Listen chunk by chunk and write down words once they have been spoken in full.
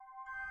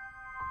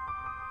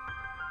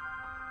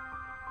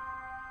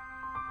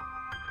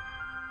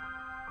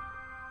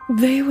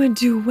They would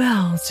do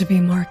well to be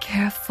more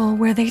careful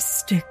where they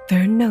stick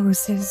their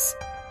noses.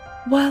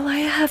 While I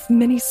have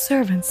many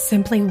servants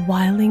simply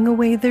whiling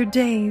away their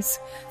days,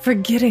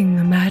 forgetting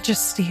the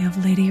majesty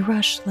of Lady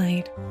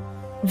Rushlight,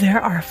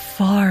 there are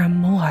far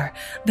more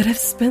that have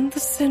spent the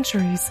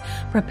centuries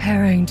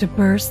preparing to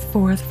burst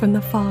forth from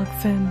the fog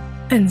fin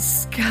and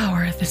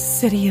scour the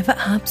city of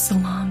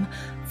Absalom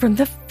from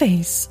the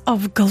face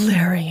of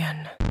Galarian.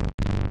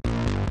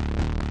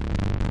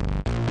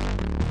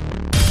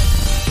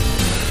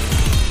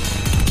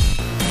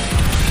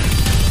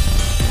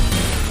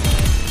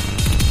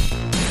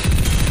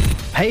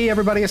 Hey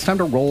everybody, it's time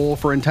to roll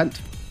for intent.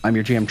 I'm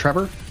your GM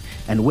Trevor,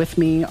 and with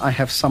me I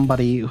have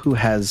somebody who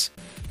has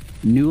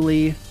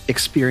newly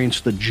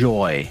experienced the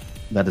joy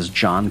that is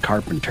John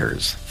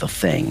Carpenter's The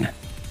Thing.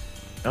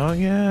 Oh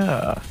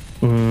yeah.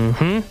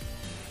 Mm-hmm.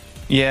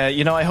 Yeah,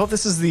 you know, I hope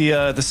this is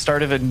the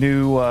start of a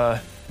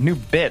new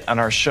bit on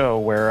our show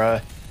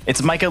where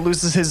it's Micah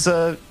loses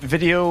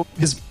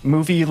his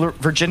movie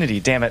virginity.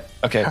 Damn it.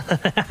 Okay.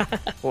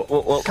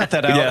 we'll cut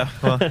that out. Yeah.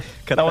 Well,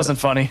 that wasn't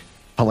funny.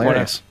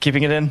 Hilarious.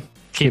 Keeping it in?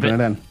 Keeping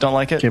it in. Don't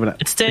like it? Keeping it.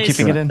 It stays.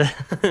 Keeping it in?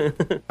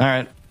 All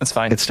right. That's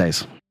fine. It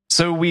stays.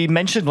 So we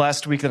mentioned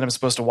last week that I'm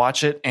supposed to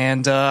watch it,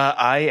 and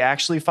I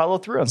actually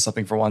followed through on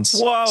something for once.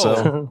 Whoa.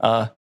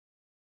 So,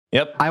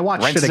 yep. I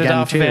watched Rented it again,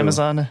 off too. of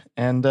Amazon.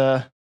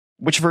 And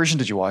which version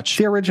did you watch?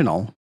 The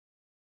original.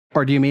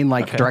 Or do you mean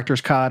like Okay.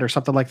 director's cut or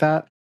something like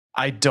that?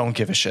 I don't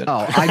give a shit.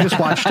 Oh, I just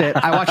watched it.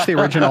 I watched the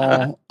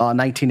original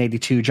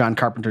 1982 John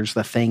Carpenter's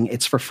The Thing.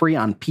 It's for free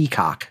on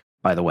Peacock,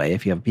 by the way,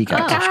 if you have a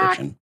Peacock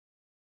subscription.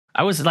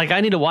 I was like,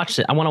 I need to watch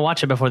it. I want to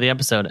watch it before the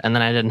episode, and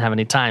then I didn't have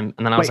any time,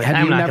 and then I was Wait, like, have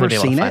I'm you not never going to be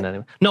able to seen find it? it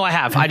anyway. No, I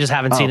have. I just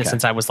haven't seen it okay.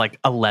 since I was like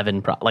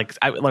 11.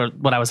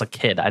 When I was a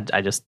kid.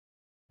 I just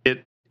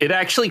It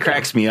actually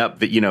cracks me up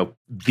that, you know,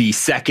 the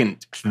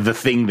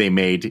thing they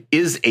made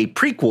is a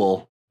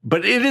prequel,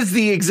 but it is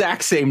the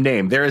exact same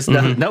name. There is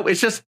no,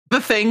 it's just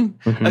The Thing.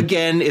 Mhm.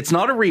 Again, it's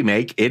not a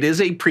remake. It is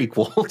a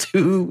prequel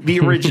to the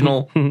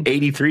original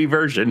 83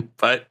 version,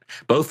 but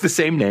both the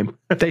same name.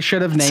 They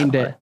should have named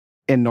it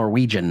in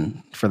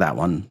Norwegian for that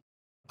one.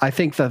 I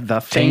think the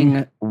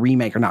Thing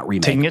remake, or not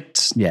remake.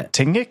 Tingit? Yeah.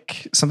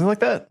 Tingik? Something like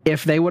that?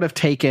 If they would have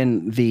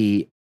taken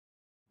the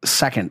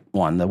second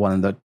one, the one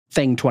in the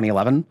Thing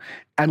 2011,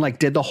 and like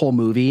did the whole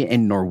movie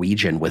in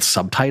Norwegian with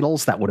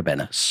subtitles, that would have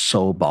been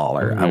so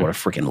baller. I would have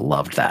freaking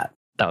loved that.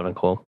 that would have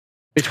been cool.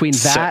 Between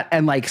that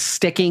and like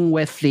sticking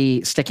with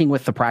the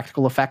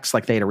practical effects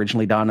like they had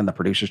originally done and the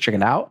producers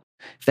chickened out,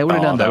 if they would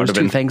have done that those would have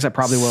two been things, that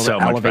probably would so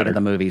have much elevated better.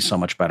 the movie so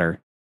much better.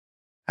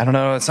 I don't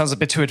know. It sounds a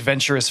bit too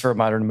adventurous for a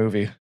modern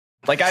movie.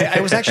 Like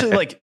I was actually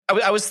like,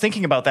 I was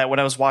thinking about that when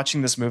I was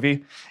watching this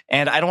movie,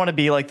 and I don't want to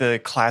be like the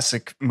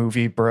classic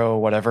movie bro,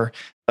 whatever,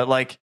 but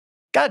like,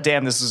 God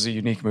damn, this is a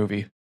unique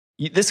movie.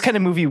 This kind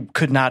of movie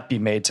could not be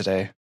made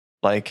today.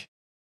 Like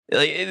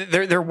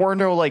there were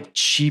no like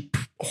cheap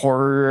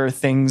horror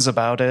things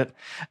about it.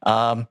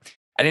 I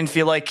didn't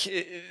feel like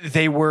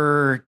they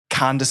were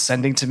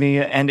condescending to me,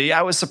 and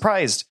I was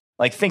surprised,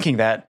 like thinking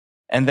that.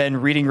 And then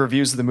reading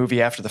reviews of the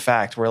movie after the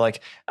fact, where like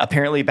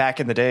apparently back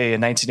in the day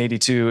in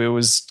 1982, it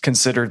was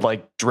considered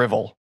like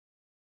drivel.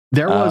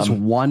 There was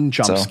one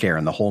jump so- scare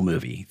in the whole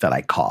movie that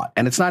I caught,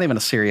 and it's not even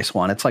a serious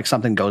one. It's like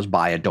something goes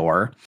by a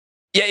door.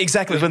 Yeah,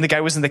 exactly. When the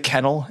guy was in the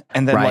kennel,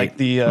 and then Right. like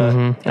the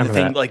Mhm. and the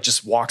thing like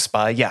just walks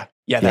by. Yeah,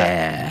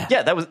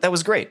 that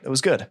was great. That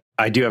was good.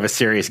 I do have a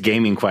serious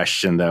gaming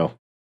question, though.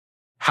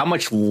 How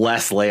much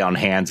less lay on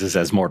hands is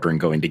Esmordran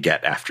going to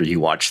get after you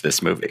watch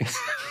this movie?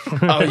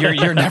 Oh,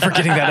 you're never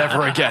getting that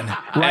ever again.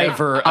 Right.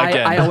 Ever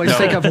again. I always No,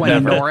 think of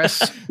when never.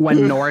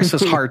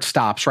 Norris's heart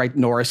stops, right?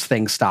 Norris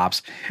thing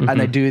stops, and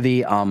they do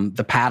the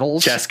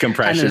paddles, Chest and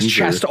compressions. his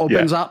chest or-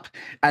 opens up,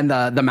 and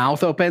the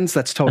mouth opens.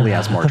 That's totally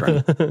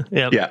Asmordran.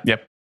 Yep. Yeah.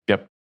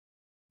 Yep.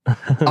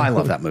 I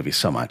love that movie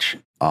so much.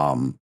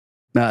 Fun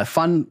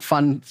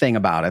thing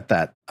about it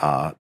that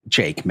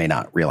Jake may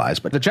not realize,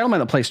 but the gentleman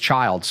that plays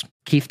Childs,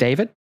 Keith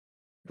David,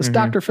 is Mhm.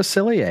 Dr.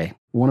 Facilier,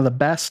 one of the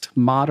best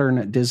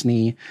modern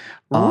Disney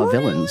What?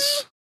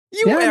 villains.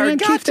 You Yeah, are man,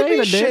 got Keith to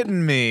David, be dude.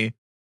 shitting me.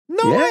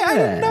 No, I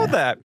didn't know Yeah.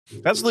 that.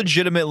 That's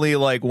legitimately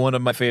like one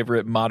of my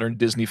favorite modern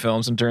Disney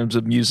films in terms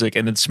of music,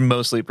 and it's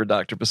mostly for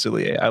Dr.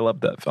 Facilier. I love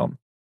that film.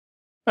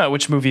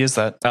 Which movie is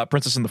that?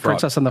 Princess and the Frog.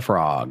 Princess and the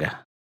Frog.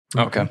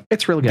 Okay.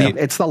 It's really good.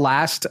 It's the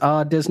last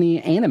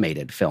Disney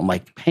animated film,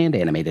 like hand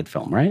animated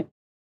film, right?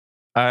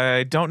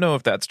 I don't know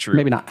if that's true.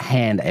 Maybe not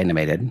hand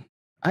animated.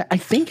 I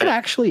think it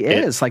actually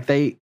is. Like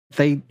they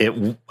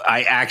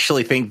I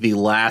actually think the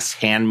last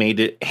hand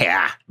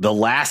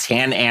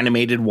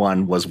animated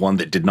one was one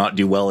that did not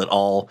do well at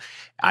all.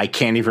 I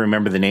can't even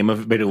remember the name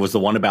of it, but it was the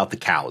one about the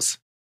cows.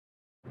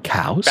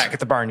 cows. Back at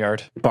the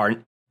barnyard.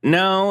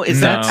 No,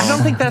 is No. that? I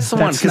don't think that's the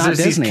one, That's because not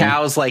there's Disney. these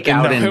cows like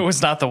out No, in. it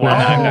was not the one. Oh,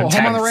 I'm Home on the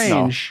Texas.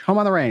 Range. Home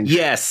on the Range.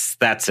 Yes,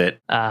 that's it.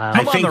 I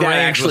Home on think the that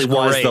Range actually was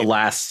was great. the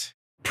last.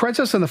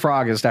 Princess and the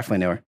Frog is definitely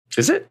newer.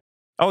 Is it?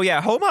 Oh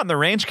yeah, Home on the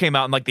Range came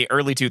out in like the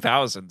early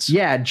 2000s.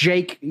 Yeah,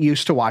 Jake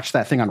used to watch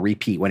that thing on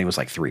repeat when he was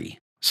like 3.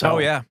 So Oh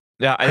yeah.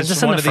 Yeah, Princess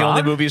it's and one the of the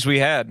only Frog? movies we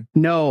had.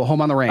 No,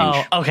 Home on the Range.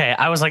 Oh, okay.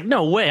 I was like,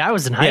 no way. I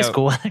was in high Yeah,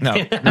 school. No,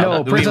 we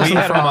Princess and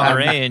the had them on the Frog.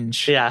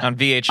 range. Yeah. On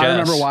VHS. I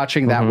remember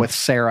watching that Mhm. with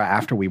Sarah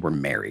after we were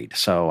married.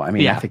 So, I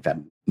mean, I Yeah. think that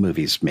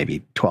movie's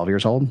maybe 12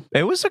 years old.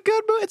 It was a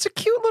good movie. It's a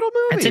cute little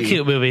movie. It's a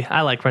cute movie.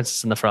 I like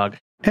Princess and the Frog.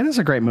 It is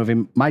a great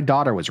movie. My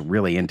daughter was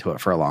really into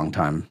it for a long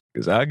time.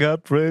 Because I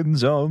got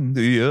friends on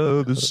the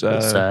other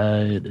side.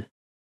 Side.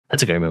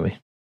 That's a great movie.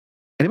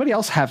 Anybody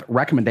else have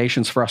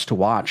recommendations for us to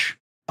watch?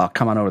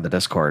 Come on over to the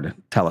Discord.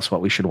 Tell us what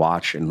we should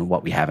watch and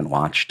what we haven't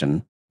watched.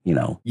 And, you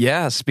know,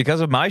 Yes,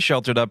 because of my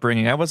sheltered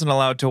upbringing, I wasn't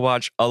allowed to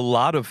watch a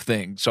lot of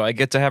things. So I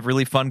get to have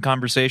really fun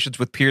conversations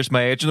with peers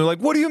my age. And they're like,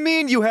 what do you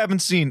mean you haven't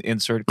seen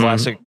insert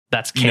classic,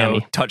 That's you know,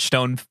 Cammy.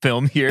 touchstone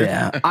film here?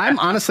 yeah, I'm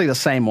honestly the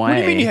same way. What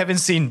do you mean you haven't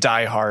seen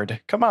Die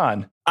Hard? Come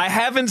on. I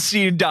haven't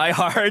seen Die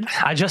Hard.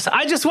 I just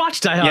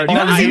watched Die Hard. you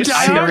haven't seen I-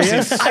 Die Hard?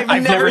 Serious?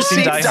 I've never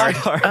seen Die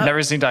Hard.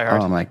 Never seen Die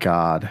Hard. Oh my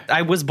God.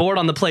 I was bored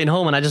on the plane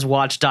home and I just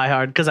watched Die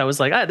Hard because I was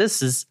like,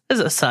 this is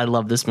I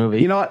love this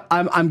movie. You know what?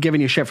 I'm giving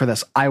you shit for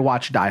this. I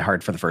watched Die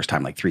Hard for the first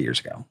time like 3 years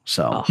ago.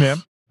 So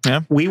Yeah.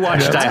 We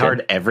watch Yeah, Die that's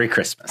Hard every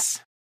Christmas.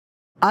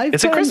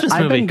 It's a Christmas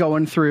I've movie. been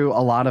going through a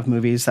lot of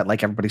movies that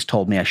like everybody's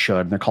told me I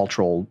should. And they're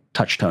cultural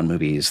touchstone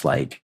movies.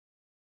 Like,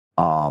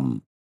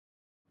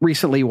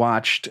 recently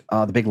watched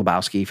The Big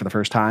Lebowski for the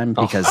first time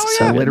because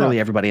literally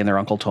everybody and their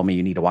uncle told me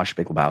you need to watch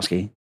The Big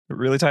Lebowski. It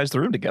really ties the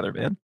room together,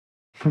 man.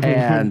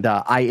 And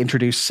I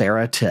introduced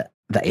Sarah to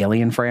the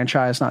Alien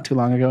franchise not too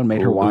long ago and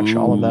made her watch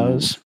all of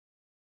those.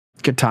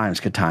 Good times,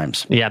 good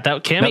times. Yeah,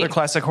 that Another Cammy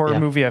classic horror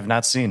movie I've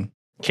not seen.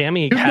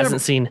 Hasn't never-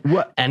 seen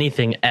What?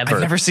 anything ever.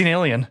 I've never seen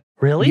Alien.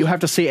 Really? You have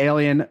to see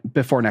Alien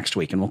before next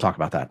week, and we'll talk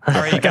about that. All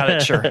right, you got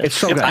it. Sure. It's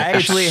so good. I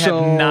actually It's have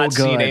so not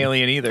seen good.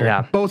 Alien either.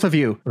 Yeah. Both of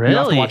you. You have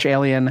Really? to watch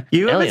Alien.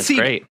 You haven't Alien's seen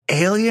great.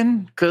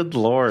 Alien? Good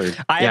Lord.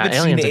 I Yeah, haven't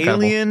seen Alien's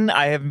incredible. Alien.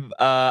 I have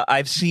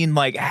I've seen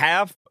like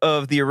half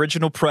of the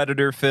original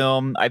Predator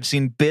film. I've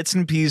seen bits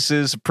and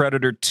pieces of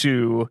Predator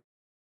 2,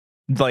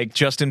 like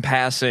just in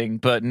passing,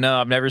 but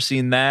no, I've never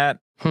seen that.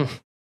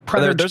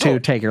 Predator There's 2, a-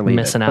 take or leave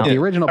Missing it. out. But the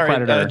original All right,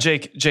 Predator.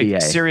 Jake,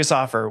 BA. serious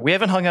offer. We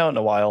haven't hung out in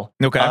a while.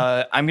 Okay.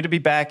 I'm going to be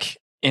back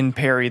in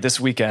Perry this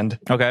weekend.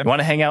 Okay. You want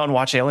to hang out and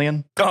watch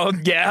Alien? Oh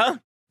yeah.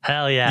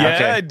 Hell yeah. Yeah,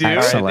 Okay. I do. All right,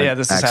 Excellent. yeah,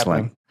 this is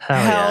Excellent.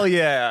 happening. Hell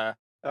yeah.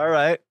 All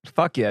right.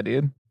 Fuck yeah,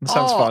 dude. That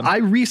sounds fun. I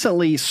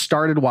recently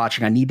started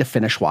watching. I need to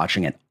finish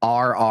watching it.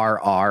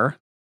 RRR.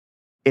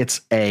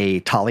 It's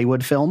a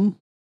Tollywood film.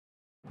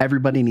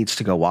 Everybody needs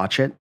to go watch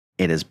it.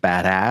 It is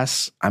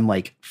badass. I'm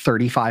like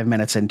 35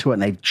 minutes into it,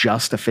 and they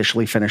just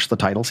officially finished the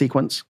title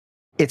sequence.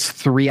 It's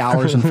 3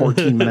 hours and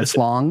 14 minutes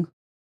long.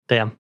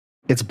 Damn.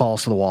 It's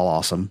balls to the wall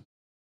awesome.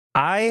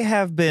 I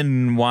have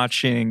been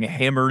watching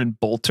Hammer and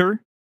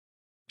Bolter,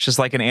 which is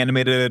like an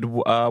animated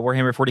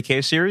Warhammer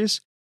 40K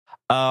series.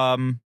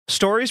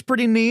 Story's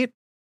pretty neat.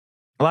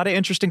 A lot of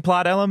interesting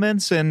plot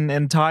elements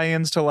and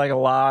tie-ins to like a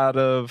lot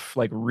of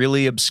like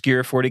really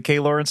obscure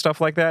 40K lore and stuff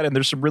like that. And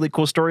there's some really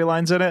cool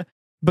storylines in it.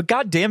 But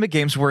God damn it,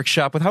 Games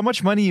Workshop, with how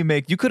much money you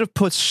make, you could have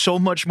put so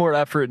much more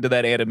effort into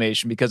that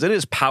animation because it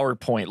is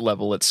PowerPoint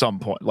level at some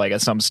point. Like at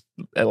some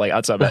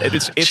outside,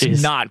 it's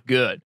Jeez. not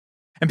good.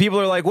 And people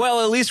are like, well,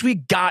 at least we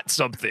got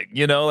something,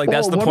 you know, like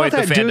that's the what point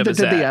about the that fandom dude that is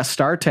did at. the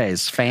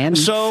Astartes fan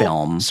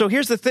film? So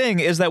here's the thing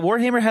is that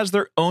Warhammer has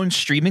their own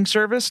streaming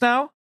service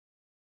now.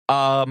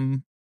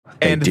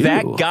 And do.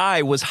 that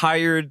guy was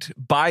hired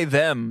by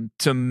them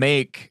to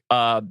make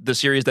the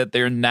series that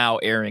they're now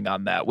airing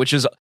on that, which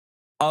is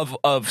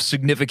of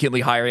significantly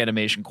higher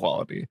animation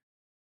quality.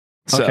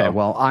 So, Okay,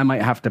 well, I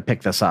might have to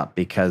pick this up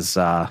because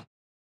while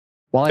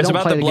I it's don't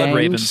about play the Blood games,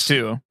 Ravens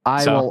too.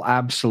 I So- will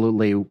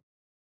absolutely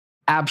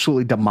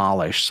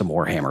demolish some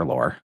Warhammer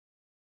lore.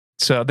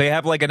 So they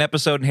have like an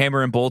episode in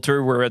Hammer and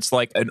Bolter where it's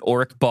like an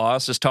orc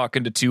boss is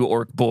talking to two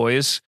orc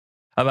boys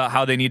about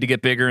how they need to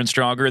get bigger and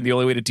stronger, and the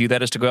only way to do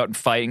that is to go out and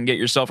fight and get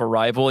yourself a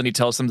rival. And he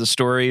tells them the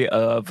story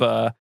of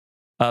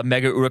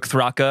Mega Uruk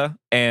Thraka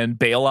and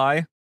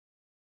Baali.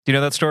 Do you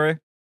know that story?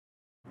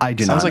 I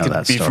do Sounds not like know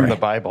it'd that be story. from the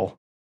Bible.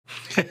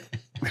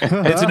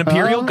 It's an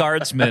Imperial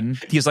guardsman.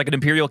 He's like an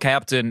Imperial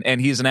captain, and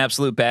he's an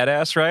absolute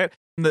badass, right?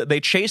 They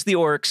chase the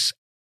orcs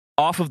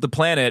off of the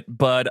planet,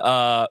 but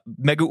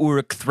Mega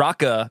Uruk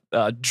Thraka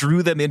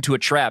drew them into a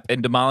trap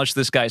and demolished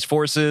this guy's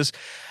forces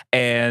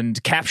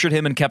and captured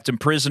him and kept him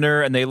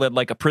prisoner, and they led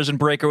like a prison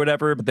break or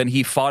whatever, but then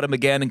he fought him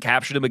again and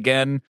captured him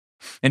again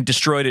and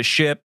destroyed his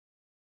ship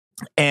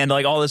and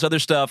like all this other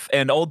stuff,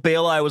 and old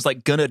Baali was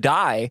like gonna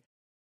die,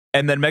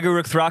 and then Mega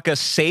Uruk Thraka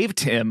saved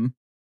him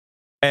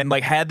and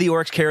like had the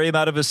orcs carry him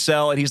out of his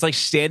cell, and he's like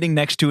standing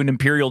next to an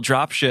Imperial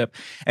dropship,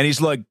 and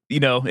he's like, you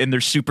know, in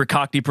their super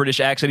cockney British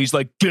accent, he's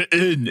like, get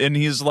in, and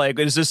he's like,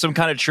 is this some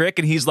kind of trick?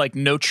 And he's like,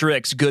 no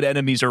tricks, good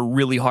enemies are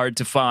really hard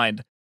to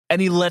find, and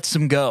he lets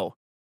him go.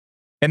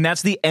 And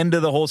that's the end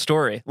of the whole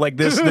story. Like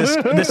this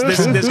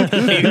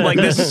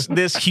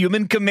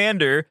human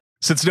commander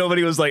Since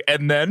nobody was like,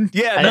 and then?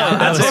 Yeah, I, no. I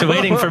That's was it.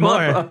 waiting for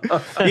more.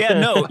 Yeah,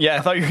 no. Yeah, I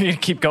thought you were going to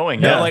keep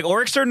going. No, Yeah. like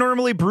orcs are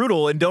normally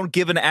brutal and don't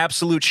give an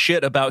absolute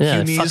shit about Yeah,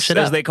 fuck humies, shit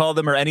as up. they call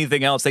them, or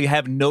anything else. They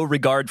have no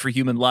regard for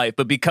human life.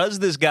 But because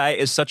this guy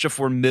is such a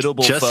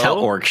formidable Just foe how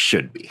orcs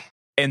should be.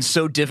 and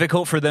so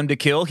difficult for them to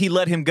kill, he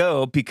let him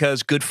go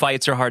because good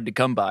fights are hard to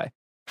come by.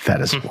 That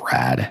is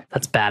rad.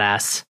 That's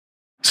badass.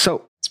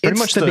 So It's pretty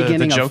much the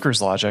beginning of Joker's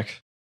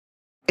logic.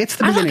 It's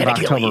the I'm not beginning of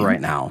gonna kill October you.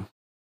 right now.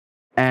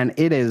 And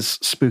it is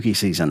spooky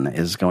season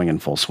is going in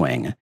full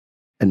swing.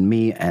 And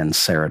me and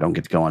Sarah don't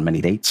get to go on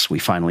many dates. We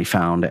finally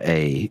found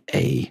a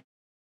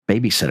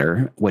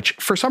babysitter, which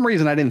for some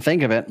reason I didn't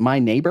think of it. My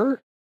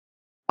neighbor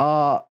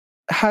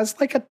has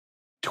like a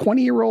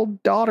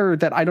 20-year-old daughter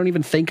that I don't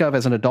even think of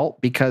as an adult,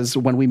 because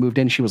when we moved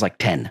in, she was like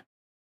 10.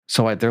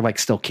 So they're like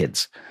still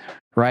kids,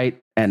 right?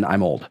 And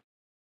I'm old.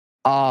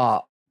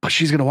 But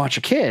she's going to watch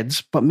the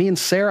kids. But me and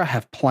Sarah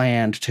have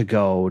planned to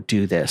go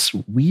do this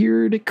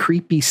weird,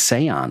 creepy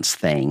seance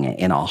thing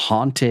in a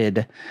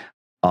haunted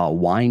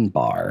wine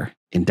bar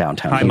in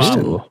downtown Hi,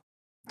 Houston. Mom.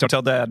 Don't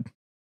tell Dad.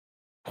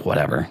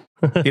 Whatever.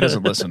 He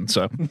doesn't listen,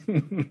 so.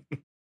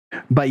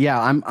 But yeah,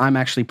 I'm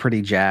actually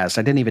pretty jazzed.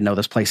 I didn't even know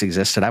this place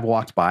existed. I've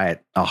walked by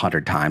it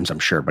 100 times, I'm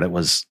sure, but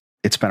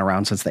it's been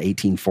around since the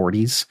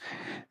 1840s.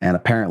 And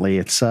apparently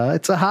it's a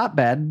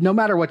hotbed. No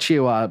matter what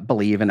you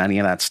believe in any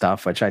of that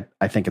stuff, which I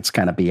think it's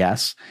kind of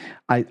BS.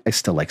 I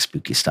still like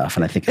spooky stuff,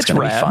 and I think it's going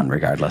to be rad. fun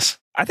regardless.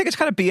 I think it's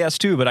kind of BS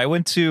too, but I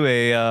went to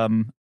a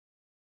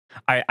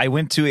I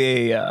went to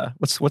a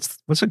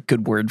what's a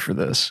good word for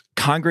this?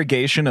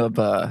 Congregation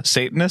of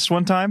Satanists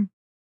one time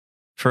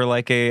for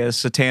like a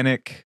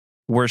satanic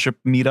worship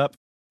meetup.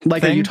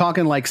 Like, thing? are you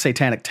talking like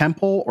Satanic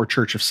Temple or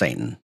Church of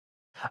Satan?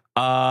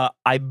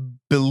 I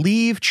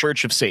believe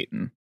Church of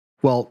Satan.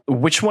 Well,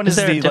 Which one Is is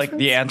there a the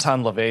difference?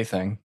 Anton LaVey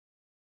thing?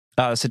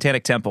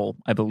 Satanic Temple,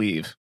 I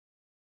believe.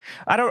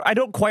 I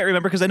don't quite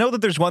remember, because I know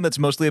that there's one that's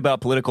mostly about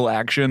political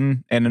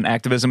action and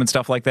activism and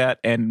stuff like that,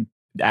 and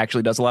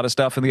actually does a lot of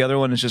stuff, and the other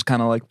one is just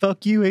kind of like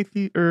fuck you,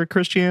 atheist or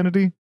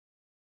Christianity.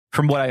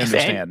 From what I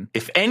understand.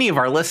 If any of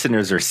our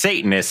listeners are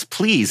Satanists,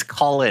 please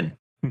call in.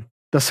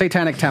 the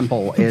Satanic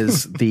Temple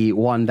is the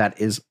one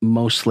that is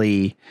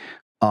mostly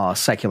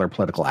secular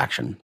political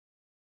action.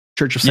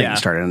 Church of Satan Yeah.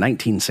 started in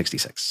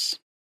 1966.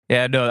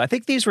 Yeah, no, I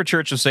think these were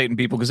Church of Satan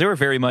people because they were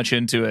very much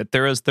into it.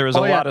 There was a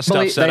lot of stuff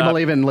They set up.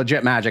 believe in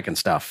legit magic and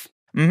stuff.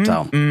 Mhm,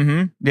 so.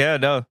 mhm. Yeah,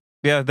 no.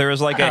 Yeah, there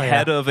was like a Oh, yeah.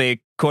 head of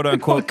a quote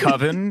unquote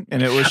coven,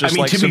 and it was just I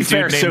mean, like to some be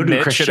fair, dude so named do Mitch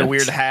in a Christians.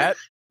 weird hat.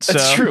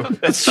 That's So- true.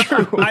 That's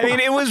true. I mean,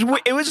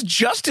 it was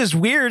just as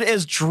weird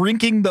as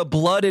drinking the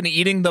blood and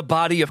eating the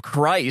body of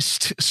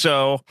Christ.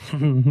 So,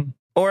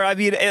 or I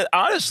mean,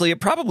 honestly, it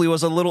probably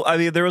was a little. I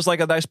mean, there was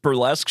like a nice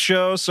burlesque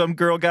show. Some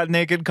girl got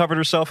naked, covered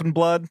herself in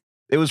blood.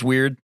 It was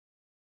weird.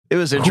 It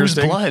was Whose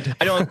interesting. blood?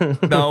 I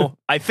don't know.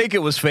 I think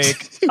it was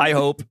fake. I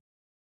hope.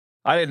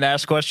 I didn't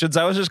ask questions.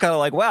 I was just kind of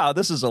like, wow,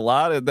 this is a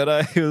lot. And then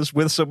I was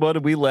with someone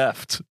and we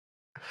left.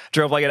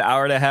 Drove like an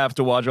hour and a half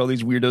to watch all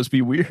these weirdos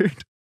be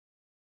weird.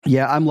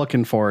 Yeah, I'm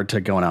looking forward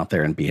to going out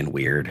there and being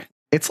weird.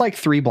 It's like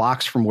 3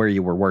 blocks from where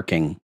you were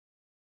working,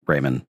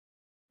 Raymond.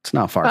 It's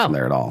not far Oh. from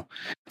there at all.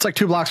 It's like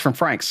 2 blocks from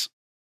Frank's.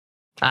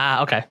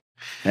 Okay.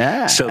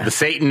 Yeah. So the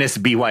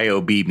Satanist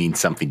BYOB means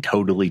something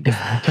totally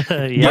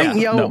different. Yeah. Bring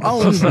your no.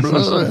 own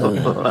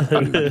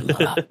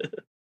blood.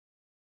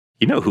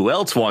 You know who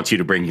else wants you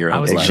to bring your I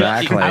own was, blood?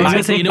 Exactly. I was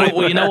gonna say, you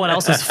know what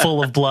else is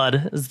full of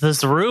blood? Is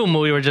this room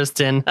we were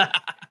just in?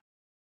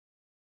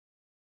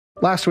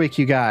 Last week,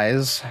 you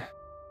guys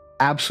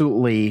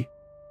absolutely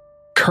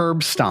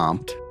curb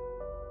stomped.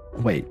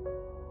 Wait,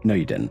 no,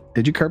 you didn't.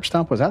 Did you curb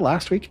stomp? Was that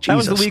last week? That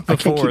was the Jesus, week I can't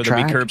keep before that we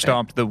track. curb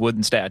stomped the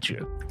wooden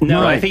statue.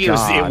 No, My I think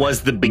God. it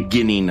was the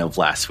beginning of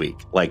last week.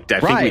 Like I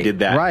think we Right, did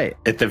that right.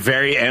 at the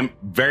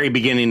very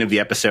beginning of the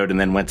episode, and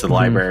then went to the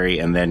library,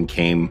 and then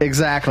came.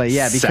 Exactly.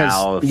 Yeah, because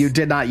South. you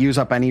did not use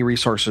up any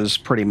resources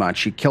pretty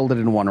much. You killed it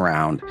in one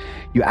round.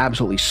 You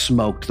absolutely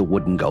smoked the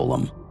wooden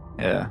golem.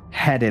 Yeah.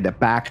 Headed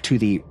back to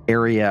the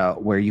area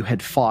where you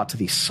had fought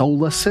the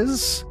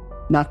Soluses,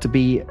 not to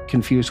be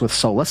confused with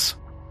Solus,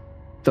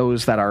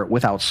 those that are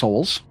without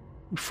souls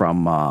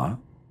from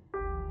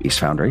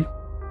East Foundry.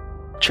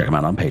 Check them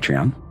out on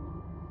Patreon.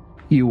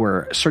 You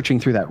were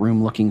searching through that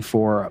room looking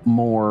for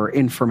more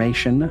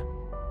information,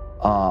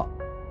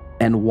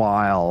 and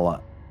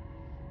while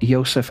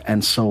Yosef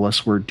and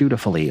Solus were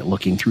dutifully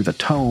looking through the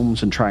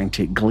tomes and trying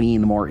to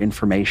glean more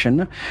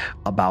information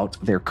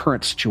about their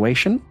current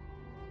situation,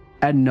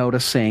 and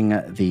noticing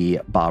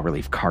the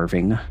bas-relief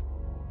carving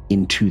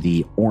into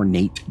the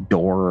ornate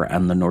door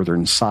on the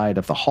northern side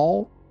of the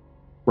hall,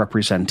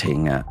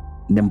 representing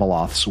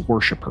Nimbaloth's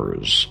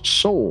worshippers'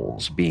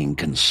 souls being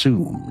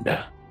consumed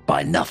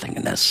by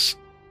nothingness.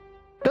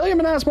 Billiam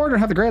and Asmorgan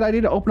have the great idea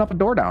to open up a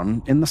door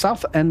down in the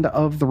south end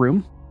of the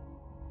room,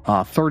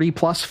 30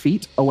 plus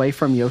feet away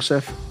from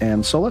Yosef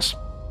and Solus,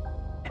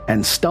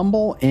 and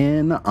stumble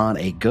in on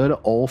a good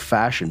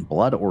old-fashioned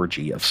blood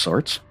orgy of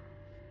sorts.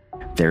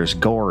 There's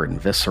gore and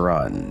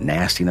viscera and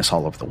nastiness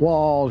all over the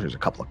walls. There's a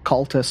couple of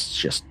cultists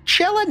just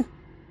chilling.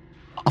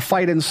 A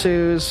fight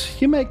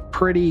ensues. You make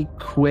pretty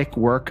quick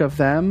work of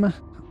them.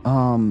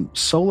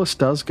 Solus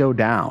does go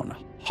down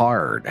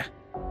hard.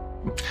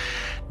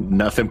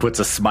 Nothing puts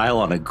a smile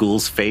on a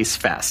ghoul's face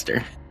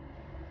faster.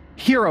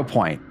 Hero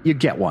point. You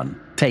get one.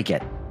 Take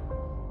it.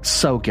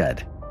 So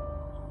good.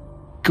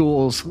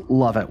 Ghouls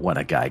love it when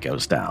a guy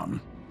goes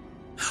down.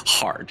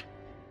 Hard.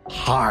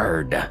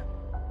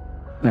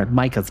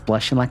 Micah's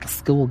blushing like a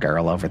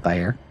schoolgirl over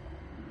there.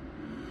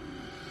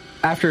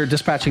 After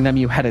dispatching them,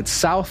 you headed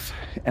south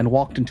and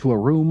walked into a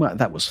room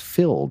that was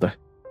filled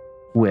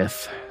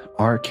with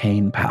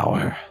arcane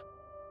power.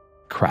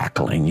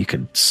 Crackling, you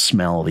could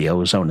smell the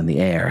ozone in the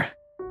air.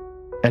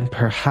 And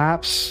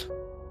perhaps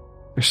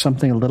there's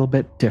something a little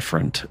bit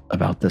different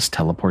about this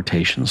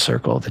teleportation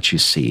circle that you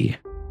see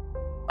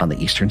on the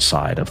eastern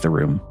side of the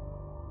room.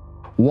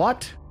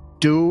 What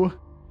do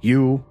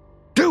you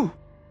do?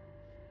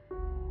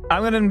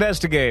 I'm going to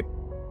investigate.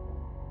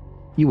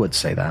 You would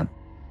say that.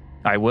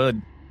 I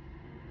would.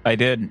 I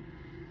did.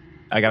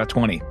 I got a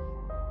 20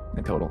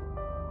 in total.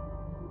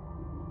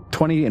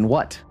 20 in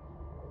what?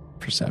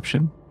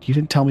 Perception. You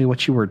didn't tell me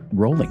what you were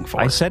rolling for.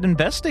 I said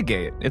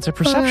investigate. It's a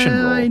perception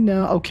roll. I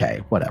know.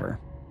 Okay, whatever.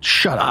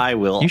 Shut up. I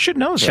will You should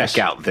know check this.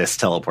 out this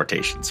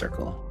teleportation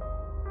circle.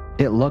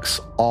 It looks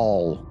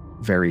all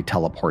very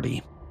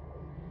teleporty.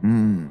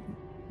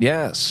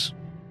 Yes.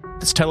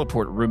 This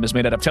teleport room is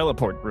made out of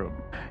teleport room.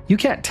 You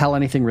can't tell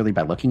anything really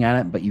by looking at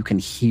it, but you can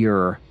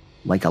hear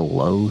like a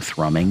low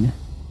thrumming,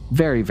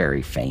 very,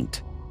 very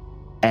faint,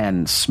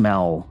 and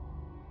smell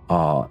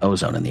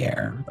ozone in the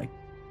air, like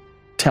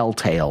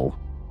telltale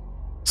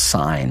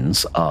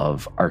signs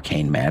of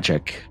arcane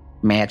magic.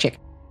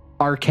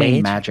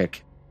 Arcane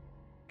magic.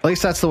 At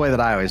least that's the way that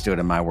I always do it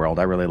in my world.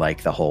 I really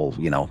like the whole,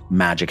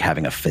 magic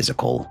having a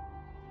physical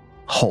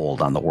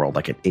hold on the world.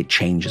 Like it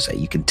changes it.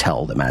 You can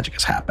tell that magic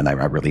has happened. I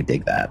really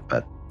dig that.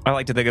 But I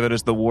like to think of it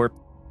as the warp.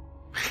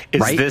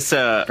 Is Right? this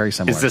Very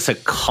similar. Is this a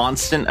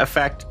constant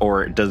effect,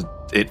 or does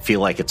it feel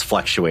like it's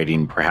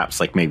fluctuating? Perhaps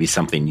like maybe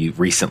something you've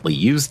recently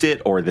used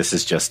it, or this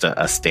is just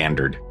a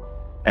standard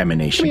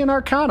emanation? give me an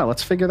arcana.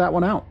 Let's figure that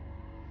one out.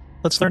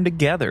 Let's learn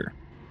together.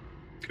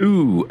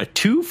 Ooh, a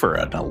 2 for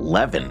an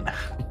 11.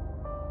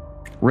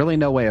 Really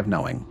no way of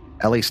knowing.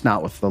 At least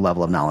not with the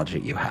level of knowledge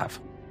that you have.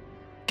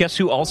 Guess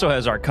who also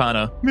has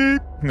Arcana? Me.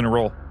 I'm going to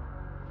roll.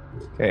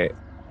 Okay.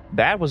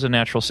 That was a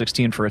natural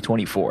 16 for a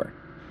 24.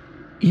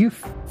 You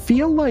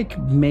feel like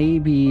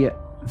maybe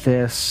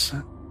this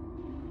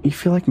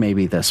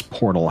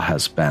portal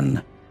has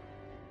been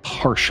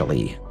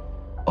partially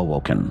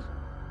awoken.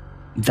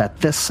 That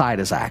this side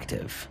is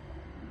active,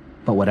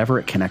 but whatever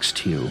it connects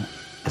to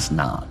is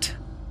not.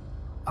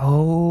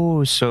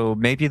 Oh, so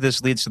maybe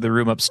this leads to the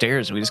room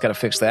upstairs and we just got to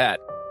fix that.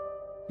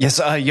 Yes,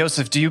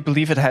 Yosef, do you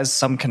believe it has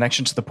some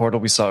connection to the portal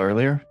we saw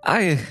earlier?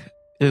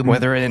 Whether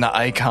Whether in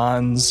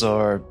icons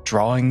or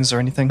drawings or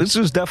anything? this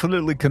is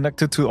definitely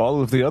connected to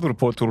all of the other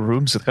portal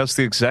rooms. It has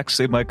the exact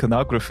same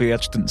iconography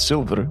etched in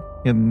silver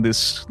in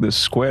this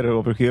square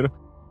over here.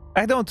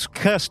 I don't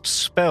cast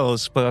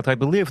spells, but I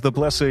believe the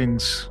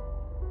blessings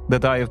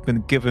that I have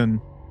been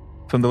given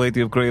from the Lady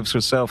of Graves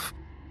herself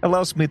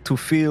allows me to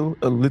feel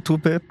a little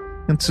bit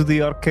into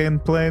the arcane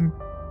plane.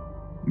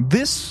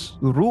 This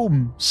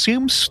room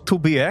seems to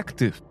be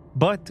active,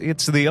 but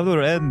it's the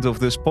other end of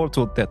this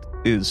portal that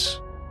is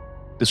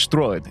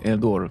destroyed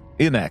and or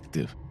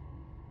inactive.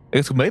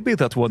 It may be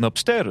that one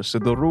upstairs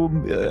in the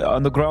room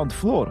on the ground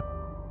floor.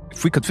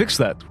 If we could fix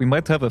that, we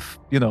might have a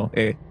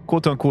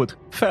quote-unquote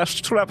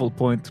fast travel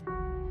point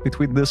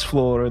between this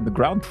floor and the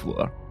ground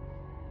floor.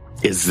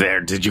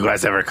 Did you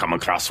guys ever come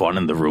across one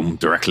in the room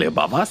directly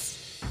above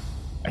us?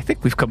 I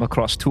think we've come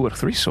across 2 or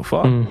 3 so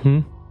far. Mm-hmm.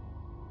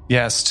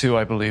 Yes, 2,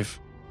 I believe.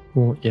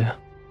 Well, yeah.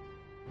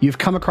 You've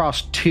come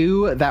across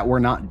 2 that were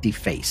not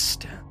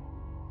defaced.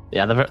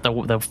 Yeah,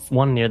 the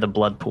one near the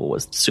blood pool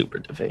was super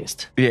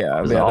defaced. Yeah,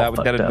 It was all that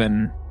fucked had up.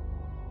 been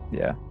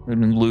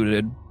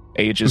looted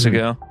ages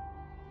ago.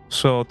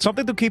 So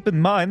something to keep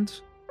in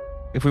mind,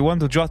 if we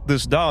want to jot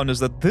this down, is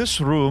that this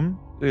room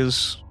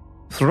is,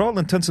 for all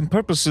intents and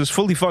purposes,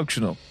 fully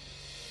functional.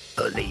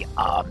 Fully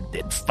armed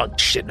and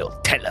functional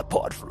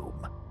teleport room.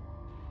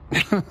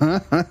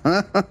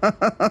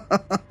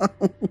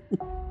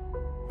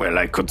 Well,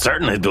 I could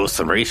certainly do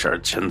some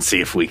research and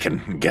see if we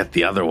can get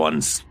the other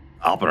ones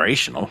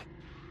operational.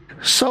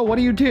 So what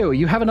do?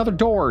 You have another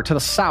door to the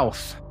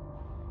south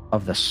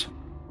of this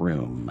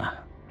room.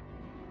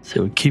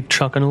 So we keep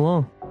trucking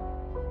along.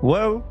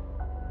 Well,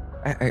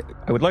 I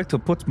would like to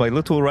put my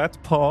little rat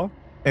paw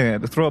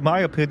and throw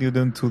my opinion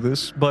into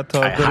this, but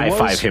I there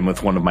high-five him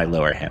with one of my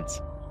lower hands.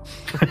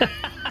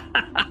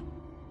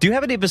 Do you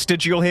have any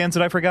vestigial hands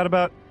that I forgot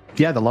about?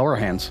 Yeah, the lower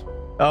hands.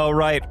 Oh,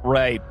 right.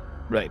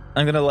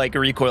 I'm gonna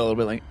recoil a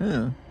little bit,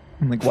 and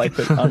wipe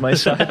it on my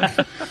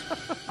side.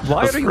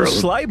 Why are you Throat.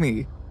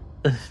 slimy?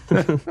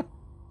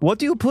 What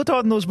do you put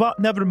on those?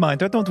 Never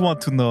mind. I don't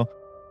want to know.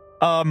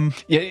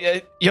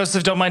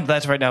 Joseph, don't mind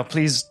that right now.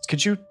 Please,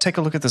 could you take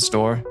a look at this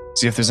door?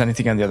 See if there's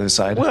anything on the other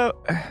side. Well,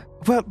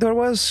 there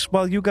was.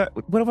 Well, you got.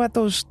 What about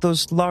those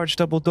large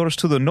double doors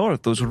to the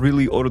north? Those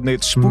really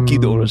ornate, spooky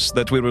doors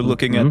that we were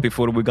looking at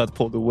before we got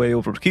pulled away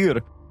over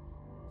here.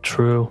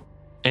 True.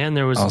 And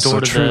there was a Also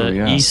door to true, the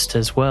yes. east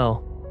as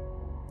well.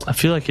 I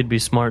feel like it'd be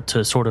smart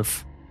to sort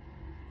of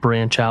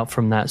branch out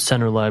from that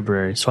center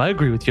library. So I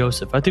agree with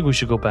Joseph. I think we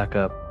should go back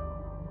up.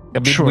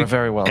 Sure,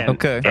 very well. And,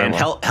 Okay. And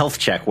health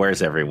check.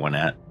 Where's everyone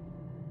at?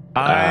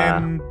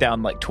 I'm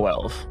down like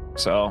 12,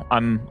 so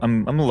I'm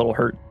a little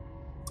hurt.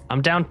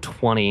 I'm down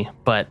 20,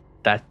 but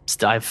I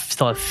still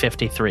have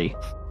 53.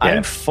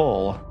 I'm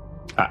full.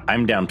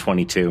 I'm down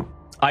 22.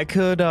 I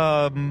could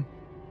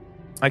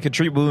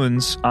treat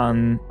wounds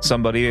on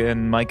somebody,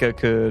 and Micah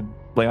could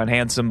lay on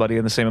hands somebody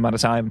in the same amount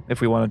of time if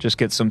we want to just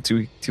get some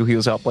two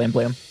heals out. Blam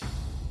blam.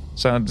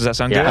 So does that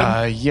sound good?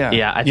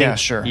 Yeah, I think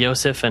sure.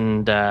 Joseph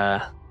and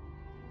I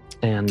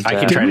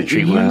can try to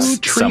treat you wounds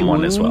treat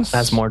someone as well. wounds?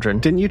 that's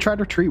Mordrin. Didn't you try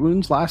to treat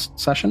wounds last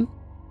session?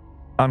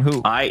 On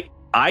who?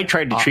 I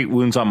tried to treat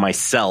wounds on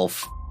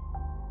myself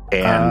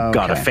and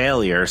got a Okay.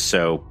 failure,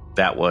 so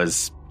that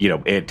was,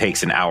 it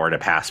takes an hour to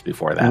pass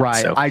before that.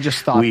 Right. So I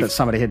just thought we've- that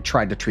somebody had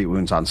tried to treat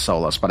wounds on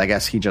Solus, but I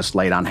guess he just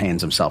laid on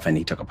hands himself and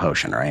he took a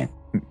potion, right?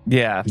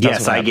 Yeah. that's Yes,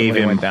 what I happened gave when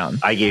he him. went down.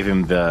 I gave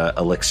him the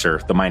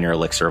elixir, the minor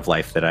elixir of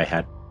life that I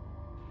had.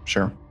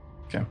 Sure.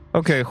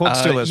 Okay, hold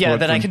still. As Yeah,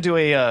 then I Mordrin.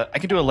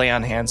 can do a lay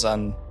on hands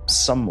on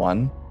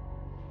someone.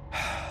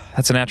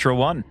 That's a natural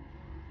one.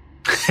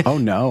 Oh,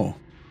 no.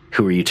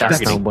 Who are you That's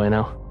no targeting?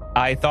 bueno.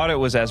 I thought it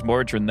was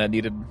Asmordran that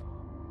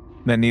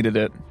needed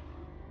it.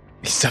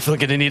 He's definitely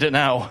going to need it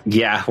now.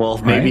 Yeah, well,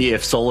 maybe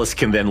if Solus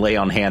can then lay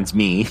on hands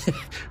me,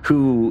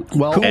 who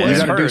Well, Who you was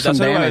gotta do hurt? some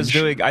That's what I was damage.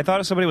 doing. I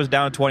thought somebody was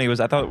down 20. Is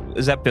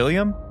that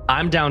Billiam?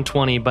 I'm down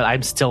 20, but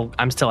I'm still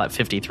at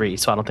 53,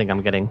 so I don't think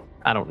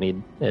I don't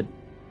need it.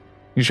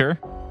 You sure?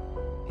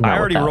 Not I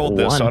already with that rolled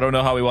this, one. so I don't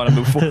know how we want to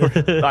move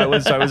forward. I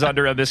was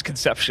under a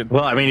misconception.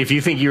 Well, I mean, if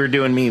you think you were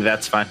doing me,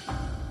 that's fine.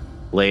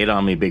 Lay it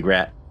on me, big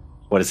rat.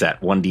 What is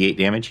that? 1d8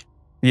 damage?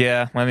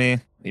 Yeah, let me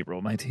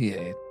roll my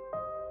D8.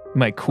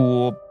 My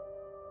cool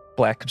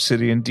black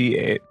obsidian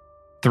D8.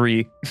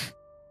 3.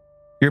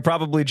 You're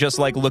probably just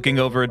like looking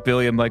over at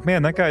Billiam like,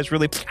 man, that guy's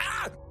really...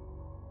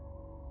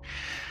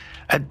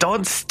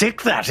 Don't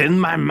stick that in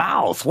my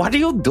mouth. What are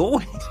you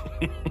doing?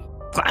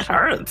 That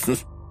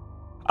hurts.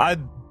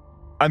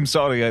 I'm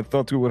sorry, I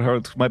thought you would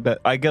hurt. My bad.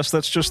 I guess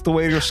that's just the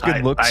way your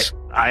skin looks.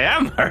 I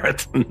am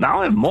hurt.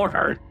 Now I'm more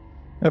hurt.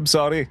 I'm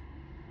sorry.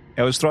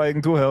 I was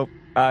trying to help.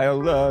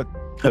 I'll,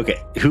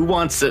 Okay, who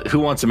wants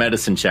a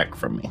medicine check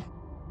from me?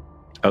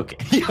 Okay.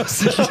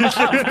 Yes. Of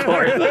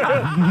course.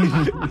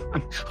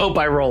 Hope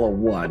I roll a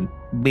 1.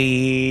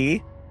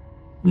 me.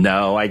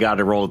 No, I got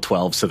to roll a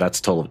 12, so that's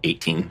a total of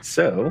 18.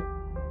 So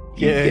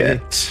you Yay.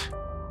 get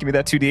Give me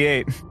that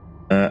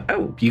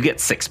 2d8. you get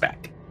 6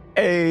 back.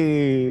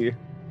 Hey.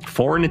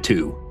 4 and a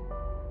 2.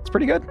 It's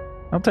pretty good.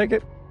 I'll take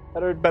it.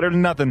 Better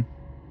than nothing.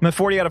 I'm at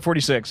 40 out of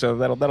 46, so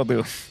that'll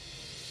do.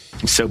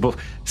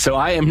 So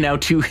I am now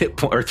 3 hit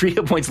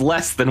points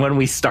less than when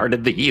we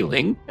started the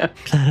healing.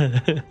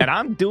 And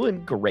I'm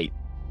doing great.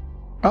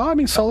 Oh, I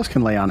mean, Solus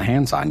can lay on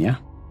hands on you.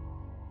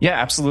 Yeah,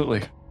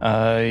 absolutely.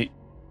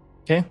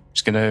 Okay,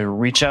 just going to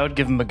reach out,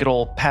 give him a good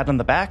old pat on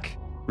the back,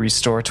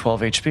 restore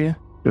 12 HP.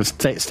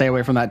 Just stay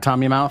away from that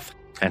Tommy mouth.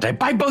 And I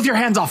bite both your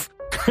hands off.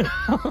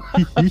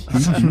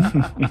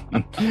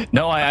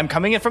 No, I'm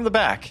coming in from the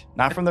back,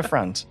 not from the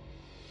front.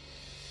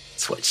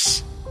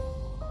 Switch.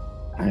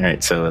 All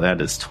right, so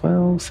that is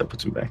 12. So that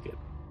puts me back at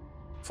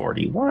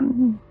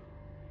 41.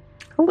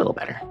 A little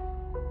better.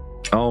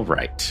 All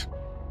right.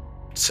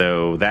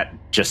 So that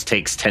just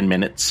takes 10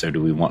 minutes. So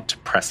do we want to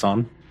press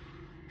on?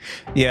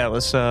 Yeah,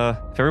 let's,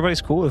 if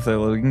everybody's cool with it,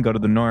 we can go to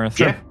the north.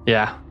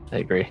 Yeah, I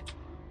agree.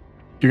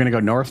 You're going to go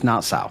north,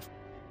 not south.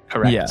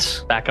 Correct.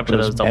 Yes. Back up to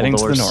those double Heading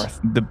doors. to the north.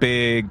 The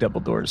big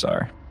double doors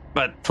are.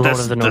 But Lord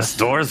of the North. this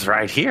door's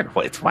right here.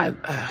 Wait, why?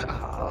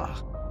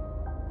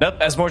 Nope,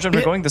 as Mordrin,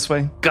 we're going this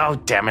way.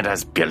 God damn it,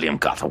 as Billiam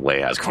got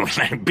away. I was going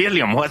like,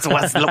 Billiam, what's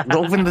look,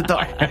 open the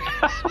door.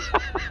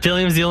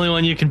 Billiam's the only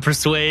one you can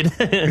persuade.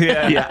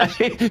 Yeah.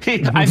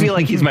 I feel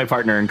like he's my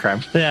partner in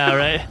crime. Yeah,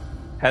 right?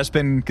 Has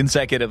been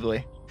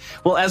consecutively.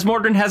 Well, as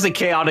Mordrin has a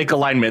chaotic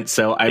alignment,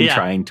 so I'm Yeah.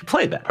 trying to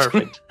play that.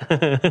 Perfect.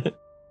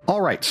 All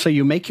right, so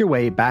you make your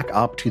way back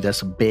up to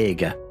this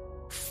big,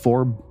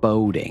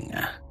 foreboding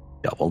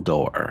double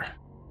door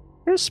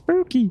It's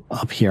spooky.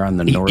 up here on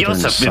the northern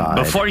Joseph, side.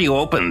 before you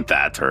open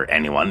that or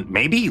anyone,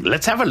 maybe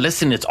let's have a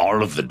listen at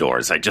all of the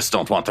doors. I just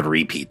don't want a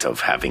repeat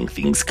of having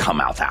things come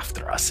out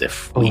after us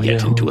if we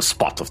get into a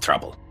spot of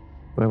trouble.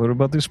 Well, what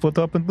about to split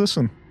up and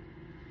listen?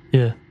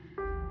 Yeah.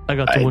 I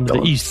got the one to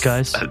the east,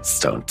 guys.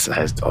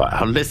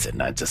 I'll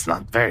listen. I'm just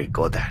not very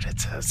good at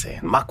it.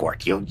 Saying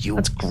Muckwort, you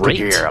That's great.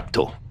 figure you're up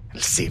to.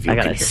 Let's see if you I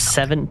got can a hear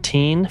something.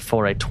 17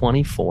 for a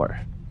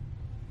 24.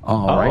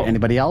 All right,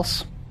 anybody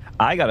else?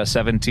 I got a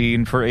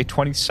 17 for a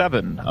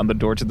 27 on the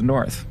door to the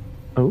north.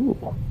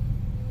 Ooh.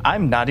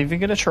 I'm not even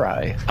going to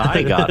try.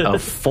 I got a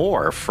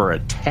 4 for a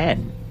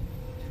 10.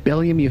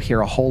 Billiam, you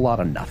hear a whole lot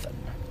of nothing.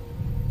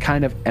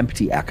 Kind of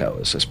empty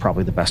echoes is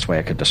probably the best way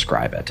I could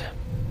describe it.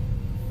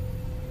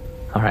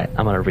 All right,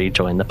 I'm going to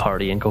rejoin the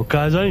party and go,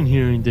 guys, I didn't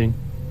hear anything.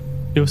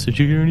 Yosef, did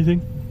you hear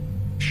anything?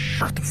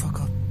 Shut the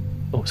fuck up.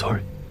 Oh,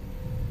 sorry.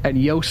 And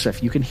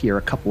Yosef, you can hear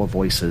a couple of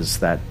voices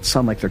that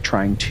sound like they're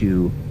trying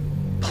to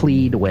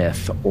plead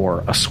with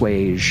or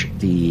assuage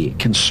the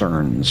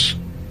concerns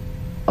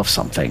of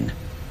something.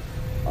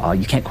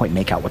 You can't quite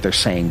make out what they're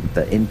saying, but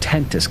the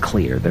intent is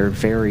clear. They're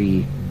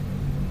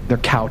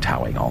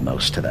kowtowing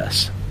almost to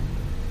this.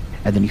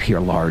 And then you hear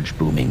a large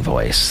booming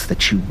voice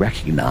that you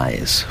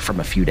recognize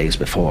from a few days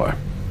before.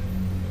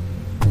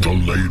 The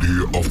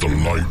Lady of the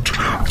Light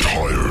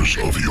tires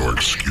of your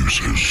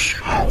excuses.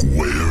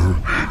 Where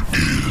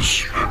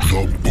is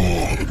the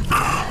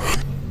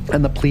book?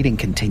 And the pleading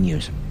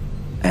continues.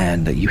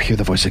 And you hear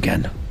the voice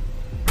again.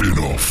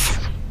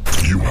 Enough.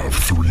 You have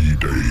 3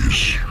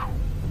 days.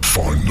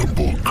 Find the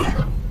book,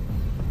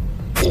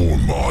 or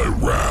my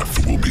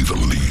wrath will be the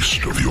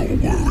least of your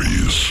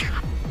worries.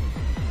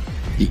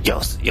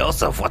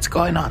 Yosef, what's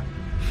going on?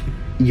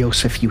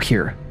 Yosef, you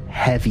hear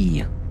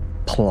heavy,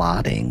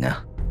 plodding,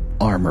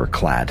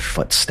 armor-clad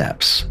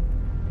footsteps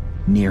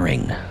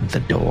nearing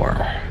the door.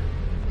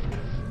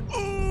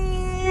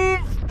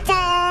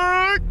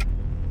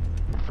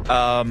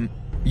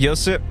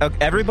 Yosef,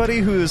 everybody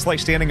who is like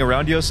standing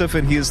around Yosef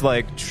and he's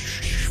like,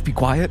 shh, be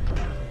quiet.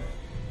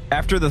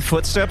 After the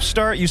footsteps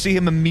start, you see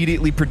him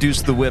immediately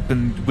produce the whip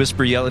and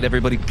whisper, yell at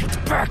everybody,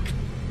 get back.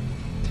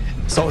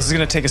 So is he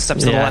going to take a step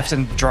to the left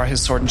and draw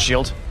his sword and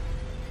shield?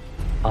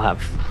 I'll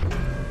have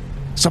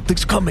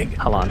Something's coming.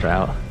 Halandra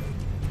out.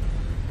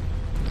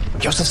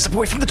 Yosef, step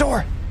away from the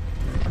door.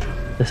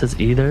 This is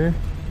either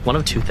one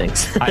of 2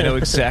 things. I know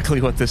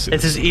exactly what this is.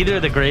 This is either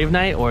the Grave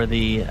Knight or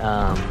the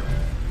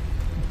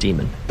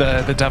demon.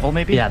 The devil,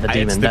 maybe? Yeah, the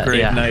demon. It's the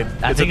Grave Knight.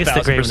 I think it's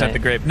the Grave Knight. The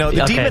Grave. No,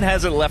 the demon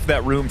hasn't left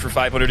that room for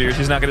 500 years.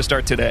 He's not going to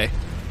start today.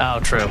 Oh,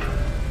 true.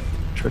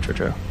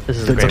 True. This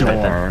is The the Grave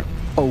Knight then. door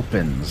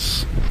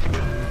opens.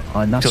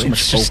 Not so Billiam's much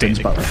just opens,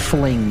 standing but there.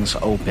 flings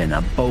open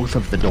both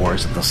of the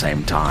doors at the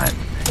same time.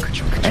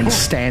 And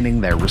standing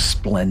there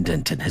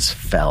resplendent in his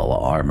fell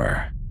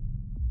armor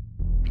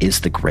is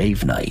the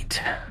Grave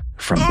Knight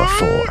from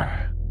before.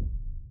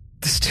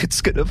 This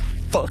dude's going to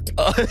fuck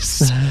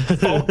us.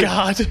 Oh,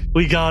 God.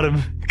 We got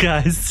him,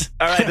 guys.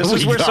 All right, this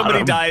is We where got somebody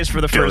him. dies for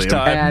the first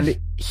time. And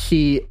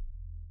he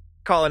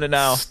Calling it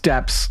now.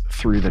 steps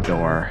through the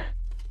door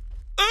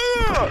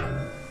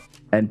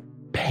and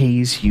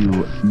pays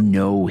you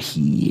no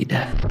heed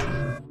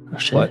Oh,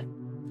 shit. What?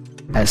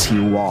 as he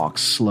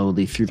walks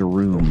slowly through the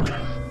room,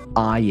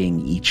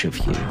 eyeing each of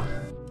you,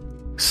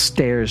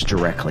 stares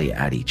directly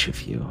at each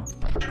of you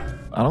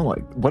I don't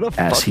like. What a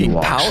as he fucking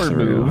walks power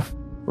through. move.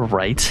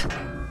 Right?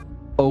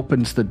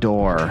 Opens the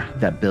door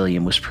that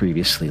Billiam was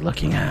previously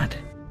looking at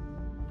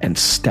and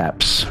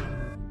steps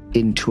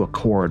into a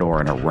corridor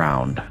and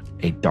around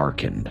a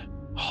darkened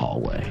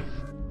hallway.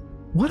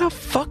 What a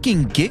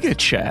fucking Giga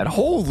Chad.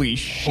 Holy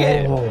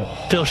shit.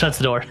 Phil shuts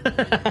the door.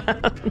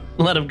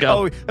 Let him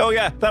go. Oh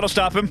yeah, that'll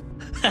stop him.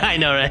 I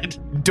know,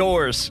 right?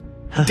 Doors.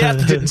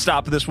 Death didn't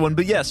stop this one,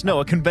 but yes,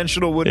 no, a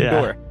conventional wooden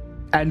Yeah. door.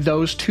 And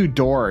those 2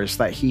 doors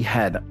that he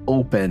had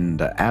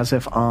opened as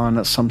if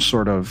on some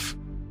sort of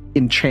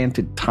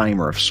enchanted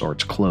timer of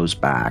sorts close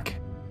back.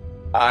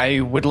 I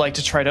would like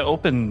to try to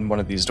open one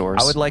of these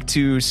doors. I would like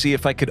to see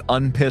if I could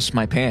unpiss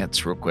my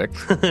pants real quick.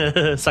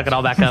 Suck it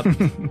all back up.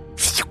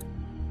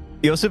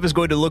 Yosef is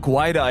going to look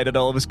wide-eyed at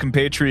all of his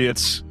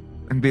compatriots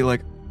and be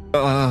like,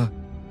 I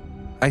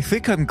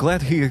think I'm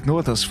glad he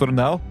ignored us for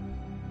now.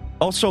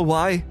 Also,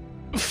 why?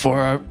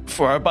 For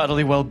our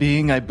bodily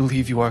well-being, I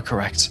believe you are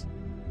correct.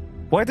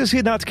 Why does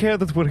he not care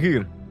that we're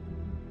here?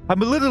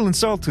 I'm a little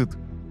insulted.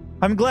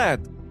 I'm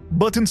glad,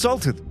 but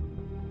insulted.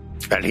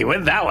 Well, he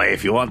went that way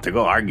if you want to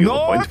go argue the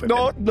points with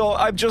him. No,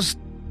 I'm just...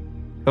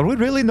 Are we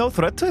really no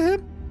threat to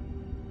him?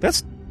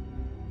 That's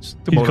He's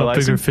got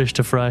demoralizing. bigger fish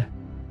to fry.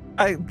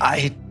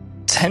 I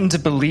tend to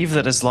believe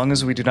that as long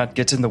as we do not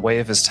get in the way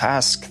of his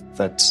task,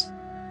 that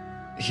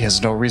he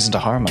has no reason to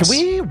harm Can us.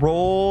 we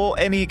roll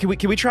any... Can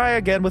we try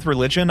again with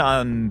religion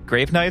on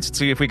Grave Knights and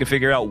see if we can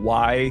figure out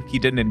why he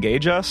didn't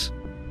engage us?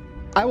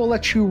 I will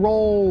let you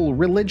roll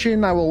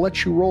religion, I will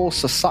let you roll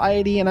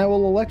society, and I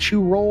will let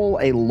you roll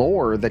a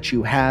lore that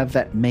you have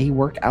that may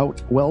work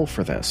out well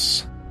for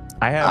this.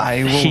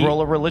 I will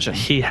roll a religion.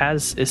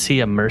 Is he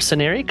a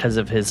mercenary because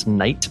of his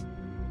knight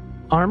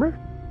armor?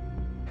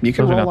 You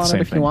can Those are roll not the on same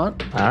it if thing. you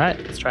want. All right,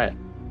 let's try it.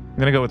 I'm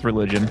going to go with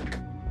religion.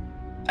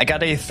 I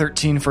got a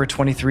 13 for a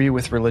 23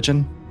 with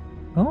religion.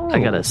 Oh, I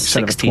got a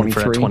instead of a 16 for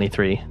a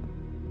 23. 23.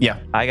 Yeah.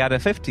 I got a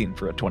 15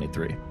 for a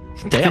 23.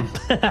 Damn.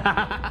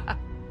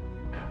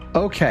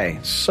 Okay,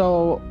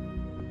 so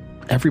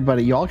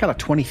everybody, you all got a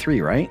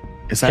 23, right?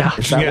 Is that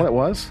Yeah. what it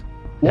was?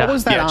 What Yeah.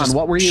 was that Yeah, on? just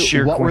What were you?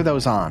 sheer What were coin.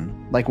 those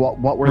on? Like what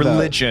were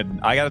Religion.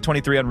 I got a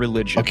 23 on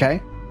religion.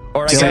 Okay.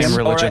 Or I Same guess,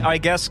 religion. Or I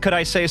guess, could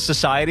I say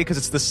society because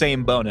it's the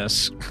same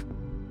bonus?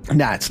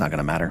 Nah, it's not going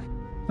to matter.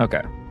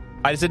 Okay.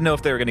 I just didn't know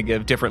if they were going to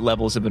give different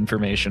levels of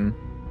information.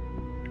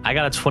 I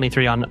got a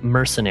 23 on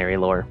mercenary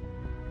lore.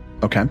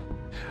 Okay.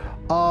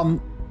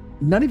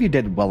 None of you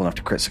did well enough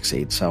to crit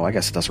succeed, so I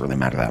guess it doesn't really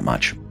matter that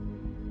much.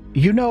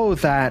 You know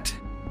that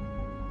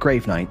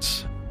Grave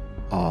Knights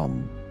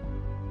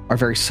are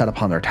very set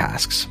upon their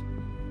tasks.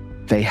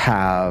 They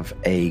have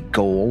a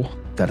goal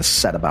that is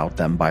set about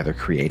them by their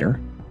creator,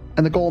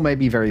 and the goal may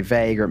be very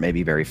vague or it may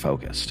be very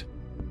focused,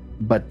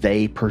 but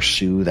they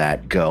pursue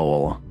that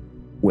goal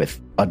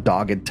with a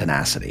dogged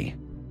tenacity,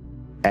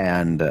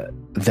 and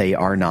they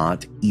are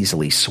not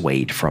easily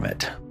swayed from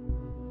it.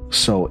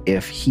 So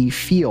if he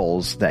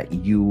feels that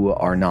you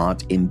are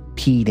not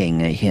impeding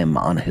him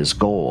on his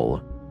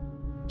goal,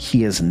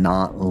 he is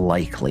not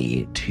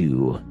likely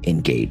to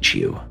engage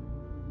you.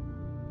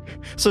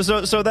 So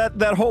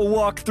that whole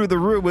walk through the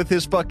room with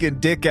his fucking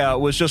dick out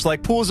was just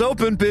like, pool's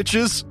open,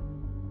 bitches.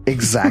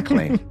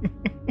 Exactly.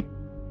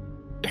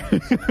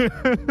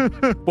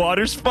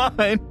 Water's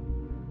fine.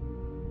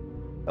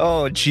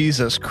 Oh,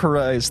 Jesus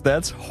Christ.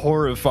 That's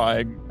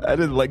horrifying. I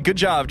didn't like. Good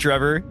job,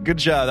 Trevor. Good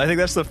job. I think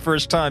that's the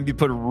first time you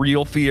put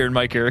real fear in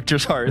my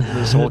character's heart in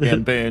this whole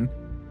campaign.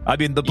 I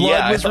mean, the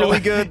blood was really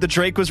good. The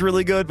Drake was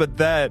really good, but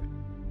that...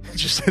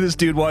 Just this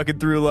dude walking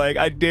through like,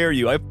 I dare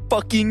you. I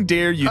fucking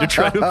dare you to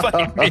try to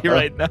fight me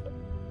right now.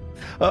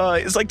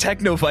 It's like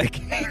techno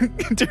Viking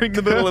during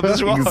the middle of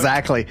his walk.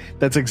 Exactly.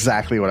 That's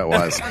exactly what it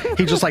was.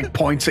 He just like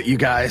points at you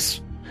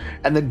guys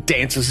and then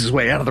dances his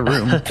way out of the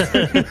room.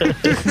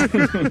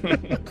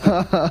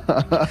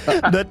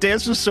 That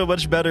dance was so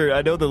much better.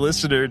 I know the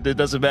listener, it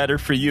doesn't matter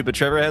for you, but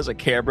Trevor has a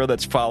camera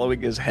that's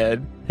following his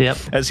head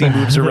as he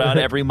moves around,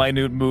 every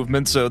minute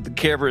movement. So the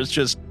camera is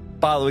just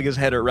following his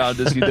head around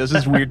as he does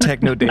his weird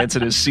techno dance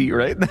in his seat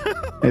right now.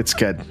 It's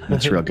good.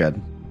 It's real good.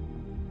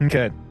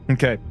 Okay.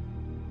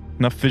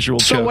 Enough visual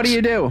jokes. So what do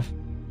you do?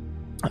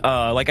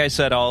 Like I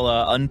said, I'll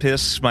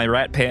unpiss my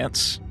rat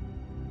pants.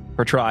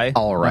 Or try.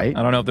 All right.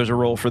 I don't know if there's a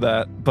roll for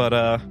that,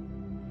 but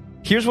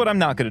here's what I'm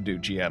not going to do,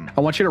 GM. I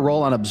want you to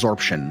roll on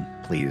absorption,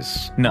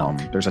 please. No.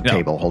 There's a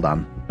table. Hold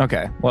on.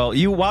 Okay. Well,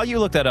 while you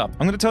look that up,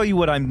 I'm going to tell you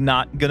what I'm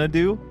not going to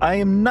do. I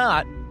am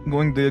not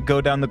going to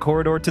go down the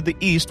corridor to the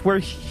east where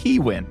he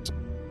went.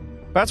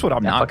 That's what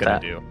I'm not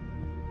going to do.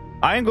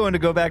 I am going to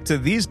go back to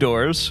these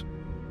doors.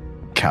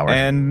 Coward.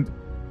 And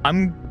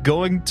I'm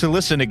going to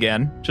listen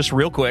again, just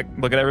real quick.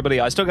 Look at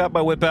everybody. I still got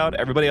my whip out.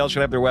 Everybody else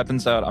should have their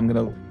weapons out. I'm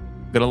going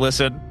to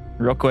listen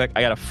real quick.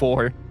 I got a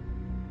 4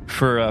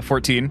 for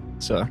 14.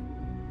 So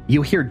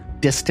you hear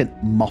distant,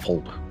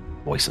 muffled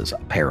voices, a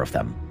pair of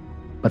them.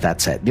 But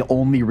that's it. The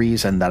only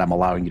reason that I'm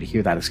allowing you to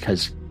hear that is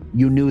because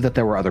you knew that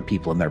there were other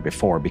people in there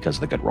before because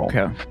of the good roll.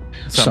 Okay.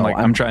 So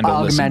I'm trying to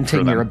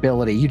augmenting your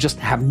ability. You just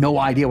have no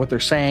idea what they're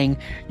saying.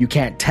 You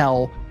can't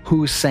tell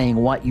who's saying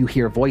what. You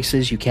hear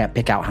voices. You can't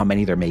pick out how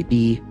many there may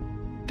be.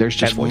 There's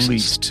just voices. At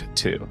least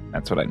 2.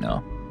 That's what I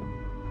know.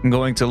 I'm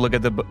going to look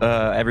at the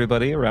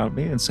everybody around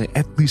me and say,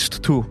 at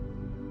least 2.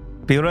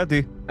 Be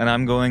ready. And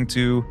I'm going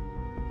to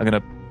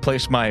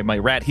place my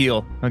rat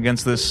heel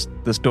against this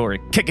door.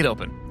 Kick it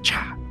open.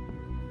 Cha.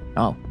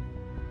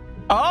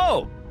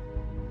 Oh!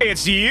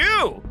 It's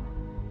you!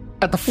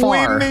 At the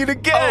far we meet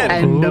again.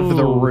 end of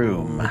the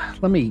room.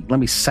 Let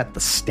me set the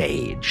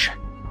stage.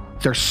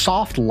 There's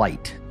soft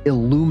light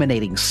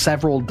illuminating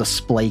several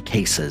display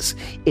cases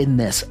in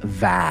this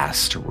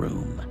vast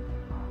room.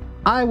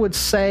 I would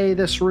say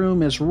this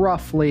room is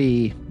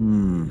roughly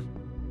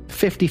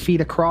 50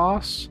 feet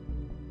across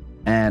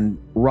and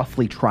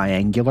roughly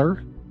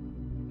triangular,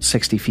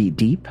 60 feet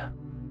deep.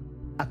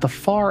 At the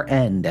far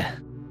end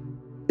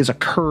is a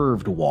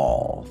curved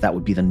wall. That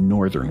would be the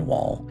northern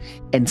wall.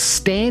 And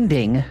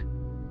standing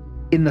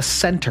in the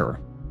center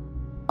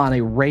on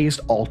a raised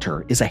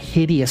altar is a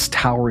hideous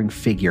towering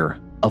figure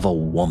of a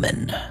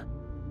woman.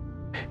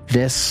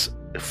 This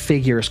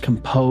figure is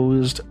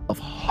composed of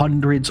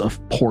hundreds of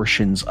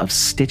portions of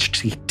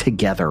stitched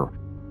together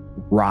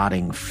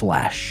rotting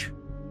flesh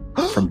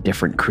from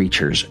different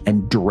creatures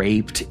and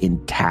draped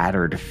in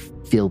tattered,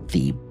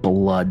 filthy,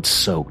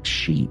 blood-soaked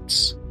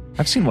sheets.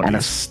 I've seen one and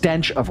of a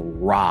stench of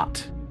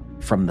rot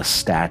from the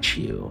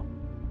statue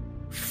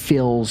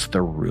fills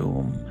the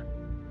room.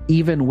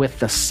 Even with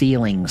the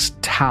ceilings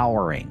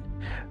towering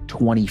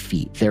 20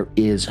 feet, there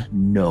is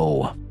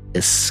no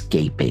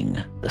escaping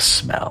the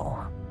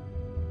smell.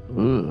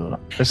 Ooh.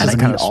 This and is I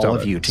kind need of all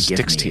of you to give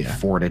me a a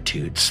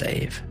fortitude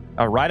save.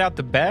 Right out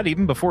the bat,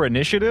 even before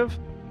initiative?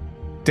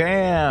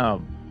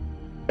 Damn.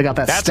 I got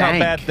that That's stank. how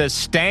bad the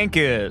stank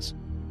is.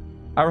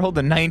 I rolled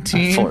a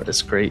 19. 4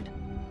 is great.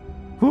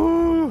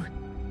 Woo.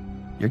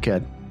 You're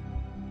good.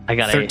 I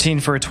got 13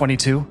 for a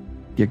 22.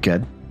 You're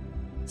good.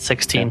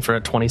 16 for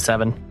a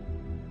 27.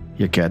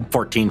 You're good.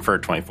 14 for a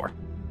 24.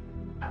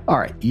 All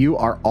right, you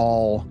are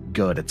all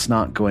good. It's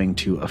not going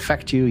to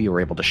affect you. You were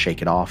able to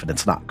shake it off, and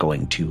it's not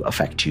going to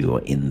affect you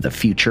in the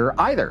future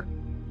either.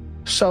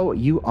 So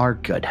you are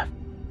good.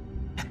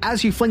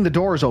 As you fling the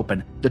doors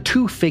open, the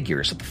 2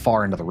 figures at the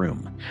far end of the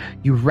room,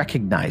 you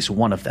recognize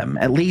one of them,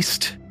 at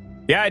least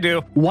Yeah, I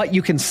do. what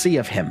you can see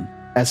of him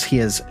as he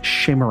is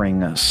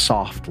shimmering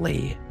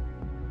softly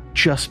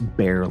just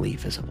barely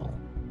visible.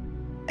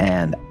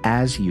 And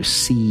as you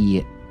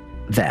see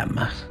them,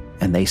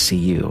 and they see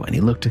you, and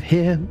he looked at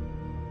him,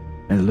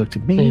 and he looked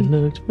at me. He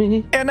looked at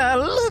me. And I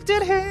looked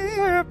at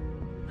him.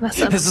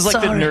 This is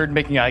like the nerd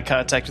making eye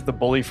contact with the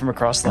bully from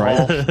across the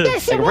hall.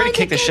 Like, we're gonna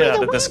kick the shit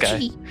out of this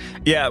guy.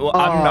 Yeah, well,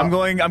 I'm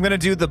gonna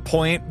do the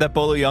point that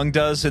Bolo Young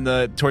does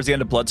towards the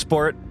end of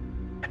Bloodsport.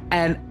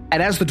 And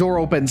as the door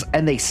opens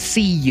and they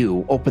see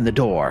you open the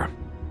door,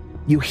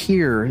 you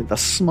hear the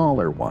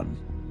smaller one.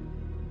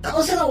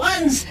 Those are the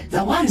ones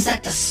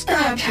that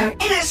disturbed her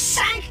inner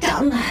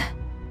sanctum.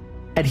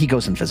 And he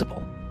goes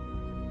invisible.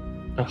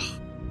 Ugh,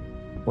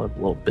 what a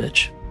little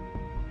bitch.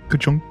 Good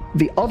chunk.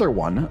 The other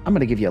one, I'm going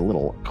to give you a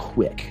little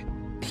quick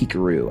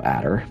peekaroo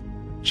at her.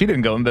 She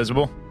didn't go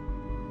invisible.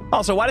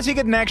 Also, why does he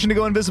get an action to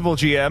go invisible,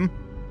 GM?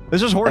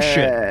 This is horse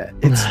shit.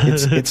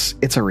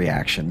 It's a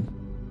reaction.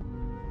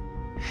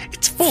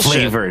 It's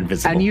flavor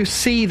invisible. And you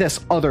see this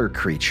other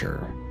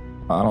creature.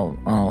 I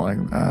don't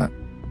like that.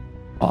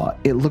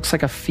 It looks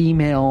like a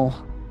female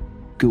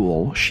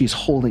ghoul. She's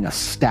holding a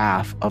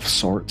staff of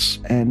sorts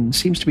and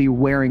seems to be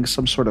wearing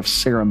some sort of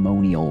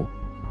ceremonial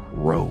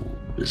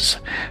robes.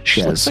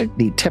 She has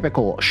the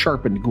typical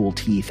sharpened ghoul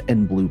teeth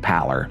and blue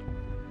pallor.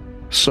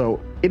 So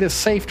it is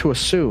safe to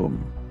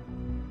assume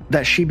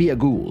that she be a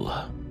ghoul.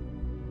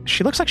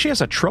 She looks like she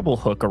has a trouble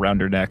hook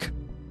around her neck.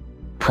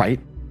 Right?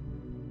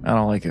 I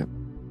don't like it.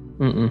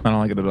 I don't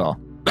like it at all.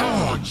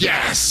 Oh,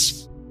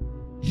 yes!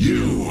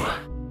 You.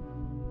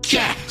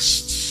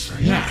 Guests.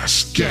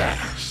 Yes,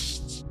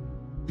 guests.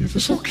 If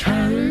it's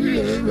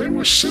okay, they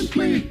were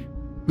simply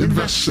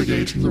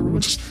investigating the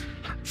ruins.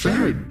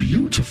 Very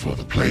beautiful,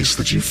 the place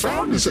that you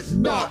found, is it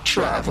not,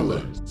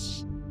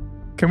 travelers?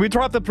 Can we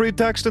drop the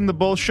pretext and the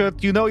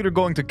bullshit? You know you're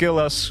going to kill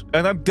us,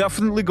 and I'm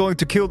definitely going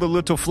to kill the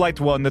little flight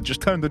one that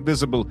just turned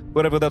invisible,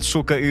 whatever that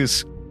suka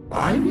is.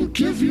 I will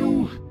give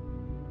you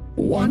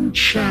one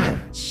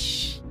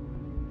chance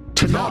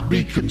to not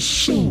be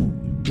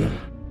consumed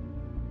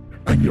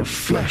and your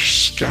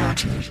flesh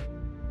scattered.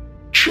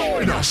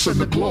 Join us in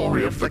the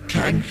glory of the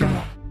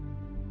Kanka.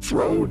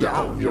 Throw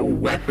down your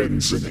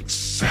weapons and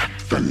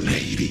accept the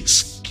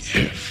lady's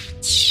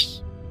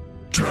gifts.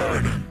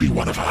 Turn and be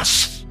one of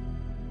us.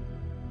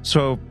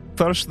 So,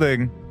 first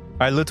thing,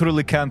 I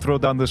literally can't throw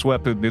down this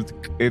weapon.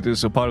 It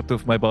is a part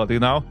of my body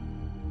now.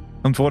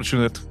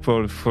 Unfortunate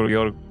for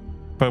your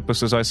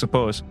purposes, I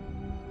suppose.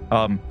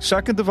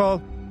 Second of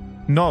all,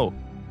 no.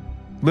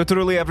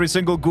 Literally every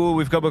single ghoul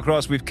we've come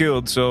across, we've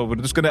killed, so we're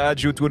just going to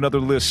add you to another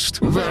list.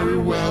 Very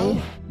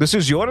well. This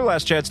is your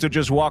last chance to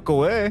just walk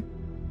away.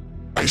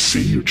 I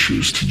see you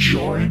choose to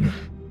join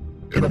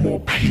in a more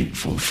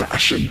painful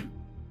fashion.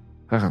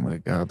 Oh my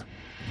god.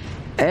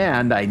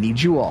 And I need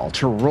you all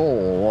to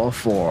roll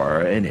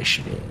for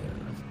initiative.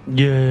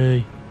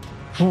 Yay.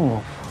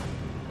 Oh.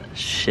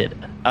 Shit.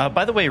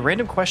 By the way,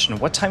 random question.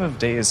 What time of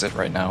day is it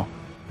right now?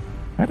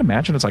 I'd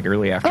imagine it's like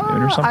early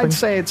afternoon or something. I'd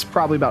say it's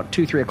probably about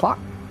 2-3 o'clock,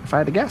 if I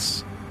had to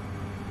guess.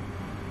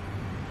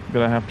 I'm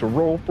gonna have to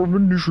roll for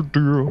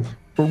initiative.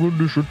 Got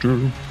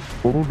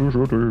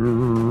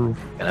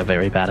a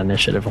very bad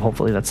initiative.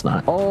 Hopefully that's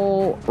not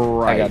All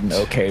right. I got an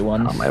okay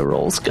one. how my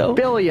rolls go.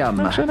 Billiam,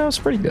 Actually, that was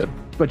pretty good.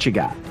 what you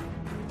got?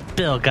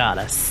 Bill got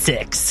a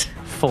 6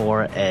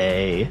 for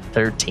a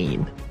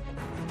 13.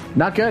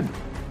 Not good.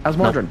 How's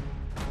Mordrin?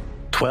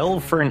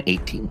 12 for an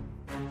 18.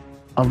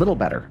 A little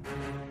better.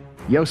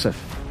 Yosef,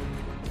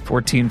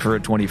 14 for a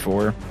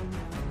 24.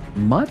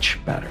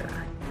 much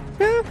better.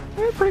 Yeah,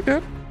 pretty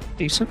good.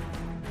 Decent.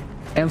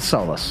 And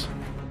Solus,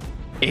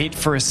 8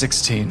 for a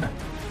 16.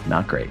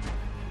 not great.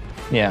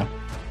 Yeah.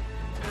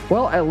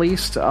 Well, at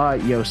least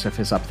Yosef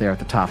is up there at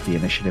the top of the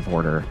initiative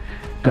order.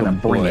 Gonna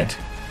bring it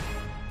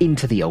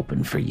into the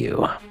open for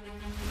you.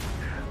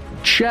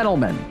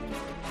 Gentlemen,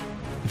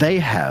 they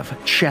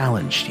have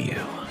challenged you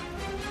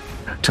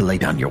to lay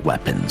down your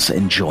weapons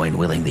and join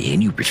willingly,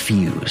 and you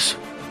refuse.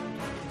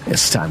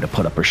 It's time to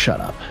put up or shut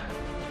up.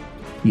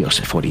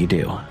 Yosef, what do you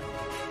do?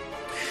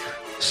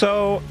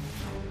 So,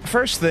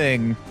 first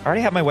thing, I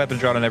already have my weapon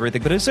drawn and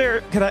everything, but is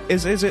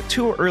it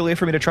too early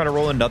for me to try to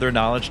roll another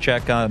knowledge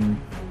check on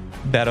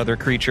that other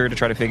creature to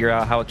try to figure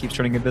out how it keeps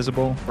turning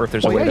invisible, or if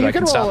there's a way that I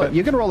can stop it?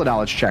 You can roll a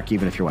knowledge check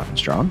even if your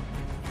weapon's drawn.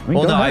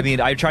 Well, go no, ahead. I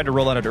mean, I tried to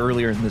roll on it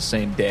earlier in the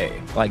same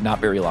day, like not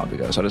very long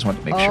ago, so I just wanted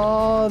to make sure.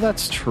 Oh,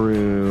 that's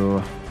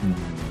true.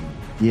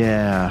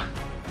 Yeah.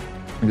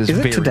 It Is it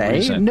very today?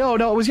 recent. No,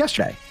 it was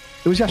yesterday.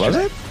 It was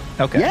yesterday. Was it?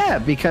 Okay. Yeah,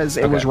 because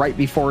it was Okay. right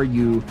before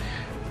you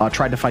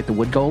tried to fight the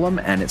wood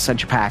golem, and it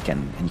sent you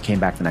packing, and you came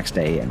back the next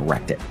day and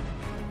wrecked it.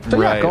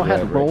 So yeah, Right, go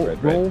ahead, right.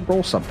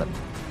 roll something.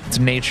 It's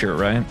nature,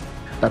 right?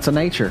 That's a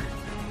nature.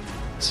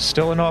 It's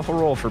still an awful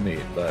roll for me,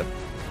 but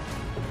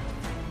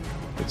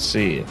let's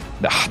see.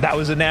 That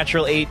was a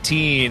natural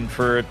 18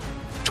 for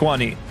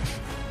 20.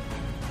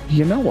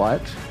 You know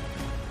what?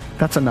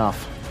 That's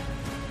enough.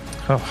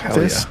 Oh, hell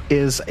This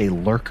is a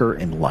lurker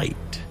in light.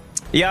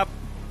 Yep.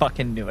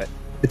 Fucking knew it.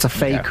 It's a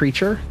fey Okay.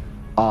 creature.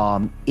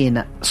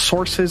 In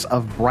sources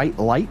of bright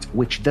light,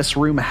 which this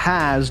room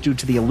has due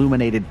to the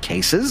illuminated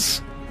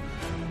cases,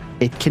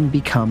 it can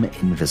become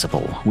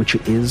invisible, which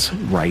it is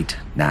right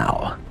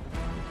now.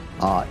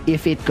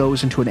 If it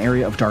goes into an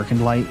area of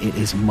darkened light, it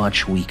is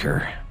much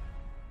weaker.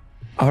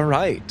 All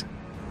right.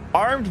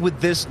 Armed with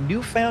this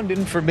newfound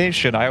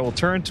information, I will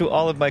turn to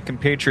all of my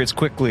compatriots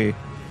quickly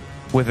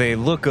with a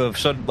look of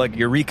sudden, like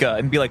eureka,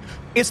 and be like,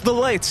 "It's the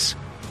lights!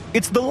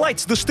 It's the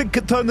lights! The stick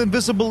can turn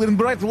invisible in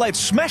bright light!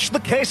 Smash the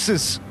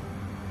cases!"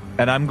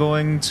 And I'm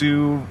going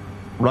to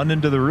run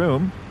into the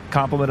room,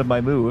 compliment of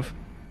my move,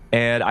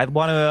 and I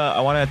want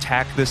to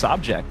attack this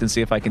object and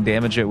see if I can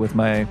damage it with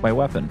my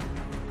weapon.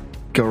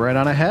 Go right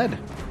on ahead.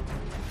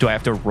 Do I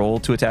have to roll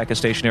to attack a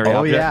stationary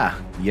object? Oh, yeah,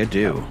 you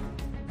do.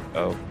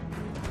 Oh.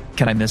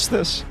 Can I miss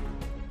this?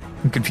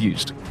 I'm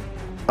confused.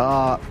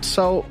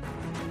 So,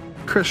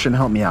 Christian,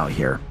 help me out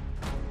here.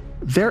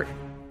 There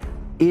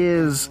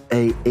is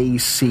a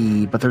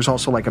AC, but there's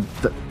also like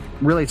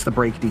really it's the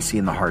break DC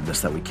and the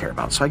hardness that we care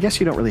about. So I guess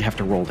you don't really have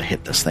to roll to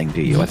hit this thing,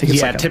 do you? I think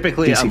it's like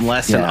typically DC,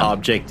 unless an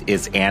object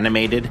is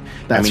animated.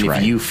 That's I mean,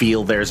 right. if you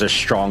feel there's a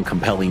strong,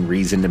 compelling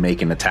reason to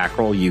make an attack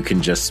roll, you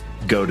can just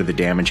go to the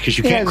damage because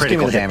you can't just give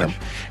me critical the hit damage.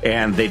 them,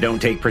 and they don't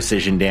take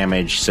precision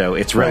damage. So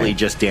it's really Right.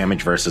 just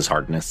damage versus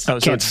hardness. Oh,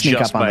 so Can't it's sneak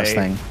just up on my, this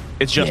thing.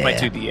 It's just my Yeah.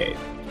 2d8.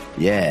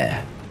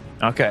 Yeah.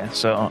 Okay,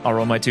 so I'll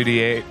roll my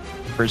 2d8.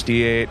 First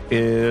d8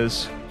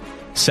 is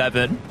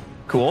 7.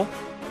 Cool.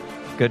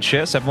 Good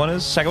shit. Second one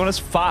is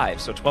 5.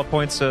 So 12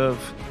 points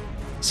of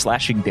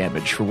slashing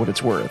damage for what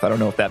it's worth. I don't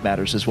know if that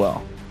matters as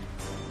well.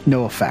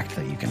 No effect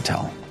that you can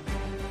tell.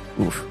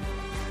 Oof.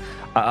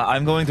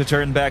 I'm going to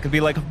turn back and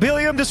be like,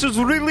 "Billiam, this is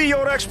really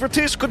your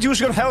expertise. Could use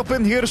your help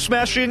in here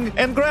smashing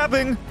and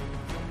grabbing."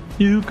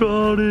 You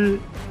got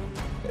it.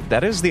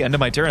 That is the end of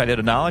my turn. I did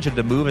a knowledge, I did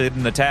a move, I did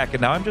an attack,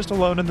 and now I'm just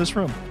alone in this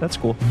room. That's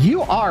cool.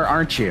 You are,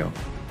 aren't you?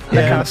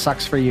 That Yeah. kind of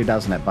sucks for you,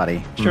 doesn't it,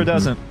 buddy? Sure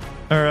doesn't.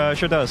 Or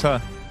sure does, huh?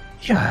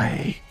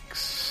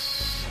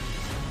 Yikes.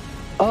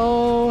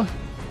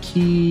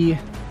 Okie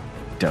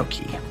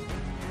dokie.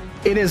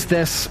 It is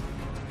this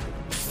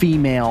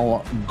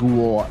female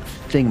ghoul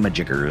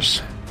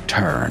thingamajigger's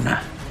turn.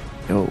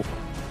 Oh.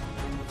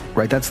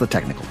 Right, that's the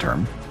technical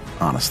term.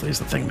 Honestly, is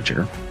the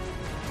thingamajigger.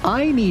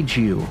 I need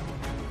you,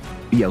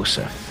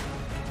 Yosef,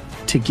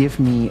 to give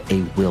me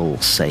a will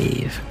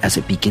save as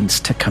it begins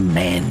to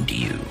command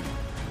you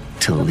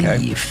to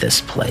leave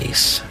this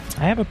place.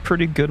 I have a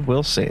pretty good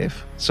will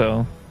save,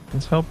 so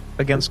let's hope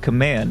against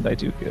command I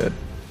do good.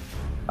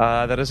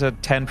 That is a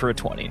 10 for a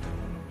 20.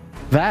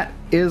 That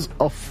is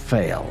a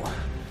fail.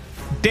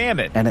 Damn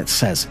it! And it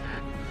says,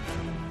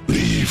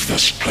 Leave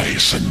this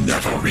place and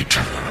never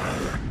return.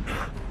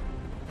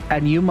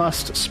 and you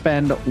must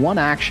spend one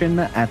action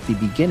at the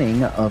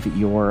beginning of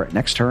your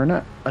next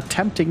turn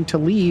attempting to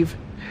leave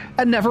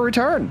and never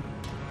return.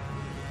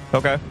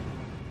 Okay.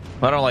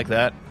 I don't like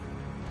that.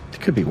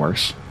 It could be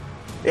worse.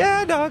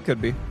 Yeah, no, it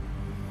could be.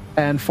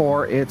 And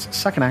for its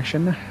second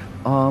action,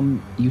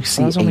 you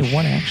see was only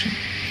one action.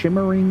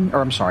 shimmering,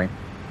 or I'm sorry,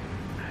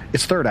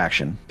 its third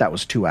action. That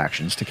was 2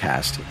 actions to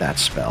cast that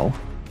spell.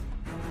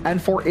 And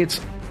for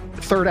its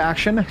third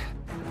action,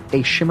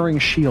 a shimmering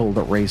shield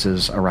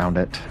raises around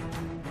it.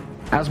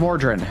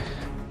 Asmordran,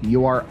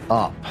 you are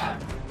up.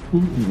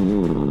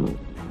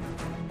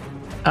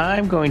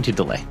 I'm going to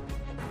delay.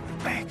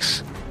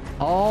 Thanks.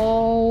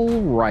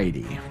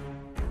 Alrighty.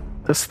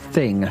 This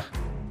thing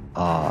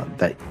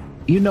that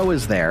you know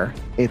is there,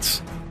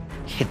 it's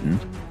hidden,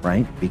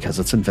 right? Because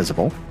it's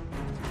invisible,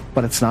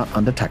 but it's not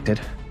undetected.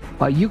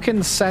 You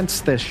can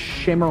sense this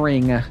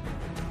shimmering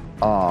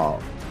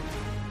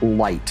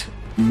light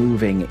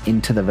moving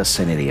into the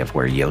vicinity of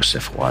where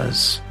Yosef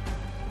was.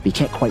 You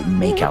can't quite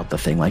make out the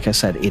thing. Like I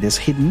said, it is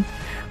hidden,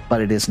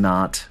 but it is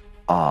not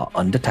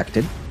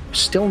undetected.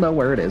 Still know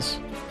where it is.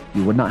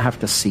 You would not have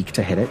to seek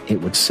to hit it.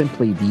 It would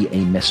simply be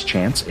a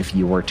mischance if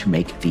you were to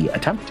make the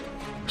attempt.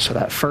 So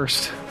that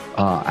first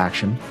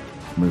action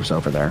moves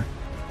over there.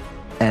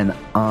 And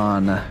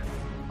on... you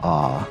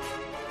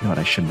know what?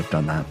 I shouldn't have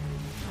done that.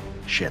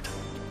 Shit.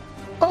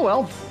 Oh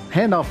well.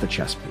 Hand off the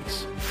chess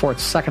piece. For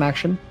its second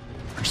action,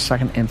 or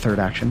second and third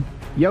action,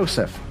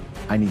 Yosef,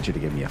 I need you to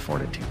give me a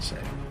fortitude save.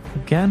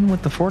 Again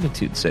with the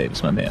fortitude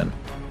saves, my man.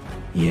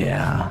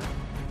 Yeah.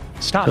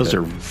 Stop Those it.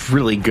 are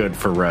really good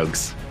for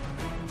rogues.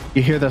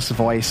 You hear this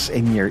voice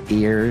in your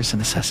ears,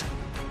 and it says,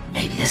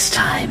 Maybe this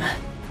time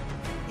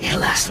it'll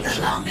last a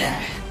little longer.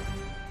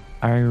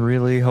 I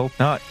really hope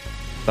not.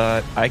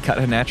 But I got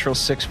a natural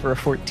 6 for a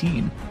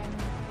 14.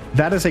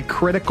 that is a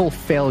critical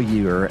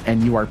failure,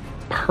 and you are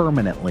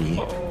permanently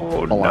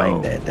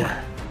blinded.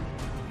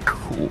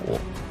 Cool.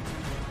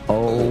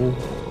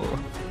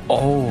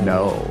 Oh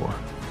no.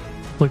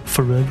 Like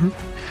forever?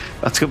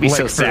 That's going to be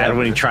so Like sad forever.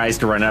 when he tries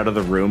to run out of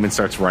the room and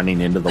starts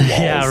running into the walls.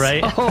 Yeah,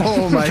 right?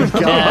 Oh my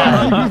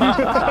god.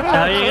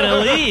 How are you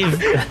going to leave?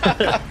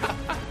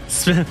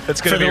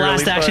 That's For gonna the be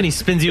last really action, fun. he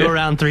spins you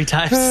around 3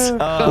 times.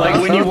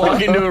 Like when you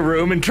walk into a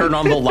room and turn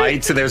on the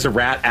lights and there's a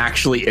rat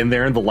actually in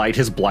there and the light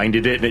has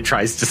blinded it and it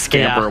tries to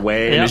scamper Yeah.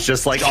 away and Yep. it's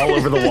just like all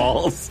over the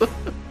walls.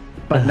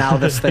 But now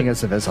this thing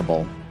is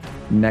invisible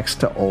next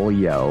to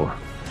Olyo.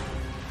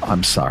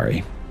 I'm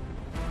sorry.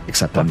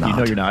 Except I'm not.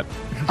 No, you're not.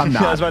 I'm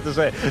not. I was about to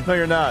say, no,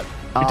 you're not.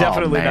 You're Oh,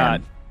 definitely man.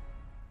 not.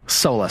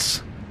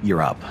 Solus,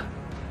 you're up.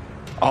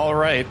 All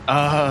right.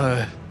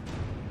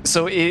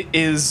 So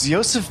is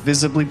Yosef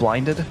visibly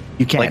blinded?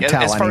 You can't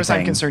tell as far as I'm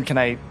anything. concerned, can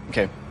I?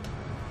 Okay.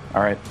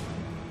 All right.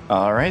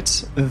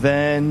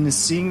 Then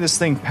seeing this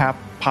thing pop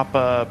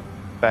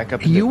back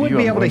up. You would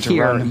be able to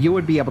hear. Run. You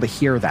would be able to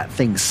hear that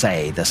thing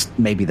say this.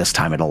 Maybe this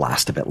time it'll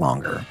last a bit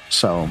longer.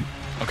 So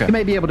Okay. you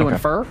may be able to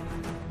infer.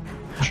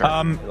 Sure.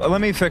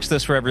 Let me fix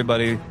this for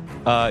everybody.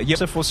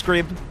 Yosef will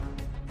scream,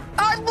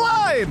 "I'm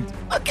blind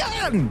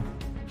again!"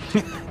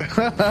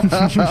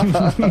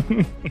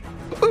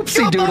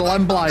 Oopsie doodle,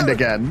 I'm blind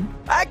again.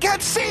 I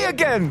can't see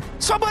again.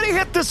 Somebody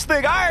hit this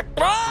thing.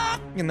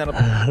 And then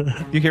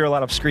you hear a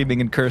lot of screaming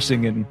and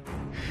cursing and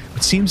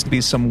what seems to be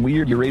some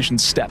weird Eurasian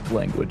steppe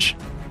language.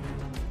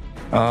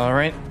 All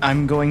right.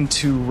 I'm going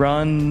to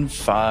run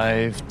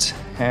 5,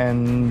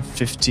 10,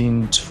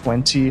 15,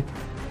 20,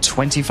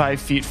 25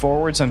 feet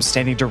forward. So I'm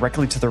standing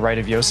directly to the right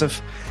of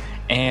Yosef.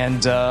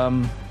 And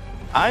I'm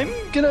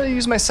going to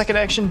use my second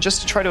action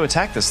just to try to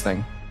attack this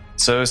thing.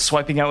 So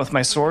swiping out with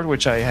my sword,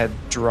 which I had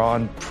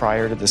drawn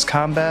prior to this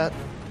combat.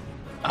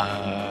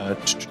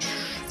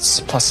 It's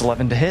plus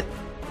 11 to hit.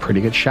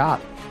 Pretty good shot.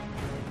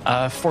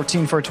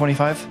 14 for a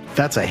 25.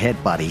 That's a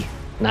hit, buddy.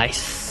 Nice.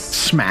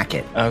 Smack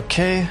it.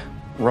 Okay.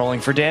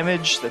 Rolling for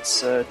damage.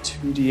 That's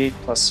 2d8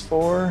 plus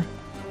 4.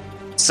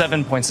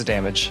 7 points of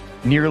damage.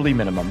 Nearly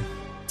minimum.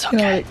 It's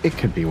okay. It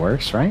could be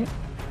worse, right?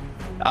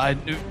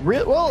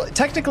 Well,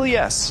 technically,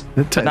 yes.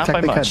 But not by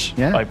technically much. could,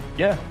 yeah.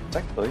 Yeah,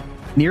 technically.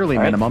 Nearly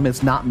All right. minimum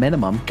is not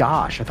minimum.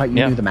 Gosh, I thought you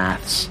Yeah. knew the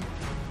maths.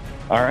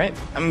 All right.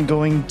 I'm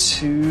going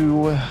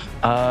to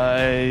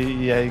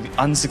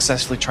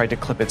unsuccessfully try to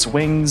clip its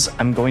wings.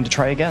 I'm going to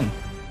try again.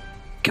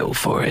 Go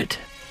for it.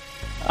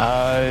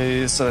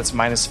 So that's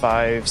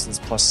 -5, so that's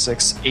plus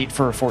 6. 8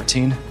 for a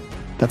 14.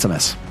 That's a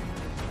miss.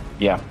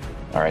 Yeah.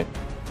 All right.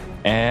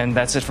 And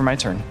that's it for my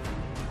turn.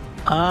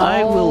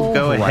 I will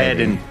go ahead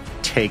Alrighty. and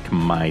take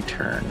my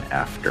turn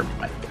after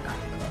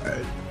Micah.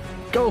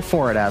 Go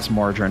for it,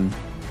 Asmordran.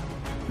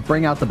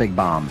 Bring out the big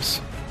bombs.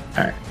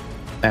 All right.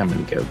 I'm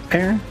going to go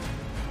there.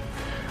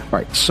 All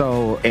right,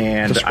 so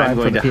And describe I'm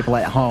for going the to- people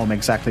at home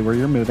exactly where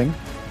you're moving.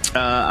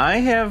 I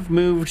have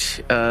moved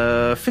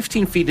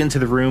 15 feet into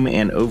the room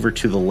and over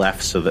to the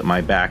left so that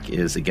my back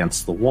is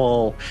against the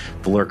wall.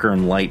 The lurker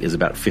in light is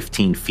about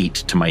 15 feet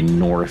to my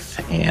north,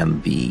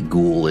 and the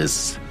ghoul would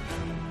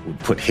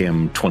put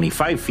him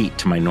 25 feet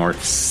to my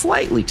north,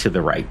 slightly to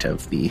the right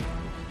of the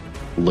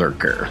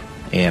lurker.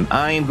 And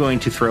I am going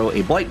to throw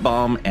a blight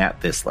bomb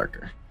at this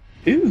lurker.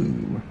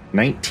 Ooh,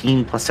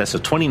 19 plus S, so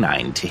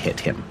 29 to hit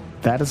him.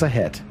 That is a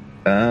hit.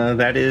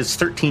 That is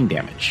 13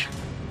 damage.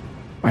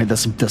 All right,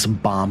 this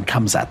bomb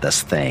comes at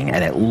this thing,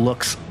 and it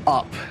looks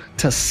up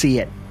to see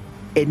it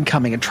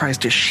incoming and tries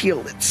to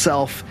shield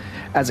itself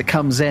as it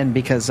comes in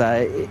because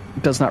it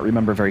does not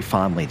remember very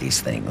fondly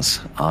these things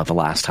the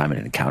last time it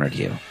encountered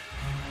you.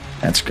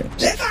 That's good.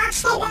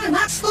 That's the one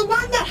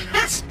that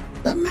has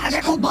the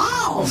magical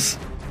balls.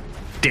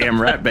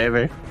 Damn right,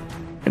 baby.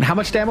 And how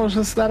much damage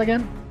was that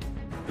again?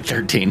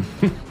 13.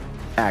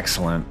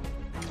 Excellent.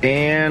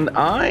 And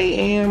I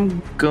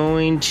am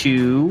going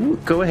to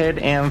go ahead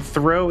and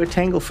throw a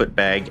Tanglefoot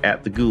bag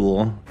at the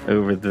ghoul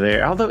over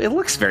there. Although it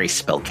looks very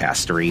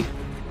spellcastery.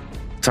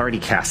 It's already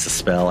cast a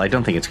spell. I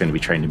don't think it's going to be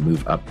trying to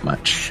move up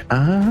much.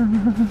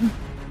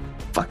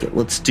 Fuck it.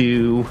 Let's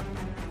do...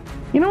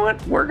 You know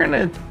what? We're going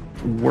to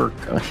work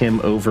him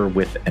over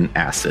with an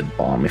acid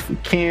bomb if we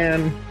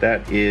can.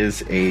 That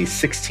is a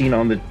 16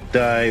 on the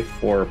die,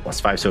 4 plus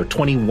 5, so a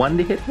 21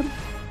 to hit him.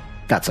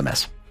 That's a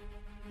miss.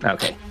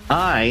 Okay.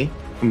 I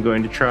am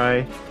going to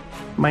try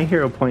my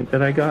hero point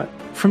that I got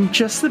from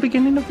just the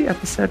beginning of the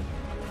episode.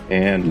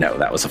 And no,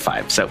 that was a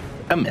 5, so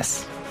a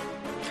miss.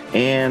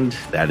 And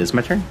that is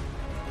my turn.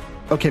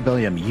 Okay,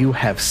 Billiam, you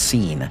have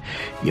seen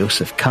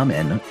Yosef come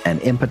in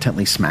and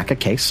impotently smack a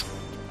case.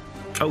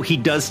 Oh, he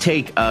does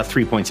take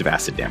 3 points of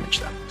acid damage,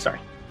 though. Sorry.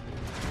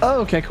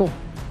 Oh, okay, cool.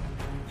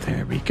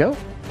 There we go.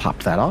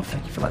 Popped that off.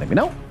 Thank you for letting me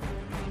know.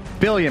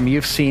 Billiam,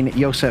 you've seen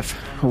Yosef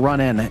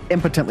run in,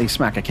 impotently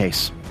smack a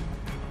case.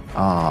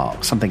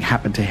 Something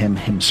happened to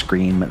him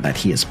scream that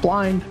he is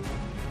blind,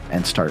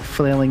 and start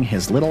flailing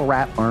his little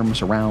rat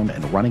arms around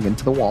and running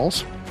into the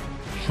walls.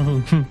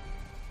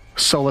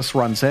 Solus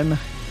runs in,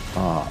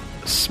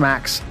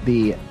 smacks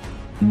the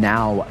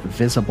now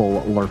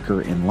visible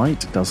lurker in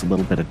light, does a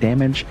little bit of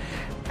damage,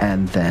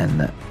 and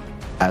then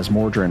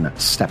Asmordran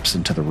steps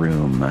into the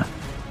room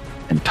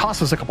and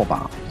tosses a couple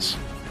bombs.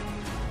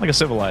 Like a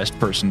civilized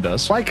person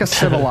does. Like a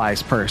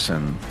civilized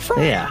person.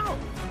 Yeah.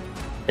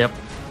 Yep.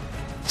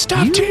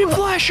 Stop You team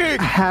flashing!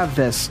 have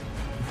this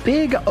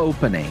big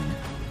opening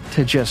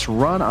to just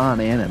run on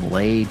in and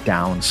lay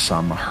down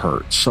some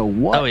hurt. So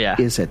what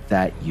is it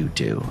that you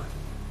do?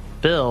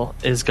 Bill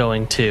is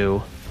going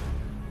to,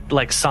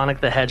 like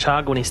Sonic the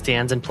Hedgehog when he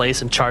stands in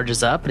place and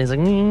charges up, and he's like,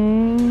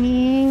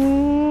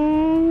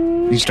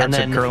 He starts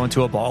to curl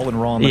into a ball and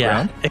roll on the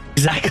ground.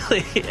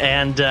 Exactly.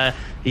 And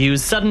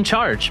use sudden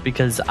charge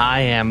because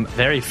I am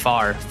very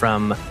far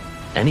from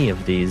any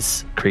of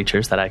these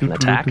creatures that I can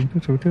attack.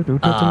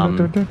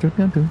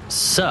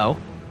 So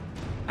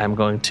I'm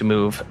going to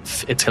move.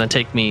 It's going to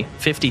take me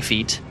 50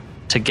 feet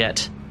to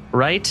get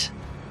right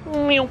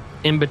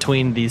in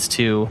between these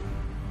two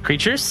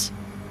creatures.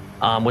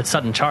 With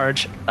sudden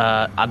charge,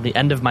 on the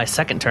end of my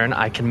second turn,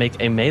 I can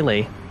make a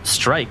melee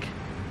strike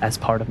as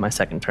part of my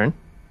second turn.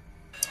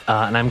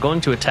 And I'm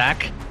going to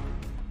attack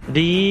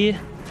the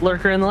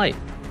Lurker in the Light.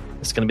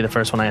 It's going to be the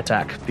first one I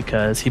attack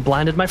because he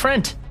blinded my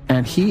friend.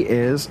 And he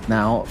is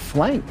now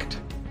flanked.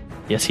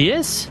 Yes, he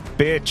is.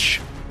 Bitch.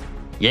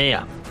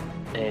 Yeah.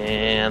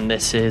 And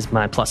this is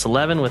my plus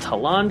 11 with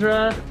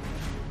Halandra.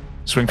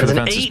 Swing for the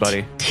That's fences, an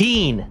buddy.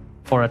 18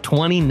 for a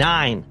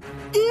 29.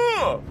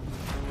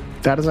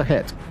 That is a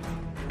hit.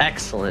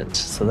 Excellent.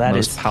 So that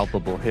Most is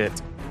palpable hit.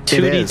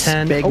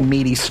 2d10. Big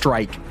meaty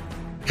strike.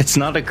 It's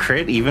not a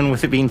crit, even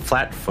with it being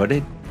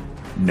flat-footed.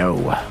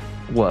 No.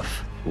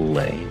 Woof.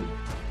 Lame.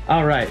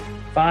 All right.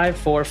 5,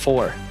 4,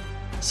 4.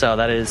 So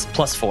that is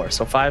plus 4.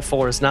 So 5,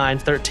 4 is 9,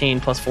 13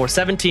 plus 4,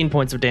 17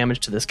 points of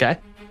damage to this guy.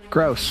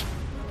 Gross.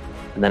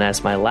 And then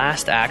as my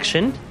last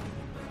action,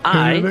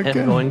 I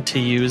am going to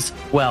use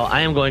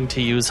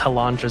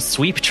Halandra's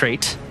sweep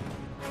trait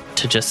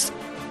to just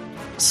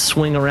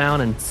swing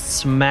around and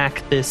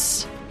smack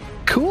this.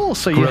 Cool.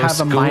 So you Gross,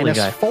 have a ghouly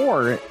guy.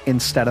 -4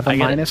 instead of a I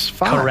get it.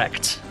 -5.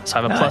 Correct. So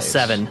I have a plus Nice.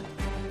 7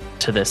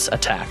 to this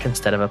attack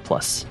instead of a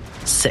plus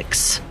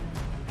 6.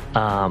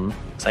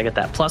 So I get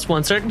that plus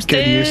 1 circumstance.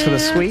 Good use of the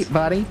sweet,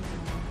 buddy.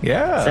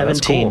 Yeah, 17.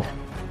 that's cool.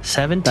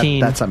 17.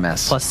 That's a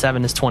mess. Plus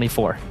 7 is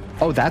 24.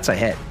 Oh, that's a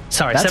hit.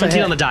 Sorry, That's a 17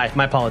 hit. on the die.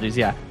 My apologies.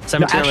 Yeah, No,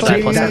 17 on the die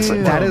actually, plus that's,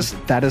 7.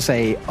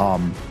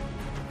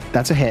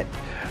 that's a hit.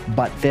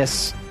 But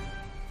this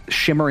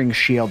shimmering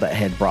shield that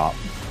had brought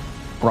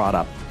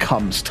up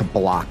comes to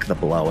block the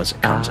blow as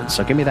it comes in.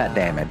 So give me that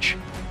damage.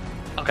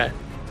 Okay.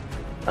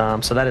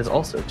 So that is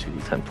also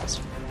 2d10 plus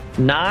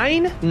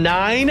 9,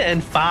 9,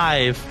 and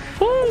 5.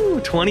 Woo!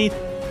 20.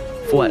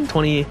 What?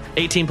 20.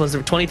 18 plus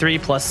 23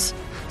 plus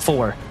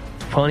 4.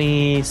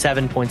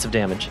 27 points of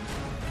damage.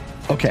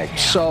 Okay,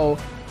 so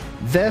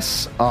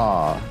this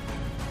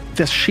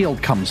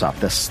shield comes up.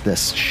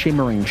 This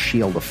shimmering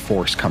shield of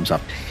force comes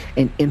up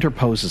and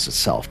interposes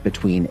itself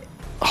between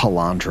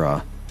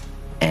Halandra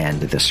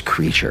and this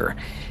creature.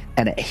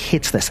 And it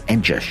hits this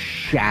and just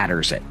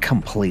shatters it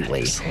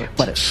completely. Excellent.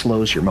 But it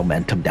slows your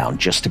momentum down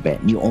just a bit.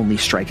 And you only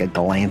strike a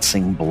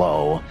glancing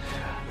blow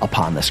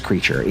upon this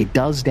creature. It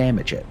does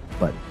damage it,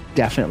 but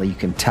definitely you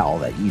can tell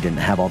that you didn't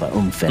have all the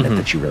oomph in it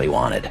that you really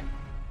wanted.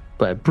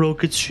 But I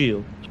broke its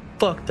shield.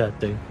 Fuck that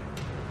thing.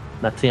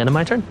 That's the end of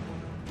my turn.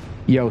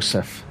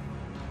 Yosef,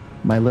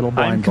 my little I'm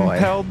blind boy.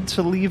 compelled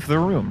to leave the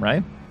room,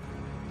 right?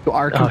 You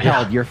are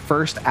compelled. yeah. Your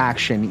first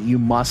action, you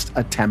must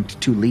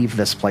attempt to leave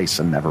this place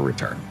and never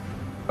return.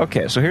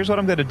 Okay, so here's what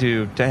I'm going to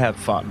do to have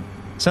fun.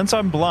 Since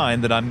I'm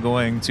blind, then I'm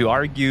going to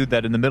argue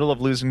that in the middle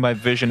of losing my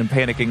vision and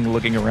panicking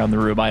looking around the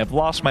room, I have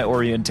lost my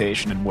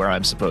orientation and where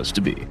I'm supposed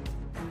to be.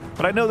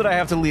 But I know that I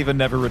have to leave and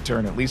never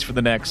return, at least for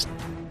the next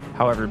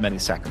however many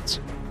seconds.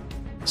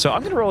 So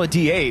I'm going to roll a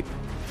d8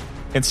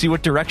 and see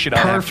what direction I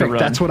have to Perfect. run.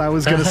 That's what I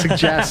was going to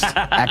suggest.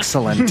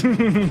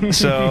 Excellent.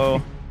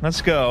 So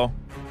let's go.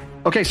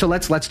 Okay, so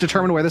let's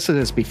determine where this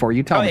is before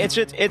you tell Oh, me. it's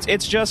just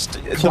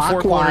the Clockwise.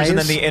 four corners and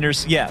then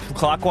the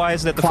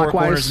clockwise at the four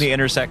Clockwise. corners and the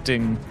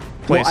intersecting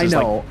well, places.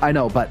 I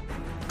know, but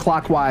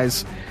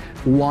clockwise,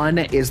 one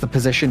is the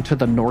position to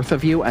the north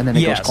of you, and then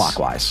it Yes. goes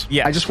clockwise.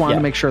 Yes. I just wanted Yeah.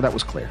 to make sure that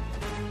was clear.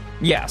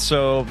 Yeah,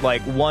 so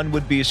like 1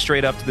 would be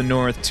straight up to the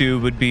north, 2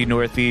 would be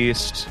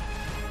northeast,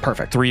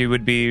 Perfect. 3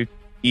 would be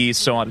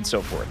east, so on and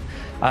so forth.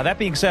 That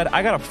being said,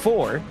 I got a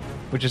 4,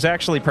 which is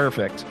actually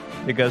perfect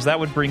because that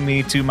would bring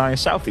me to my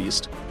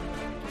southeast.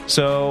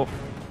 So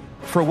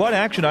for one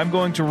action, I'm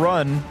going to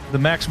run the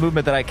max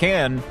movement that I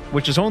can,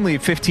 which is only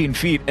 15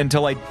 feet,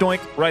 until I doink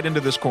right into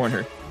this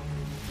corner.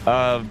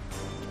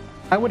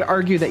 I would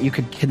argue that you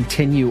could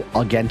continue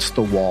against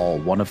the wall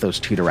one of those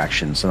two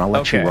directions, and I'll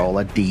let you Okay. roll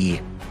a D.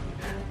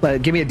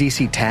 But give me a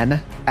DC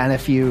 10, and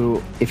if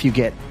you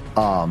get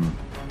a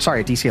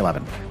DC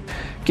 11.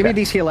 Give me a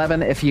DC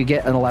 11. If you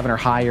get an 11 or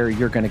higher,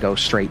 you're going to go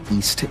straight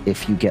east.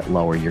 If you get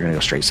lower, you're going to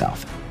go straight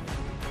south.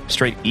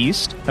 Straight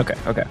east? Okay.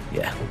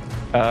 Yeah.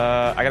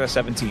 I got a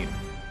 17.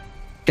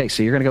 Okay,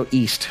 so you're going to go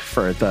east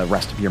for the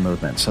rest of your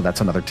movement. So that's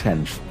another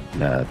 10.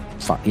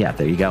 Yeah,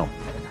 there you go.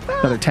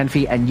 Another 10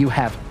 feet, and you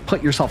have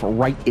put yourself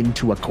right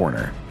into a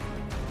corner.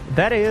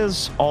 That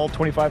is all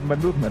 25 of my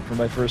movement for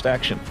my first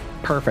action.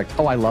 Perfect.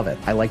 Oh, I love it.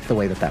 I like the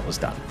way that was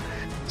done.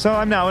 So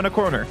I'm now in a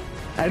corner.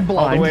 And All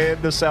blind. the way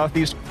in the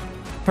southeast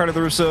part of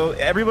the room. So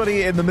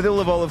everybody in the middle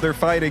of all of their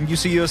fighting, you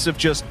see Yosef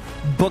just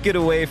book it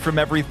away from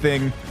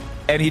everything,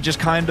 and he just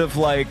kind of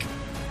like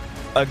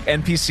an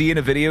NPC in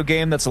a video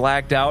game that's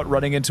lagged out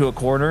running into a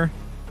corner.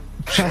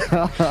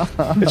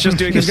 It's just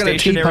doing He's a gonna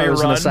stationary T-pose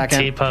in run. a second.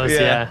 T-pose,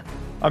 yeah.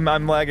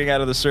 I'm lagging out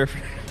of the server.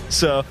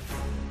 So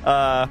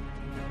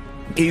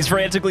he's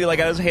frantically like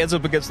got his hands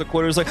up against the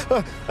corner. He's like,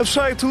 I'm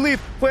trying to leave.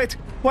 Wait,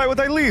 why would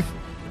I leave?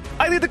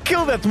 I need to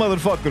kill that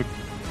motherfucker.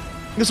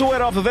 This will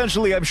wear off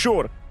eventually, I'm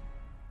sure.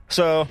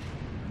 So,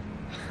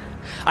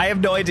 I have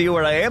no idea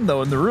where I am,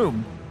 though, in the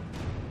room.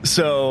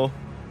 So,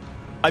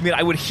 I mean,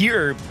 I would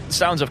hear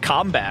sounds of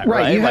combat,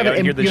 right? You like, have, I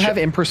would hear the have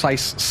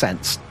imprecise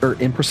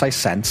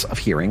sense of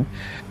hearing.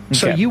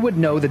 So Okay. you would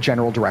know the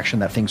general direction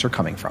that things are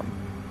coming from.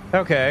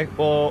 Okay,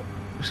 well,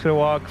 I'm just going to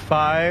walk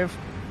 5,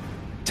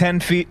 10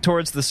 feet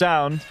towards the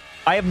sound.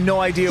 I have no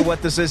idea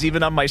what this is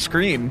even on my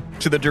screen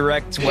to the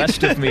direct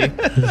west of me.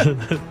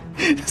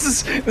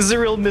 This is a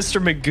real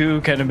Mr.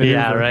 Magoo kind of maneuver.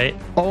 Yeah, right?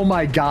 Oh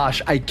my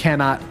gosh, I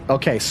cannot.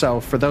 Okay, so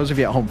for those of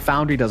you at home,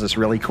 Foundry does this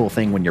really cool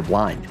thing when you're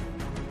blind,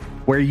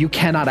 where you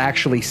cannot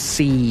actually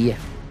see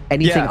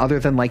anything Yeah. other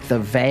than like the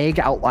vague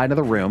outline of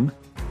the room.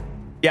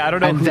 Yeah, I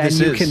don't know And who then this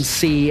you is. can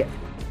see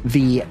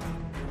the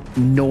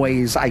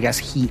noise, I guess,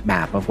 heat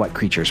map of what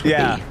creatures would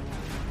Yeah. be.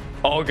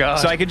 Oh god.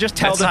 So I can just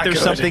tell That's that not there's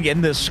good. something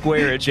in this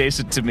square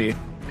adjacent to me.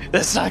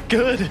 That's not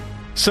good.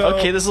 So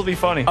Okay, this will be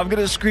funny. I'm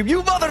gonna scream,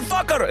 "You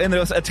motherfucker!" and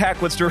then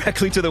attack what's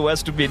directly to the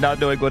west of me, not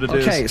knowing what it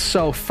is. Okay,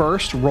 so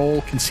first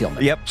roll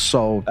concealment. Yep.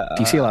 So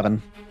DC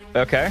 11.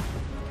 Okay.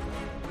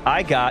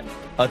 I got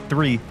a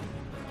 3.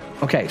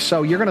 Okay,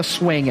 so you're going to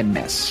swing and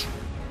miss.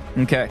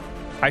 Okay.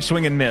 I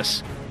swing and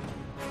miss.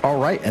 All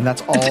right, and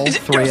that's all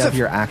three of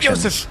your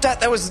actions. Joseph,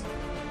 that was.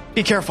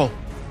 Be careful.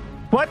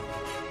 What?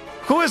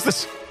 Who is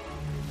this?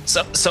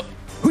 So,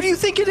 who do you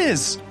think it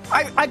is?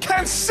 I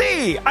can't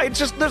see.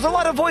 There's a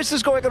lot of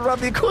voices going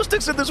around. The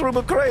acoustics in this room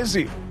are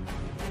crazy.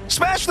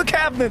 Smash the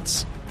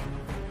cabinets.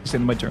 It's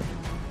in my turn.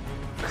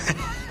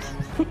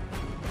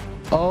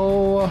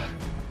 Oh,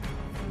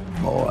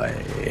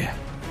 boy.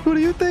 Who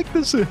do you think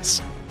this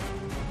is?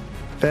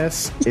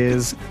 This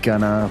is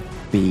gonna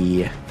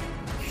be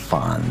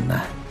fun.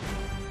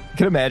 I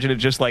can imagine it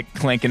just like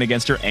clanking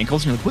against your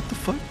ankles, and you're like, "What the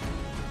fuck?"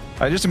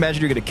 I just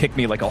imagine you're gonna kick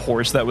me like a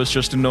horse that was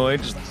just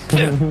annoyed. Just,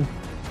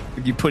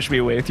 you push me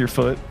away with your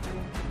foot.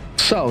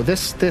 So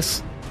this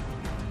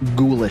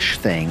ghoulish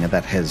thing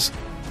that has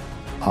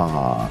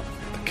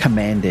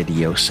commanded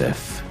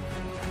Yosef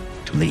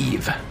to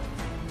leave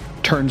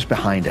turns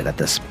behind it at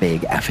this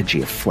big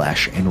effigy of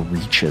flesh and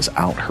reaches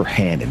out her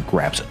hand and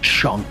grabs a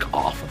chunk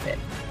off of it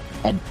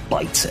and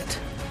bites it.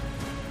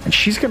 And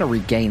she's going to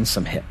regain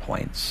some hit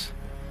points.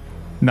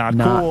 Not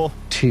cool.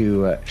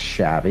 Too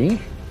shabby.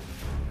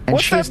 And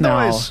What's she's that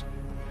now noise?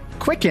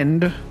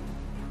 quickened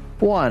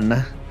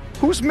 1.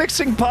 Who's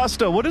mixing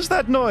pasta? What is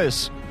that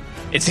noise?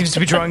 It seems to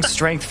be drawing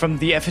strength from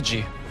the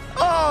effigy.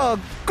 Oh,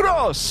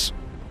 gross.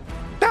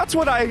 That's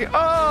what I.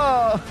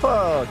 Oh, fuck.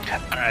 All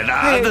right,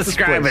 I'll Yes,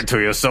 describe please. it to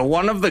you. So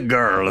one of the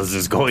girls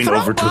is going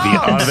over to the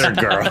other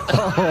girl.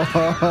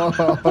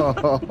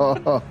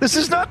 This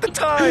is not the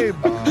time.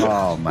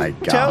 Oh my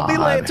god. Tell me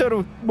later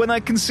when I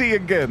can see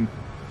again.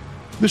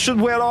 This should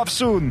wear off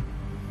soon.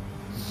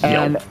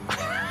 And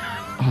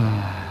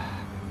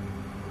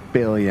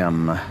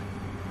Billiam.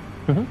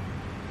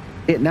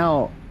 It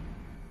now,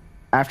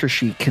 after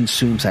she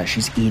consumes that,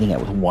 she's eating it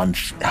with one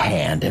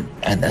hand,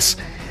 and this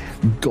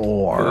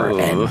gore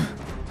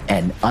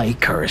and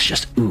ichor is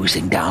just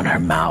oozing down her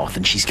mouth,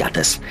 and she's got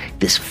this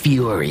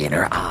fury in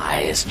her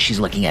eyes, and she's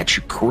looking at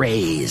you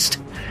crazed.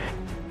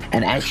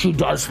 And as she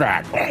does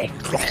that,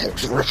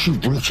 she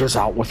reaches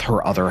out with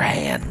her other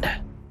hand.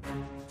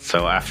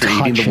 So after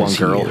eating the one Touches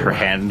girl,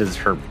 you.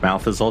 her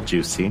mouth is all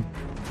juicy.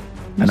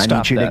 And I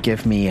Stop need you to that.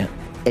 give me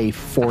a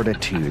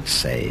fortitude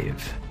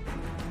save.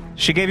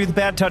 She gave you the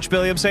bad touch,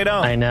 Billiam. Say no.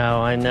 I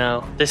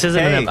know. This isn't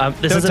Hey, this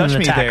don't isn't touch an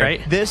me attack, there.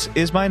 right? This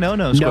is my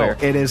no-no square.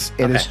 No, it is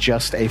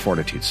just a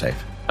fortitude save.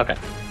 Okay.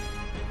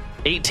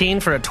 18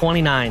 for a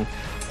 29.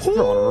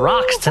 Rolling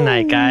rocks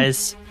tonight,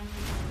 guys.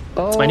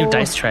 It's my new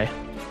dice tray.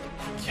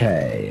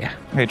 Okay.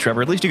 Hey,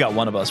 Trevor, at least you got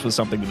one of us with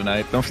something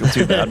tonight. Don't feel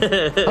too bad.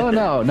 Oh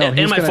no, And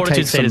he's my gonna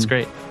fortitude take state is some-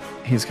 great.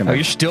 He's gonna. Oh,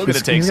 you're still gonna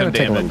take he's some gonna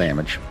take a little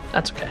damage.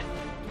 That's okay.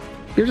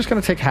 You're just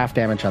gonna take half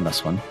damage on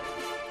this one.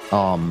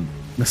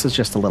 This is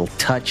just a little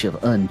touch of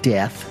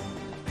undeath.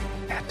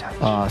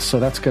 So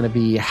that's gonna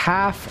be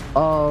half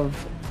of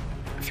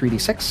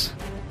 3d6.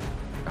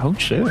 Oh,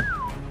 shit.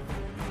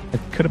 It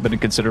could have been a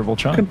considerable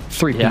chunk.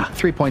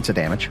 3 points of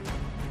damage.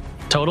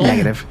 Total?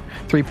 Negative.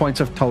 3 points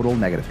of total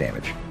negative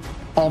damage.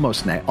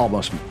 Almost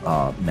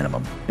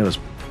minimum. It was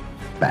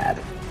bad.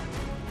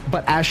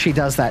 But as she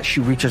does that,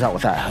 she reaches out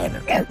with that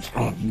hand,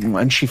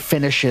 and she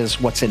finishes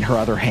what's in her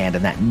other hand,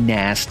 and that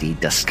nasty,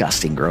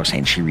 disgusting, gross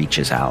hand. She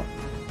reaches out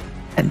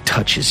and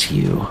touches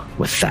you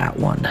with that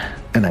one.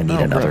 And I need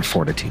another gross.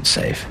 fortitude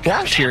save.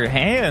 Wash your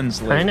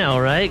hands, Luke. I know,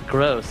 right?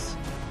 Gross.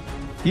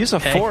 Use a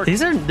Okay. fork.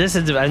 This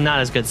is not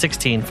as good.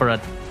 16 for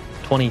a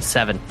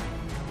 27.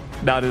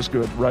 Not as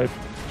good, right?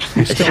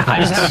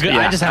 I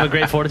just have a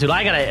great fortitude.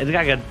 I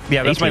got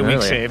Yeah, that's my 18 weak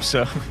earlier. save,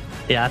 so.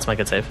 Yeah, that's my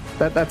good save.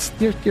 That's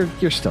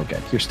you're still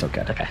good. You're still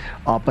good. Okay.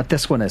 But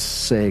this one is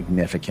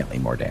significantly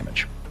more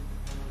damage.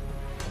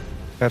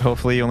 That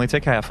hopefully you only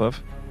take half of.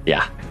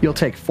 Yeah. You'll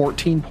take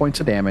 14 points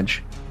of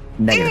damage,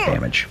 negative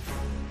damage.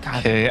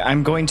 Okay,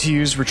 I'm going to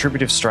use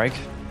Retributive Strike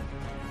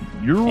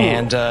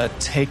and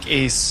take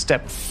a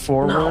step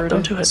forward. No,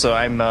 don't do it. So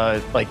I'm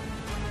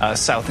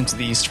south into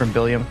the east from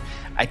Billiam.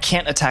 I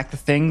can't attack the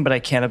thing, but I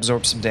can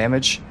absorb some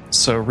damage,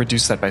 so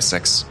reduce that by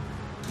 6.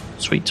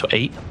 Sweet. So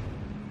 8.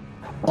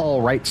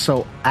 All right,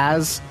 so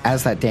as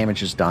that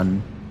damage is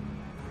done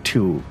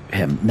to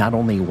him, not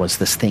only was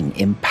this thing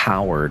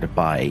empowered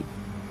by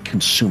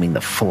consuming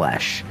the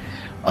flesh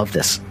of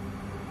this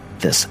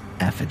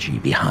effigy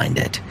behind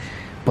it,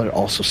 but it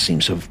also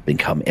seems to have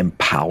become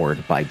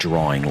empowered by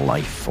drawing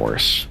life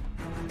force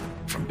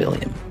from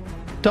Billiam.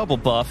 Double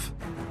buff.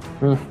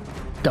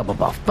 Double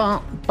buff.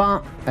 Bump,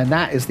 bump. And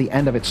that is the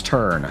end of its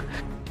turn.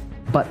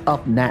 But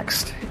up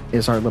next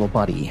is our little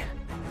buddy,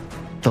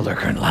 the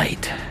Lurker in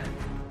Light.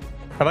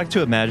 I like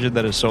to imagine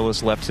that as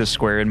Solus left his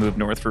square and moved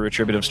north for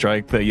Retributive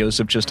Strike, that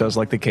Yosef just does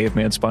like the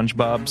caveman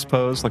SpongeBob's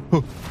pose, like,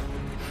 "Whew."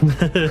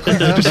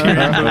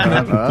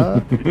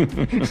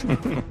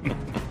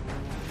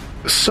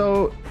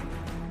 So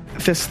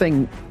this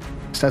thing,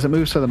 as it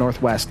moves to the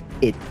northwest,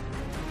 it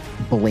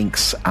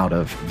blinks out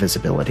of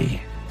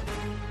visibility.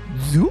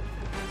 Zoop.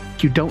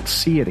 You don't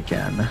see it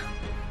again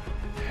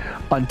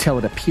until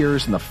it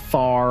appears in the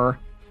far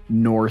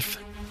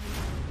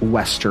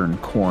northwestern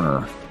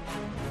corner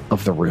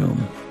of the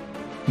room.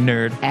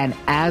 Nerd. And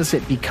as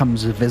it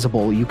becomes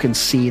visible, you can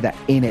see that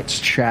in its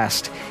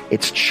chest,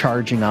 it's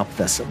charging up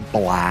this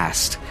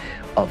blast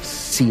of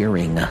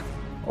searing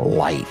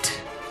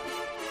light.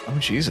 Oh,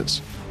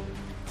 Jesus.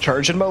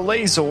 Charging my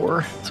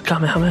laser. It's a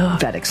Kamehameha.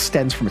 That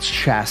extends from its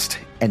chest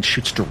and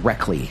shoots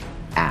directly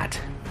at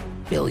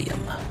Billiam.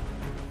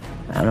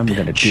 And I'm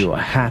going to do a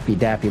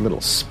happy-dappy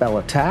little spell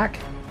attack,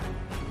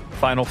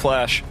 Final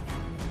flash.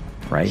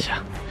 right?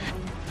 Yeah.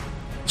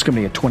 It's going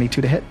to be a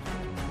 22 to hit.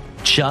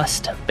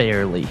 Just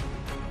barely.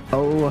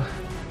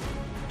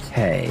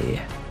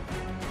 Okay.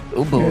 Oh,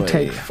 You're going to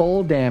take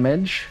full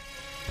damage.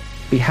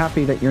 Be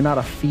happy that you're not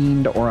a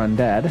fiend or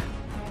undead.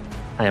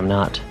 I am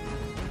not.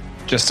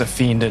 Just a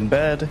fiend in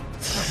bed.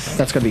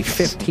 That's going to be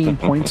 15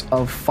 points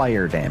of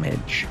fire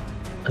damage.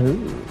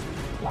 Ooh.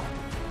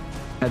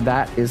 And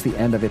that is the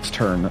end of its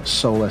turn.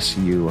 Solus,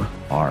 you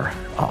are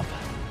up.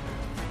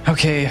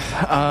 Okay,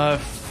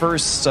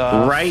 first...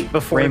 Right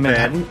before Raymond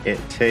then,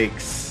 it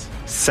takes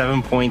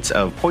 7 points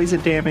of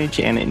poison damage,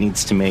 and it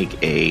needs to make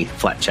a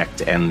flat check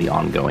to end the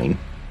ongoing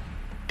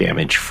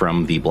damage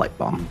from the Blight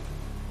Bomb.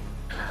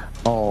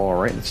 All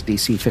right, it's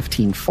DC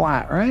 15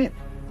 flat, right?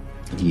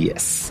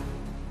 Yes.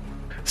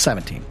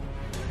 17.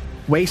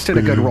 Wasted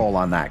a good roll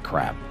on that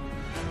crap.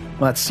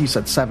 You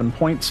said 7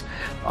 points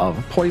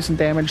of poison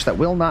damage that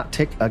will not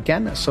tick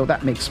again, so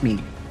that makes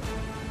me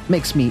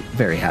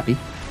very happy.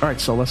 All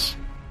right, Solus.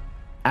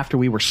 After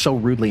we were so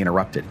rudely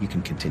interrupted, you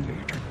can continue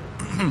your turn.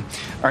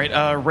 All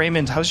right,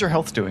 Raymond, how's your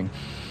health doing?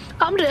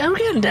 I'm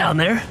getting down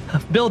there.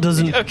 Bill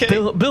doesn't. Okay.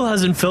 Bill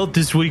hasn't felt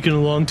this weak in a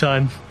long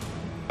time.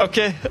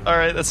 Okay, all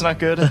right, that's not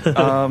good.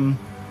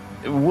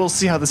 We'll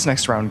see how this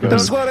next round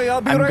goes. Don't worry,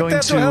 I'll be right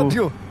there to help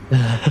you.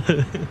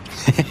 And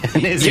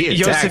as he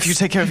Yosef, attacks you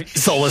take care of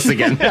Solus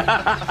again.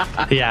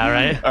 Yeah,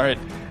 right? All right.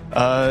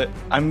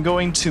 I'm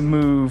going to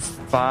move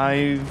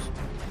 5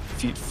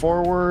 feet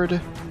forward,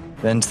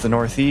 then to the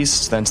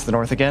northeast, then to the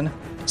north again.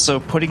 So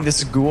putting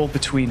this ghoul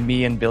between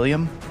me and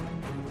Billiam.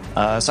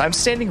 So I'm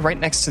standing right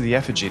next to the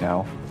effigy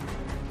now.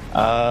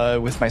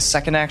 With my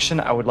second action,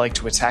 I would like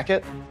to attack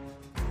it.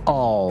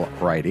 All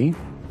righty.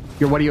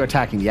 What are you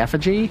attacking? The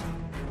effigy?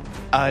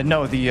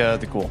 No,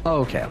 the ghoul.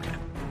 Oh, okay.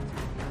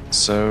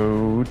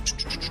 So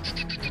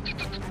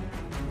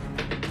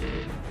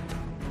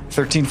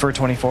 13 for a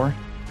 24.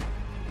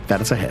 That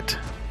is a hit.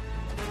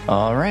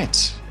 All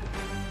right.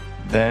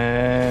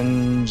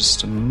 Then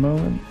just a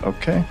moment.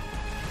 Okay.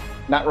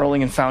 Not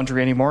rolling in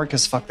Foundry anymore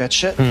because fuck that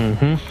shit.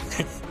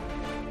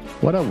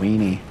 What a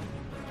weenie.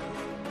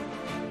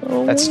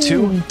 That's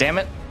 2. Damn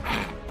it.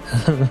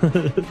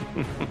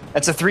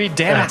 That's a 3.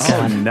 Damn it.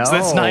 Oh, no. So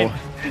that's 9.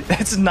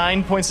 That's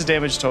 9 points of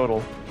damage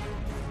total.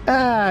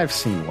 I've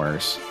seen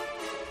worse.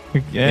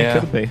 Yeah,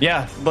 it could be.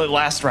 Yeah, but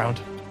last round.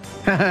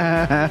 All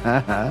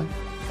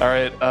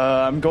right.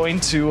 I'm going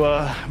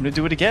to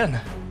do it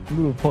again.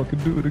 We'll fucking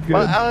do it again.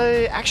 Well,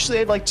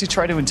 I'd like to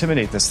try to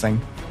intimidate this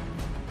thing.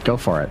 Go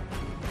for it.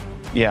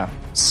 Yeah.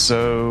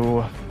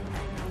 So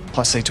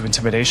 +8 to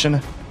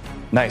intimidation.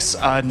 Nice.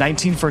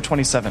 19 for a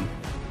 27.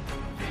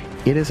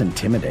 It is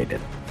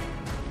intimidated.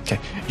 Okay.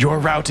 You're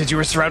routed. You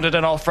are surrounded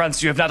on all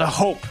fronts. You have not a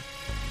hope.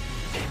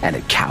 And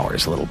it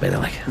cowers a little bit,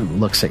 like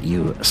looks at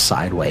you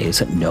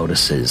sideways. It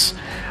notices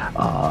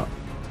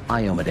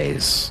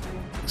Iomede's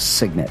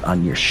signet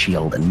on your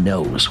shield and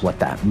knows what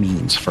that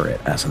means for it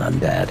as an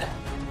undead.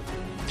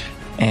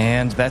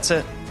 And that's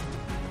it.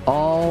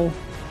 All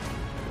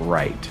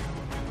right.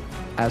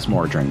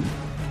 Asmordran,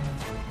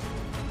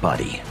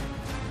 buddy.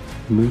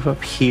 Move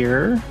up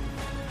here.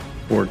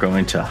 We're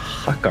going to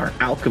huck our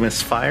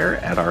alchemist fire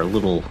at our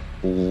little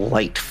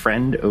light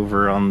friend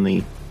over on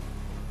the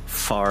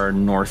far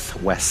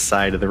northwest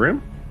side of the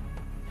room.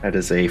 That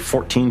is a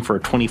 14 for a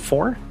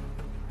 24.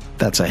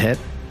 That's a hit.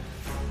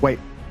 Wait,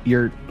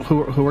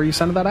 who are you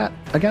sending that at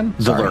again?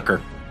 The Sorry.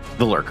 lurker.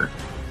 The lurker.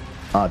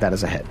 That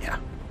is a hit, yeah.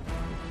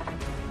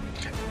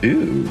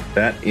 Ooh,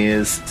 that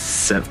is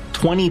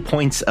 20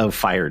 points of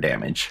fire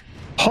damage.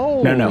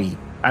 Holy No.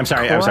 I'm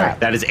sorry. crap.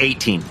 That is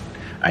 18.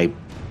 I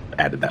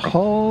added that.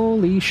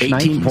 Holy 18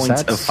 shnikes, points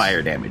that's- of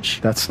fire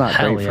damage. That's not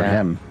Hell great for yeah.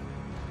 him.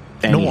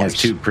 And he has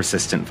Nice. 2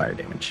 persistent fire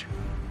damage.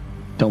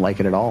 Don't like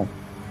it at all.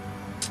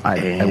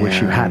 I wish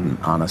you And- hadn't,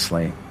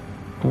 honestly.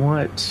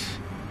 What?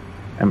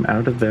 I'm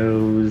out of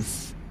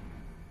those.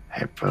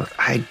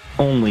 I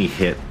only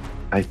hit.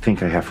 I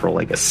think I have to roll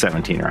like a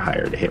 17 or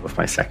higher to hit with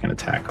my second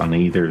attack on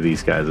either of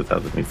these guys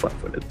without them being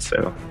flat-footed.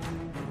 So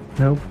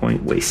no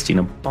point wasting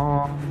a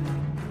bomb.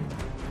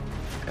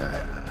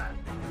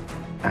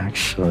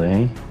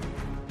 Actually,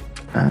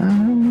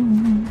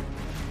 I'm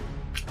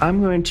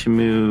going to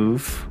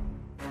move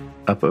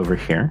up over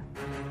here,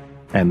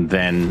 and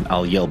then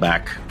I'll yell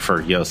back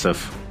for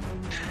Yosef.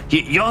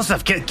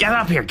 Yosef, get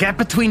up here. Get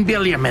between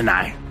William and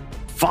I.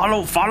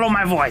 Follow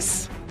my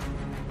voice.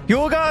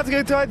 You got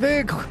it, I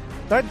think.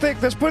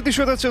 That's pretty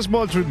sure that's just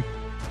Maldron.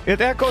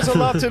 It echoes a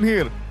lot in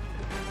here.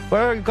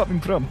 Where are you coming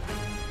from?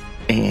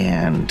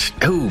 And,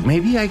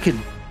 maybe I could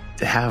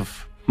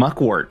have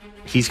Muckwort.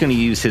 He's going to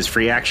use his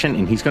free action,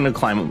 and he's going to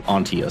climb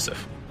onto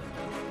Yosef.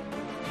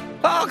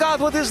 Oh, God,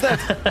 what is that?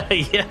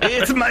 Yeah.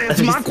 It's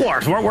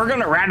Muckwort. We're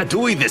going to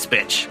ratatouille this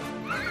bitch.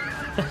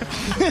 It's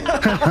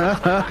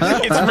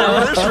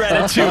reverse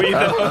Ratatouille,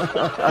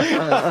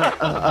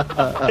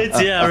 though. It's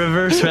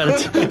reverse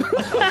Ratatouille.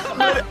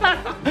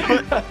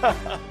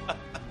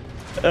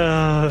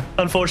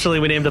 Unfortunately,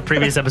 we named the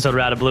previous episode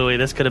Ratatouille.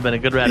 This could have been a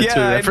good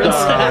Ratatouille reference.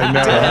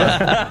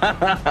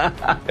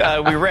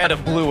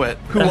 We blew it.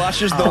 Who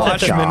washes the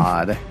Watchmen?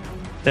 God.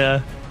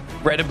 Yeah.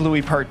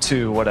 Bluey Part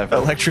 2, whatever.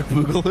 Electric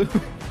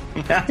Boogaloo.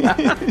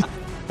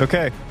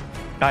 Okay.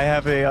 I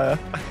have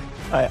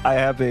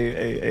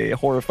a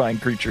horrifying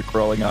creature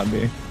crawling on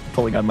me,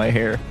 pulling on my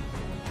hair.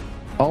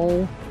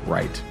 All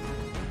right.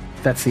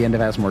 That's the end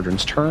of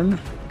Asmordran's turn,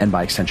 and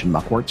by extension,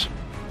 Muckwart's.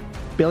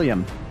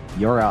 Billiam,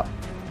 you're up.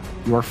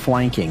 You're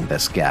flanking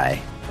this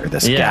guy, or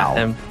this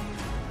gal.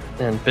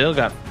 And Bill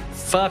got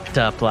fucked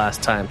up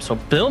last time. So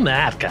Bill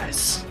mad,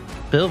 guys.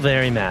 Bill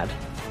very mad.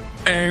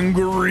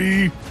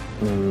 Angry.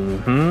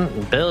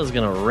 Bill is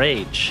going to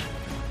rage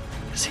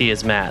because he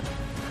is mad.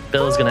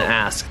 Bill is going to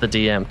ask the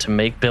DM to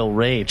make Bill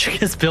rage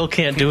because Bill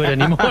can't do it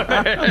anymore.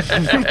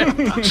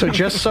 So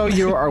just so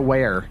you are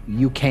aware,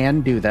 you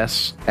can do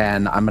this,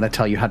 and I'm going to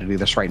tell you how to do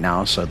this right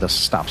now so this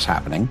stops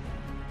happening.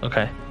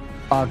 Okay.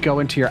 Go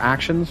into your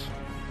actions,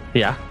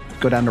 Yeah.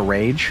 go down to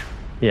Rage.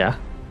 Yeah.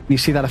 You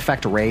see that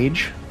effect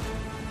Rage?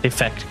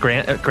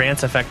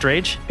 Grant's effect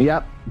rage.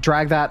 Yep.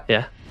 Drag that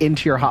Yeah.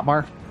 into your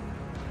hotbar.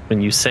 When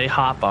you say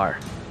hotbar.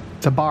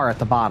 It's a bar at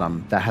the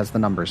bottom that has the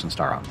numbers and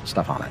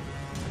stuff on it.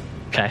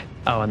 Okay.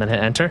 Oh, and then hit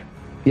enter.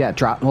 Yeah,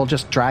 we'll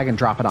just drag and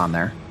drop it on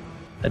there.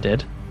 I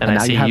did. And And I now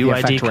see you have the UID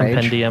effect rage.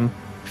 compendium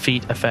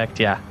feat effect.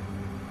 Yeah.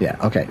 Yeah,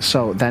 okay.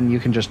 So then you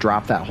can just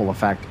drop that whole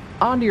effect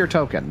onto your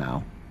token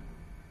now.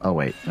 Oh,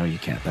 wait. No, you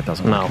can't. That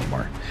doesn't work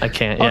anymore. I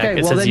can't. Yeah, Okay,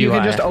 it well, says then you UI.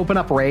 can just open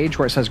up Rage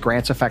where it says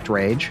Grant's Effect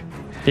Rage,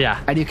 Yeah.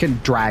 and you can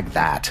drag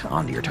that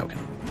onto your token.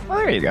 Well,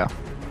 there you go.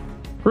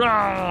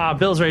 Rah!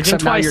 Bill's raging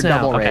Except now twice you're now.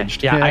 double Okay.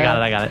 raged. Yeah, Yeah.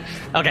 I got it.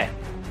 Okay.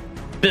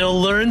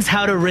 Bill learns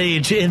how to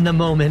rage in the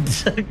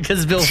moment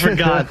because Bill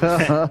forgot.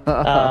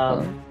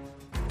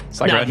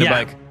 It's like riding a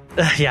bike.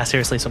 Yeah,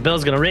 seriously. So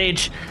Bill's gonna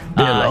rage.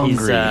 Bill He's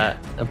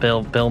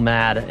hungry. Bill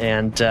mad,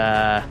 and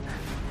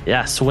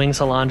swings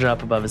Halandra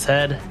up above his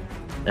head.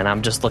 And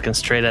I'm just looking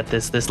straight at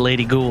this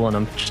lady ghoul, and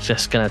I'm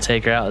just gonna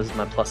take her out. This is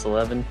my plus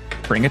 11.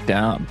 Bring it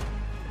down.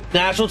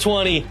 Natural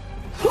 20.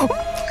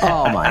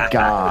 Oh, my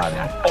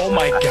God. Oh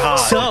my god.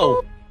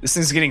 So This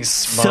thing's getting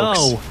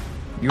smoked.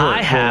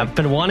 I have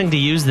been wanting to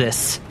use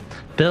this.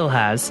 Bill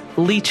has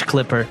Leech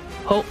Clipper.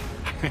 Oh.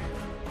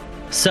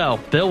 So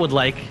Bill would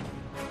like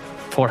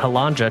for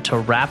Halandra to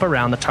wrap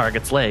around the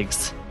target's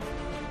legs,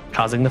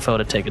 causing the foe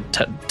to take a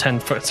 10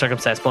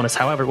 circumstance bonus,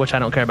 however, which I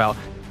don't care about,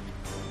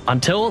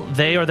 until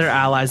they or their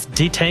allies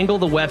detangle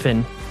the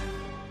weapon,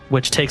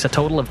 which takes a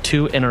total of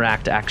 2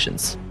 interact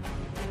actions.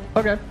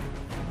 Okay.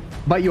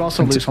 But you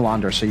also lose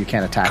Halandra, so you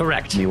can't attack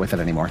Correct. me with it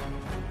anymore.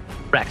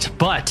 Correct.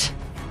 But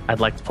I'd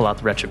like to pull out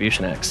the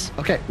Retribution Axe.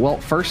 Okay, well,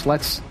 first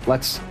let's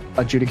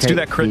adjudicate. Let's do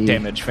that crit the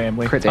damage,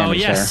 family. Crit damage Oh,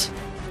 yes.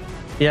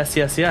 Yes.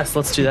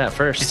 Let's do that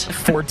first.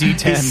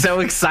 4d10. He's so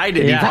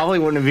excited. He Yeah. probably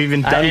wouldn't have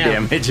even I done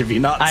am. damage if you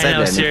not I said know,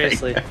 anything.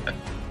 seriously.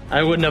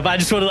 I wouldn't have.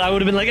 I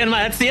would have been like,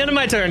 that's the end of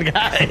my turn,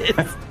 guys.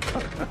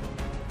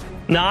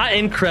 Not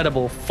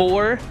incredible.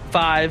 4,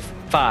 5,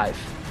 5.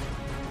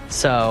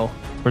 So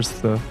Where's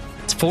the...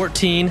 it's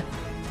 14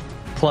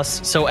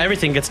 plus. So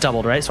everything gets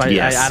doubled, right? So I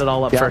Yes. add it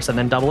all up Yeah. first and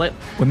then double it.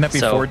 Wouldn't that be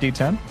So-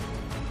 4d10?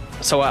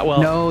 So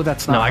well, No,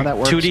 that's not how that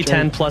works.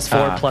 2d10 Jake. plus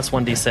 4 plus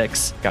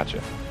 1d6, Gotcha.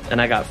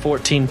 and I got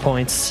 14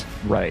 points.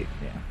 Right.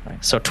 Yeah.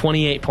 Right. So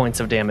 28 points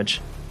of damage.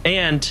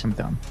 And I'm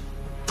done.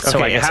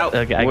 so I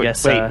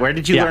guess. Wait, where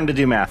did you yeah. learn to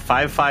do math?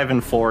 5, 5,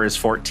 and 4 is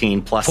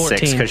 14 plus 6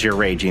 14. because you're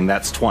raging.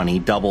 That's 20.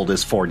 Doubled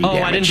is 40 Oh,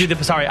 damage. I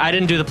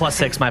didn't do the plus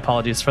 6. My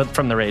apologies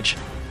from the rage.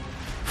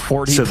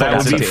 40 So that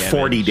would be damage.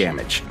 40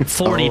 damage.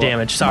 40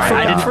 damage. Sorry,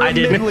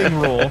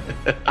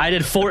 I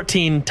did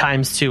 14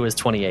 times 2 is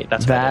 28.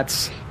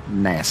 That's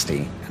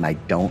nasty, and I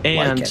don't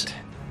And like it.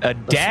 A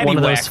daddy one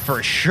of whack those-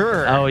 for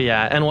sure. Oh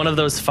yeah, and one of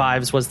those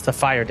 5s was the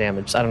fire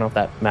damage. I don't know if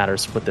that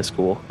matters with this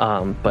ghoul,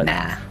 but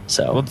Nah.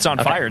 So Well, it's on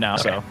fire now,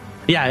 so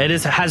yeah,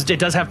 it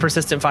does have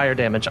persistent fire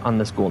damage on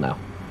this ghoul now.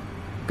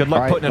 good luck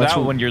All right, putting it let's-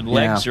 out when your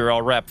legs yeah. are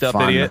all wrapped up,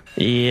 Fun. idiot.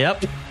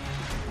 Yep.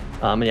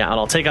 And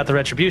I'll take out the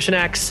retribution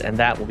axe, and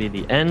that will be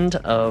the end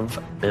of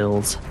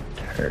Bill's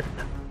turn.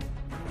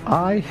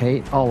 I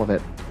hate all of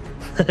it.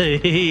 That's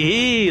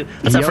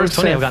the first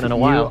 20 I've gotten in a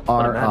while. You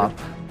are up.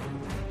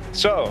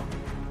 So,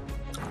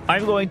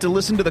 I'm going to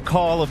listen to the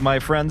call of my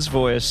friend's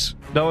voice,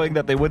 knowing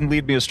that they wouldn't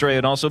lead me astray,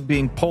 and also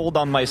being pulled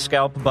on my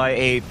scalp by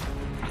a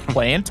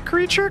plant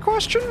creature?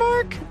 Question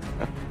mark.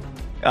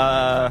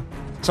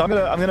 So I'm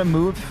gonna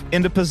move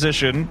into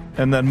position,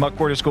 and then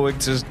Muckwort is going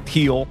to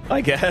heal, I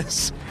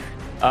guess.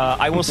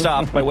 I will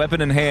stop, my weapon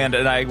in hand,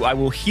 and I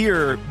will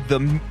hear the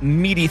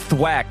meaty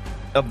thwack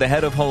of the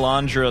head of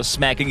Halandra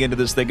smacking into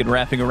this thing and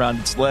wrapping around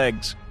its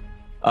legs.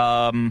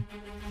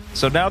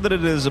 So now that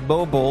it is a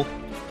bow bolt,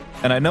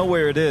 and I know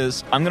where it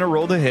is, I'm going to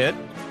roll the hit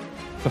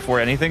before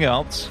anything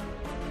else.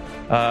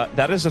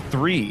 That is a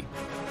 3.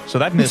 So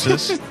that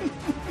misses.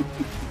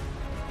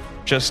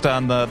 Just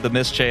on the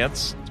miss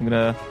chance. I'm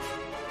gonna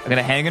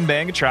hang and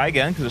bang and try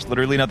again, because there's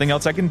literally nothing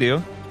else I can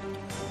do.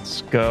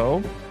 Let's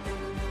go.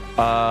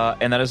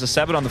 And that is a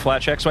 7 on the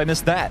flat check, so I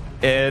missed that.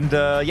 And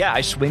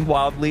I swing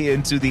wildly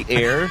into the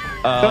air,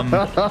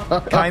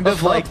 kind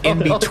of like in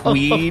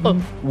between,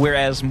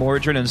 whereas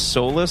Mordrin and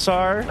Solus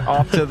are,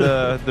 off to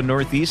the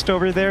northeast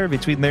over there,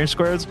 between their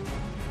squares.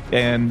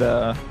 And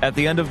at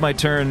the end of my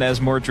turn, as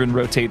Mordrin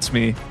rotates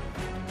me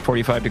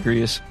 45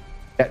 degrees.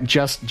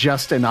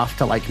 Just enough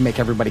to like make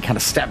everybody kind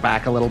of step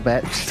back a little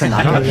bit to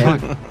not get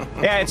hit.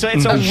 Yeah, it's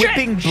a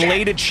whipping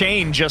bladed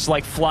chain just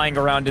like flying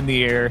around in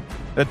the air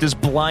that this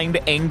blind,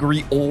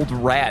 angry old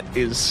rat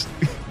is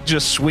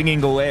just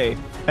swinging away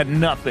at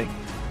nothing.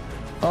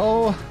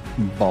 Oh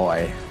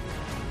boy.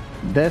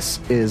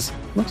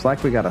 Looks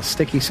like we got a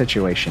sticky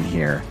situation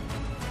here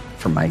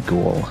for my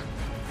ghoul.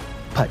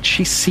 But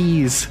she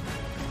sees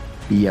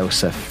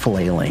Yosef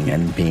flailing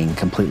and being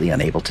completely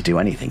unable to do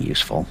anything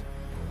useful.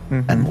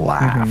 And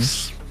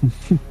laughs.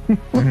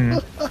 And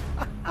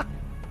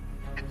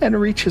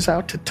reaches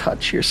out to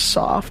touch your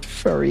soft,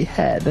 furry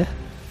head.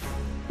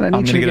 And I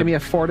need you to give me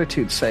a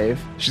fortitude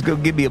save. She's going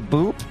to give me a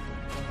boop?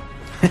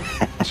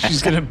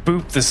 She's gonna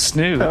boop the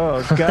snoot.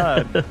 Oh,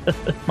 God.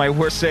 My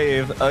worst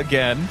save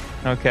again.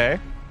 Okay.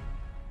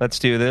 Let's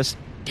do this.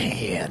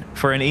 Dan.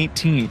 For an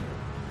 18.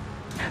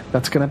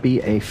 That's going to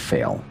be a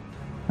fail.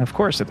 Of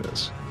course it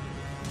is.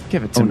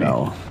 Give it to me.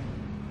 No.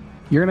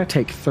 You're going to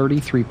take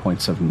 33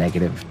 points of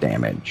negative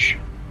damage.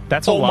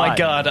 That's a lot. Oh my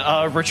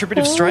god.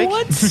 Retributive strike,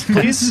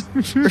 please.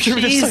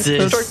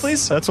 Retributive strike,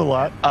 please. That's a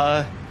lot.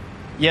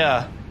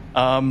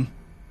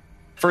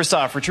 First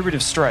off,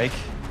 retributive strike.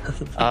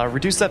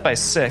 Reduce that by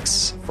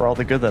 6 for all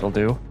the good that'll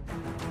do.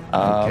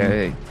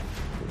 Okay.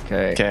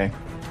 Okay.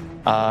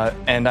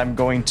 And I'm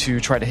going to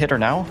try to hit her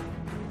now.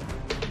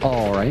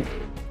 All right.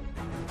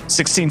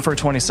 16 for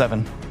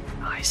 27.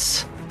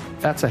 Nice.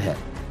 That's a hit.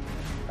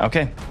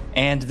 Okay.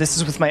 And this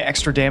is with my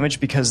extra damage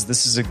because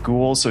this is a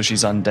ghoul, so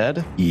she's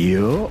undead.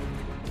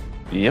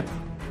 Yep.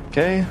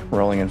 Okay.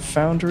 Rolling in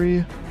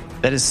Foundry.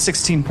 That is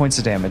 16 points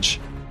of damage.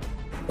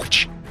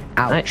 Ouch.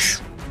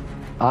 Nice.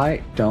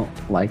 I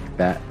don't like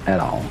that at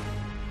all.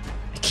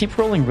 I keep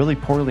rolling really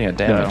poorly on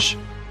damage.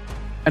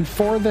 And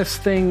for this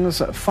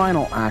thing's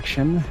final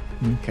action,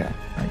 Okay.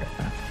 I got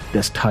that.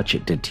 this touch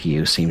it did to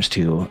you seems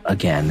to,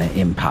 again,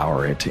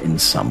 empower it in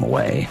some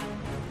way.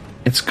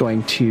 It's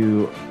going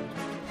to,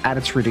 at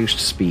its reduced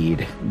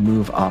speed,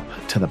 move up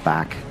to the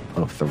back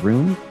of the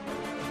room.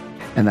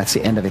 And that's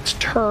the end of its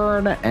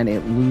turn, and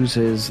it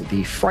loses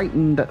the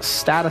frightened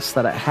status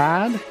that it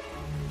had.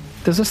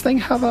 Does this thing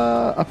have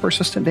a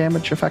persistent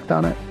damage effect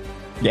on it?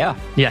 Yeah.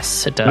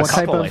 Yes, it does. What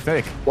type Couple, of- I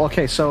think. Well,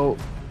 okay, so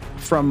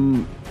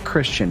from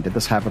Christian, did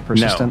this have a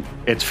persistent? No,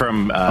 it's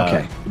from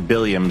Okay.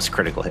 Billiam's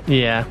critical hit.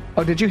 Yeah.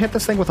 Oh, did you hit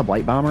this thing with a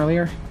blight bomb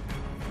earlier?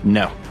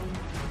 No.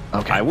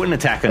 Okay. I wouldn't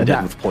attack undead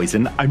That- with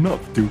poison. I'm not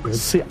stupid.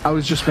 See, I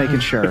was just making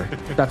sure.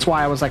 That's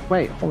why I was like,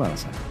 wait, hold on a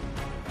second.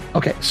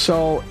 Okay,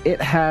 so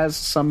it has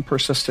some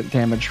persistent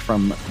damage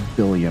from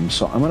Billiam,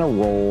 so I'm going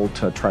to roll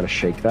to try to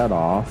shake that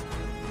off.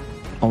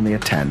 Only a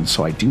 10,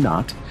 so I do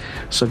not.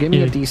 So give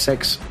me a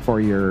d6 for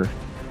your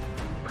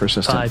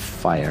persistent 5.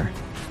 fire.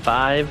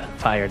 5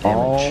 fire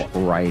damage.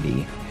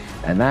 Alrighty.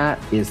 And that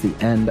is the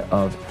end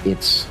of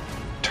its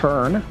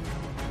turn.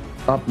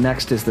 Up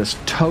next is this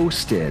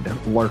toasted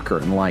lurker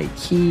in light.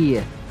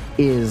 He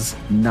is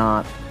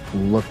not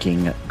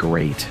looking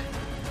great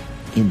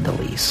in the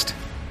least.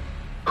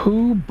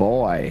 Hoo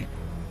boy.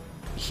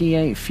 He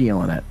ain't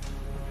feeling it.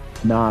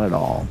 Not at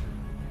all.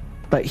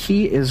 But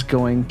he is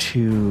going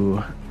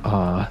to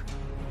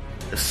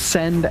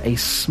send a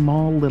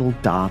small little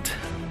dot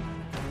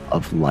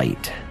of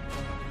light.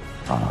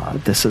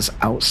 This is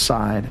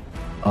outside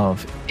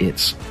of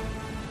its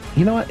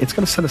you know what? It's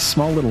going to send a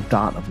small little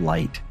dot of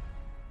light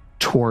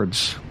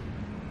towards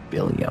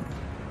Billiam,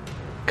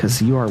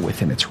 because you are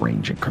within its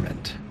range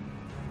increment.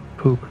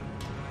 Poop.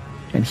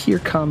 And here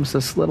comes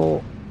this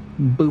little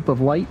boop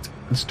of light.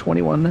 It's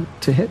 21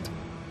 to hit.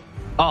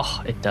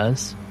 Oh, it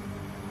does.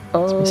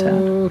 Makes me sad.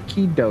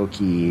 Okie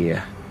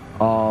dokie.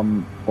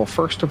 Well,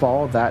 first of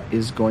all, that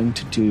is going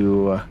to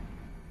do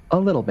a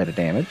little bit of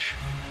damage.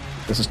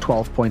 This is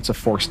 12 points of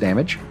force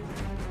damage.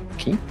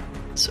 Okay.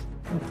 So,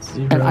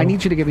 0. And I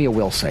need you to give me a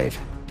will save.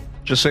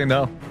 Just say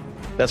no.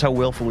 That's how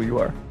willful you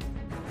are.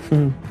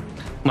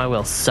 My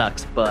will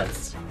sucks,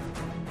 but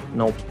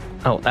nope.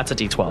 Oh, that's a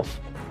D12.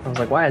 I was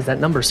like, why is that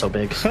number so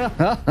big?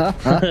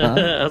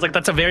 I was like,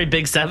 that's a very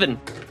big 7.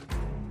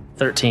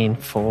 13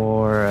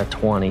 for a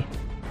 20.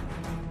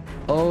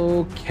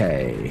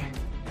 Okay.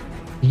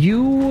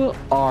 You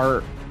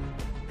are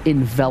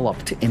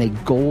enveloped in a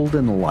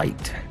golden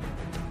light.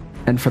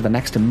 And for the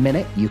next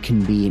minute, you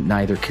can be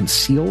neither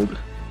concealed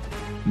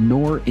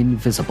nor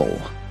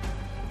invisible.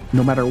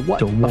 No matter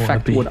what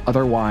effect would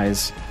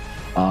otherwise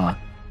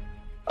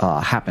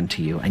happen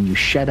to you, and you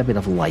shed a bit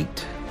of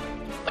light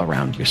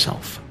around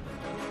yourself.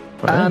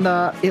 And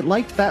it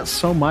liked that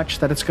so much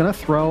that it's going to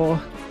throw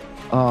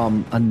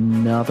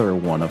another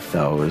one of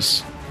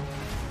those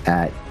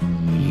at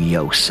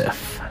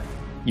Yosef.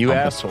 You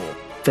asshole.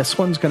 This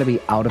one's going to be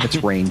out of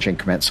its range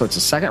increment, so it's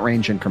a second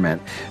range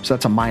increment, so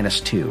that's a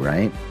 -2,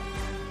 right?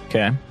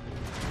 Okay.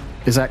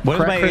 Is that What is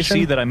correct, my Christian?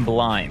 AC that I'm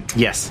blind?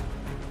 Yes.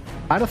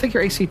 I don't think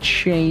your AC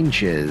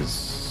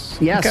changes.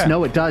 Yes, Okay.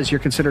 no, it does. You're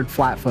considered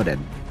flat-footed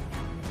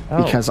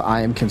Oh. because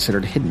I am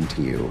considered hidden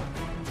to you.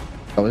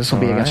 So this will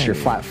be against your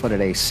flat-footed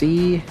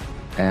AC,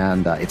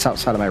 and it's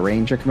outside of my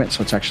range increment,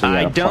 so it's actually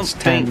I don't plus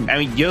think. 10. I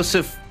mean,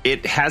 Yosef,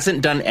 it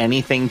hasn't done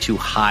anything to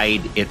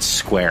hide its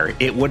square.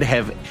 It would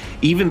have,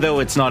 even though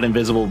it's not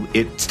invisible,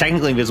 it's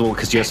technically invisible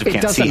because Yosef It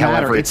can't doesn't see. matter.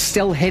 However, It's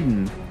still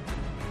hidden.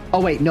 Oh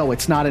wait, no,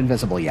 it's not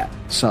invisible yet.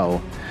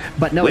 So,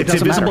 but no, it it's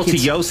doesn't invisible matter. to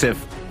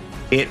Yosef.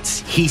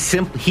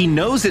 He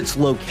knows its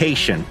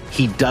location.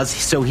 He does,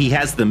 so he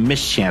has the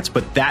mischance,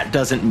 but that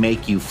doesn't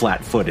make you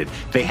flat-footed.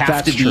 They have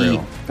That's to be.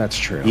 true. That's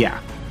true. Yeah.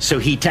 So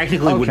he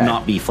technically would Okay.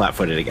 not be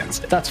flat-footed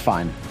against it. That's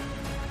fine.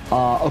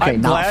 Okay,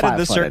 I'm not glad in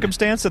this flat-footed.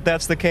 circumstance that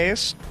that's the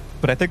case,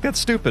 but I think that's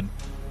stupid.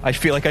 I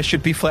feel like I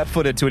should be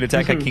flat-footed to an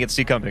attack I can't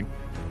see coming.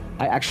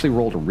 I actually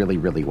rolled really,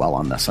 really well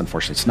on this.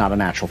 Unfortunately, it's not a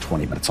natural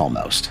 20, but it's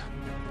almost.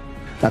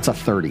 That's a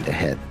 30 to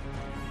hit.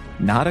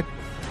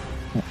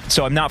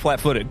 So I'm not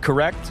flat-footed,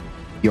 correct?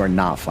 You are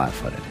not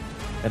flat-footed.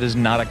 That is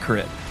not a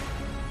crit.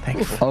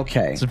 Thankfully.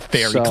 Okay. It's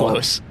very so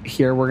close.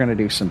 Here we're going to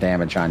do some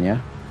damage on you.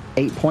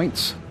 8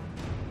 points,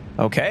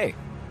 Okay.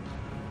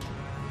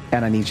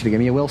 and I need you to give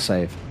me a will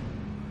save.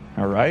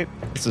 All right.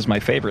 This is my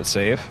favorite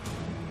save.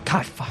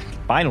 God, fuck.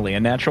 Finally, a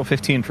natural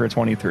 15 for a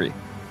 23.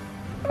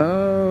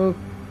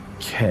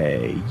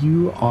 Okay,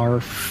 you are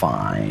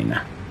fine.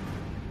 I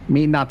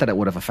mean, not that it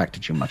would have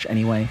affected you much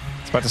anyway.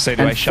 I was about to say,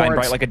 do And I shine for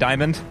bright its like a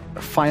diamond?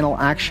 Final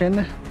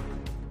action,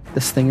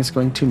 this thing is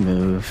going to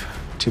move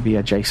to be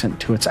adjacent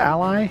to its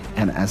ally,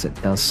 and as it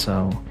does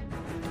so,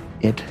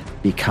 it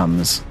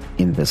becomes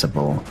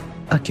invisible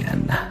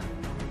again.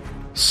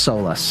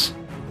 Solus,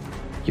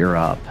 you're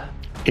up.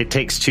 It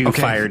takes 2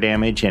 fire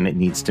damage, and it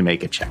needs to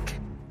make a check.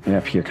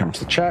 Yep, here comes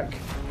the check.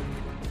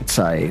 It's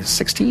a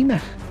 16,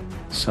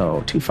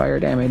 so 2 fire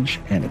damage,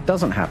 and it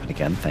doesn't happen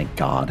again, thank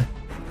God.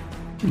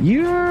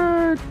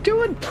 You're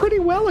doing pretty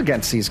well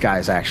against these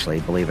guys, actually,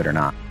 believe it or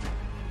not.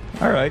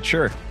 All right,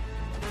 sure.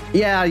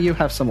 Yeah, you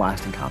have some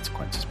lasting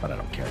consequences, but I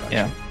don't care about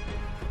Yeah. you.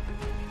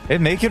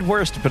 It may get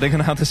worse depending on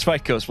how this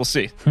fight goes. We'll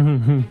see.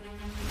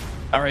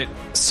 All right,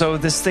 so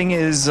this thing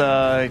is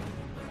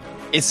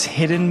it's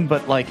hidden,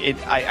 but like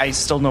I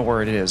still know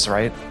where it is,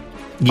 right?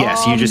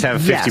 Yes, you just have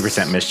a yes.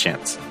 50%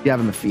 mischance. You have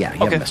a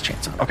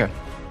mischance on it. Okay.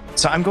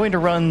 So I'm going to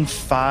run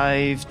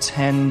 5,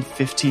 10,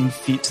 15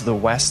 feet to the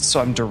west, so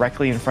I'm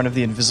directly in front of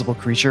the invisible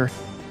creature,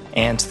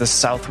 and to the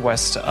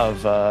southwest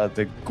of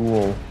the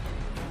ghoul.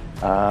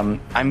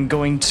 I'm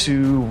going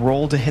to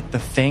roll to hit the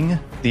thing,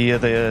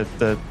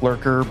 the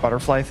lurker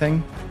butterfly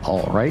thing.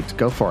 All right,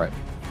 go for it.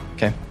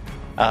 Okay.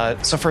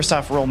 So first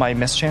off, roll my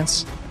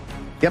mischance.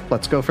 Yep,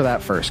 let's go for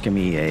that first. Give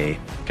me a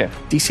Okay.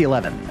 DC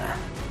 11.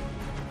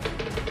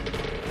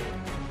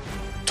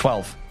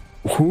 12.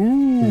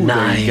 Ooh,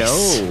 Nice. there you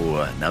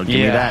go. Now give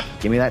me Yeah. that.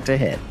 Give me that to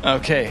hit.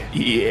 Okay.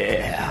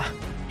 Yeah.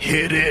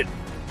 Hit it.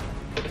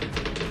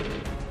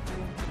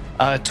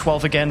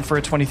 12 again for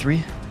a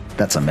 23.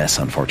 That's a miss,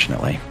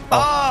 unfortunately.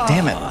 Oh,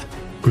 damn it.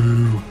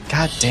 Boo.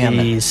 God damn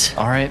Jeez. it.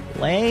 All right.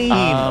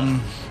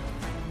 Lame.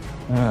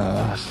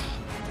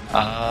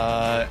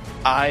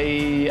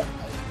 I,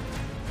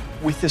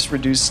 with this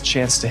reduced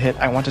chance to hit,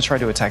 I want to try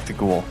to attack the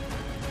ghoul.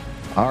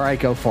 All right,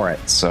 go for it.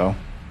 So,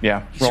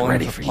 yeah. He's rolling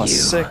ready for for plus you.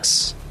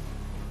 6.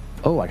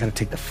 Oh, I got to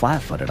take the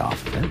flat-footed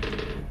off of it.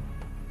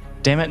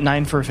 Damn it,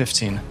 9 for a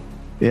 15.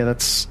 Yeah,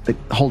 that's...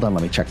 hold on,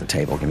 let me check the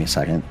table. Give me a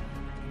second.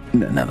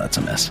 No, that's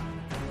a miss.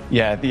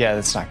 Yeah,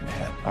 that's not going to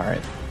hit. All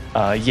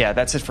right. Yeah,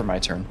 that's it for my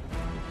turn.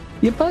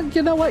 Yeah, but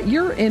you know what?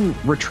 You're in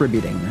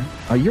retributing.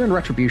 You're in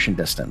retribution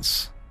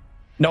distance.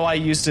 No, I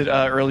used it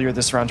earlier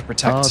this round to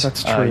protect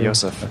that's true.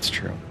 Yosef. That's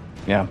true.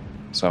 Yeah,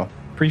 so.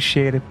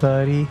 Appreciate it,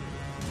 buddy.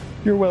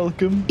 You're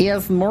welcome.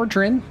 Yes,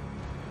 Mordrin,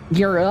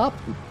 you're up.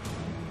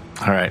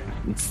 All right.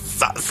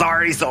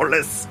 Sorry,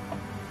 Solus.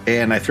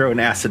 And I throw an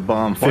acid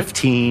bomb,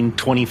 15,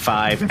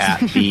 25 at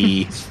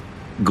the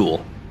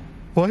ghoul.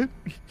 What?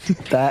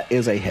 That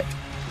is a hit.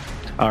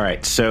 All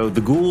right. So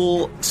the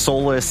ghoul,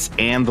 Solus,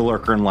 and the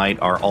Lurker in Light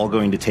are all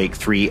going to take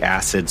 3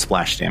 acid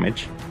splash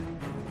damage.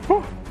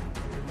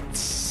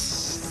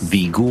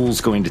 The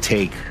ghoul's going to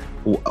take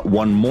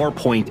 1 more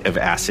point of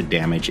acid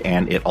damage,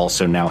 and it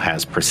also now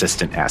has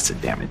persistent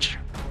acid damage.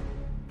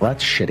 Well,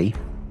 that's shitty.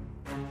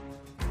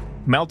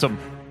 Melt him.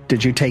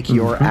 Did you take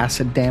your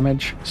acid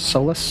damage,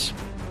 Solus?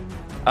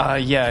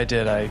 Yeah, I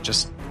did. I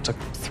just took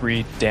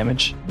 3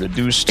 damage.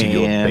 Reduced to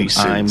your And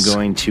basics. I'm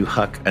going to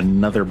huck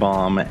another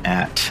bomb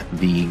at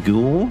the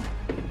ghoul.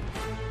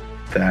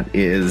 That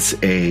is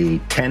a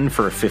 10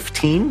 for a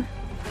 15,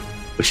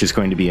 which is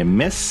going to be a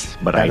miss,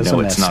 but That I is know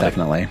a it's miss, not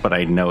definitely. but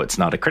I know it's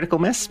not a critical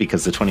miss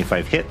because the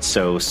 25 hit.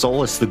 So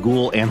Solus, the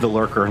ghoul, and the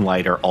Lurker in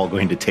Light are all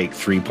going to take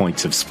 3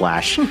 points of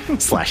slashing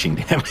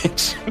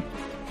damage.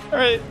 All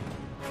right.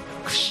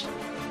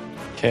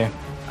 Okay.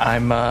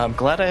 I'm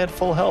glad I had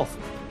full health.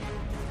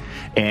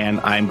 And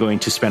I'm going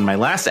to spend my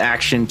last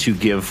action to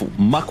give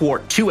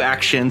Muckwort 2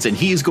 actions, and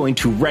he's going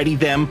to ready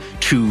them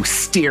to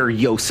steer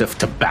Yosef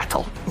to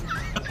battle.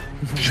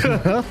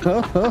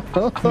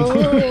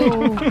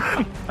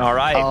 All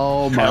right.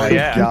 Oh my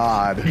yeah.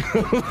 god!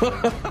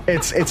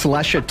 it's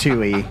Lesha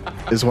Tui,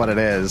 is what it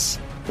is.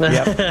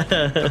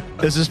 Yep.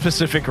 This is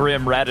Pacific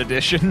Rim Rat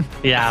Edition.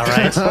 Yeah,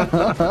 right.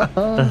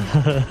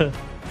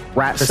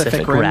 Rat Pacific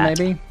Pacific Rim, Rat.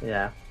 maybe.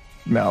 Yeah.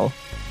 No.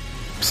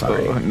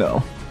 Sorry,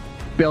 No.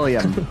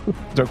 Billiam.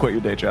 Don't quit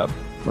your day job.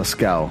 Let's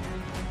go.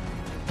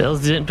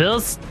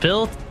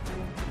 Bill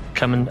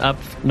coming up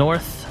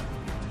north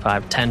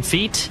 5-10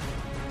 feet,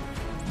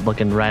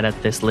 looking right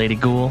at this lady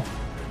ghoul,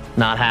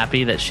 not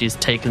happy that she's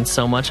taken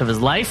so much of his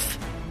life.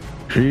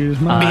 She's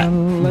my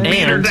Beat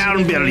her And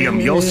down, William.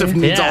 Yosef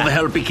needs Yeah. all the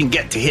help he can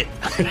get to hit.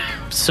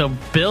 so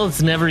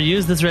Bill's never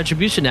used this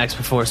retribution axe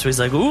before, so he's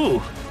like,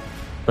 ooh,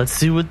 let's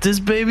see what this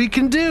baby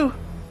can do.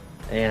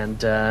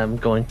 And I'm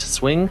going to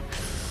swing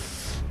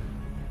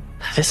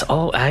this.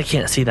 Oh, I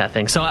can't see that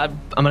thing. So I'm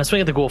going to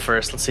swing at the ghoul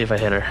first. Let's see if I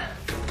hit her.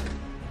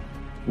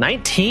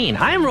 19.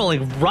 I am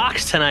rolling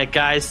rocks tonight,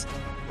 guys.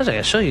 I was going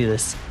to show you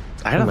this.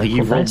 I don't think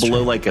you Cool rolled dice below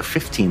tray. like a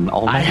 15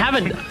 all night. I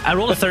haven't. I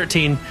rolled a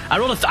 13.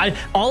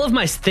 All of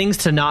my things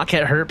to not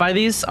get hurt by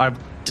these are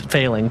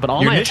failing, but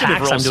all Your my initiative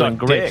attacks I'm rolls doing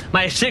suck great.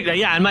 dick.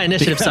 And my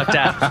initiative sucked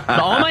out. But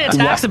all my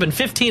attacks have been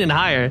 15 and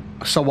higher.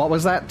 So what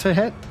was that to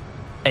hit?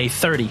 A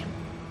 30.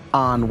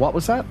 On what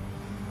was that?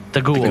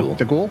 The ghoul.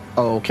 The ghoul?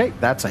 Okay,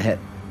 that's a hit.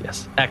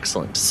 Yes.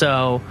 Excellent.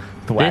 So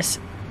this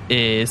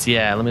is,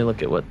 let me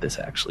look at what this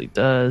actually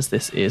does.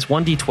 This is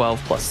 1d12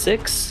 plus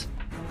 6.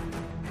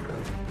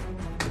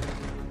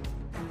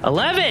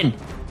 11!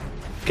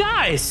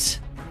 Guys!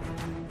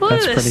 Look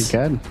That's at pretty this.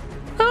 good.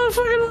 Oh,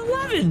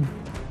 fucking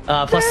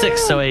 11! Plus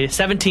 6, so a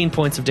 17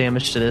 points of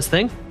damage to this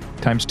thing.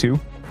 Times 2.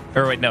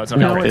 Or wait, no, it's not.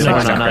 No, a it's crit.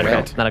 not. Not a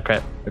crit. crit. Not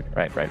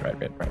a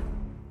crit. Right.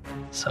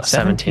 So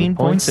 17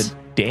 points points.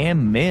 of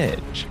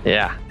damage.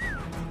 Yeah,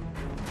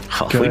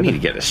 Oh, we Good need to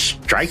get a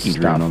striking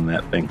stuff. rune on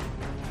that thing.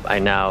 I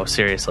know,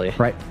 seriously.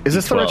 Right. Is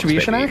this the 12s,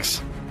 Retribution baby.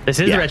 Axe? This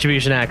is Yeah. the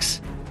Retribution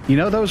Axe. You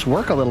know, those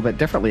work a little bit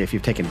differently if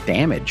you've taken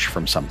damage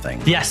from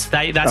something. Yes,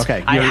 that's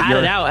Okay, I had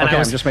you're- it out, and okay, I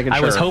was I'm just making I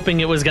was sure. hoping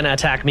it was going to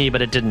attack me,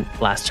 but it didn't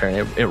last turn.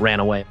 It ran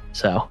away.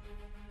 So,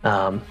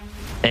 man,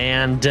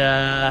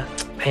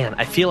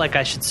 I feel like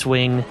I should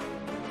swing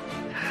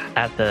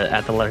at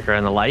the lurker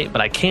and the light,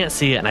 but I can't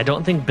see it, and I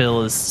don't think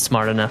Bill is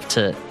smart enough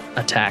to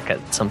attack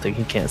at something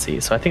he can't see.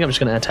 So I think I'm just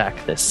going to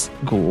attack this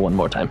ghoul one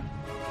more time.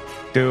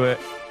 Do it.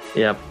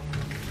 Yep.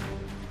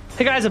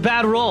 Hey guys, a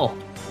bad roll.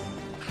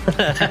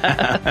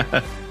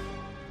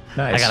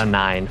 Nice. I got a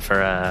 9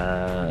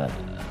 for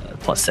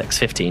plus 6,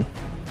 15.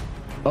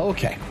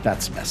 Okay,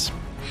 that's a miss.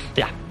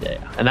 Yeah.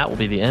 And that will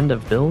be the end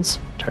of Bill's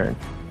turn.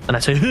 And I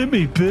say, hit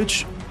me,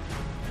 bitch.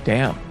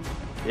 Damn.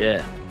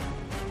 Yeah.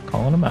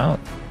 Calling him out.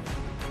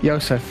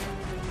 Yosef,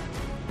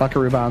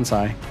 Buckaroo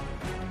Banzai.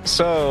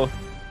 So,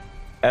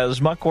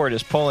 as Muckwort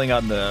is pulling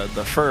on the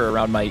fur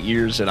around my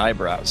ears and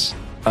eyebrows,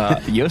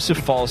 Yosef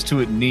falls to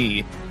a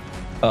knee,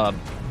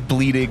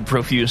 bleeding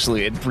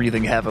profusely and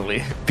breathing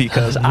heavily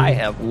because I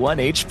have 1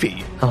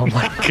 HP. Oh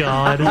my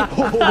god.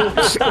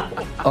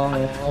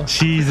 Oh,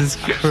 Jesus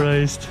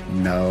Christ.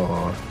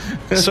 no.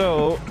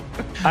 So,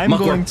 I'm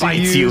going Muckwort to bites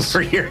use... you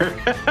for your...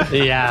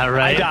 Yeah, I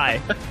right.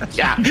 die.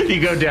 yeah,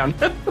 you go down.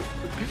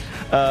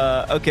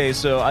 Okay,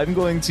 so I'm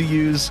going to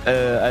use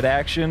an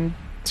action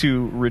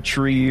to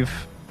retrieve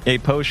a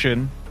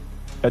potion,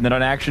 and then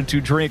an action to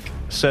drink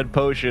said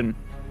potion,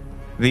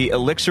 the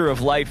Elixir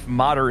of Life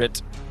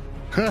Moderate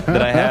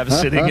that I have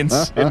sitting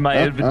in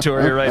my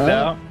inventory right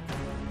now,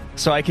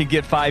 so I can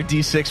get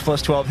 5d6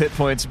 plus 12 hit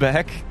points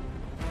back,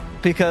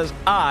 because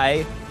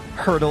I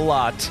hurt a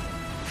lot.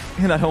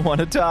 and I don't want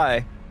to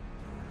die.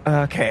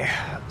 Okay,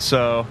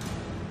 so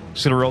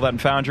just gonna roll that in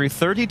Foundry.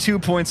 32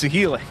 points of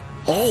healing.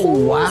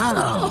 Oh,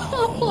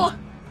 wow.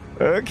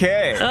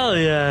 Okay. Oh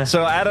yeah.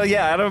 So out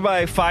of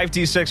my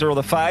 5d6, I rolled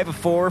a 5, a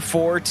 4,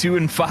 4, 2,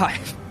 and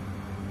 5.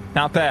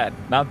 Not bad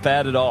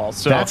at all.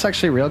 So That's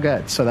actually real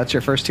good. So that's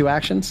your first 2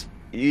 actions?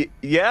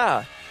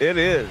 Yeah, it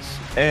is.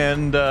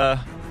 And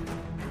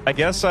I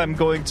guess I'm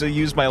going to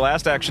use my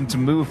last action to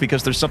move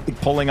because there's something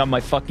pulling on my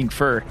fucking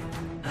fur.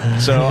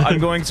 So I'm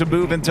going to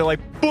move until I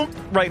boom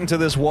right into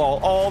this wall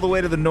all the way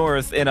to the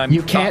north, and I'm.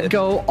 You can't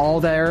go all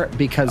there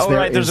because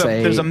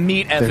there's a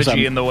meat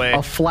effigy in the way,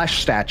 a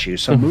flesh statue.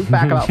 So move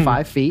back about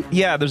 5 feet.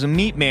 Yeah, there's a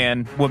meat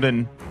man,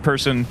 woman,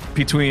 person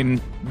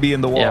between me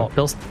and the wall.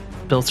 Yeah,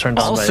 Bill's turned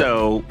on.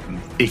 Also,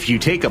 if you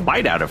take a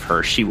bite out of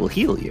her, she will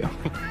heal you.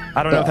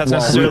 I don't know if that's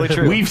necessarily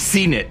true. We've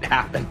seen it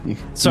happen.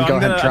 So I'm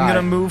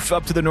gonna move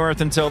up to the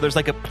north until there's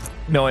like a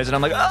noise, and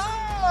I'm like,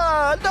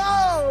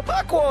 no,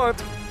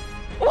 backward.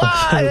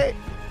 Why?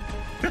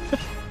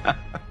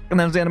 And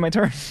that was the end of my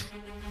turn.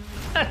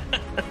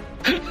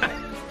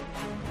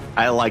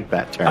 I like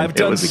that turn. I've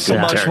done so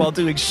much while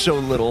doing so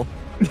little.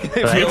 I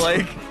feel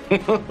like.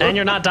 And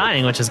you're not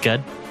dying, which is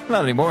good.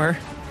 Not anymore.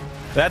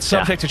 That's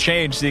subject to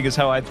change, seeing as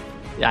how I've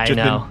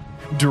know.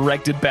 been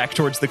directed back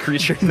towards the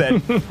creature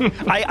that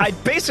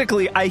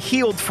I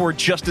healed for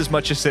just as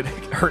much as it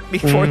hurt me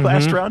for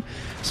last round.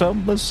 So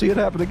let's see it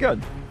happen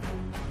again.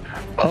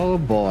 Oh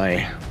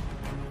boy.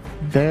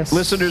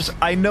 Listeners,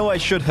 I know I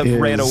should have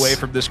ran away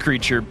from this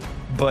creature,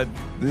 but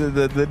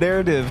the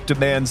narrative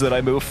demands that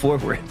I move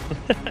forward.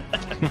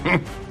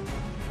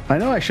 I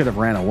know I should have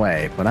ran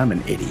away, but I'm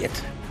an idiot.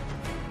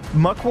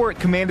 Muckwort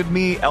commanded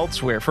me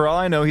elsewhere. For all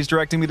I know, he's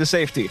directing me to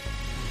safety.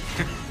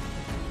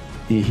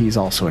 He's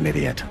also an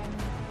idiot.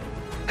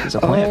 There's a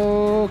plan.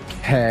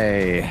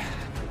 Okay.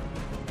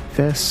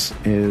 This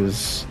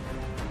is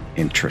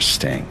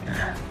interesting.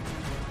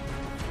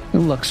 Who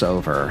looks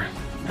over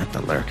at the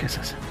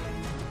Lurkuses?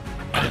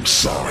 I'm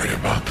sorry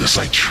about this,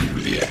 I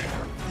truly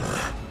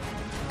am.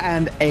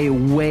 And a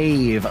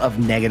wave of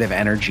negative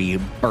energy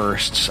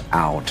bursts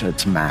out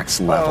its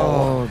max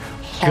level.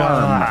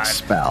 Harm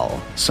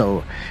spell.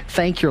 So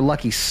thank your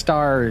lucky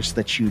stars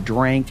that you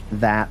drank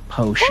that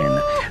potion.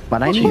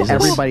 But I need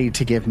everybody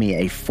to give me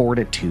a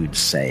fortitude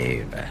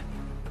save.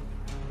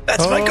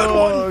 That's my good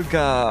one. Oh,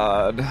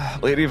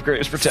 God. Lady of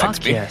Grace,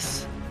 protect me.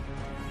 Yes.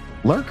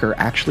 Lurker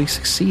actually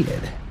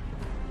succeeded.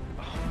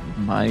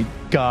 My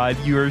God,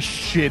 you're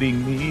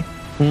shitting me.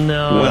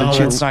 No.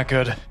 That's not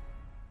good.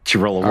 Did you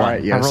roll a 1?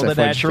 Right, yes, I rolled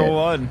a natural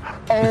 1.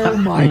 Oh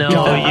my no,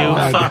 God.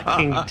 No, you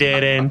fucking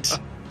didn't.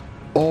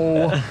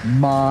 Oh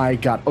my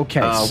God. Okay,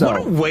 so.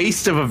 What a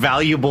waste of a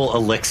valuable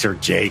elixir,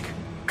 Jake.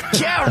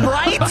 Yeah,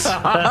 right?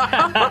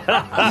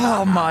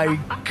 Oh my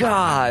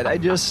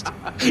God.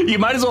 You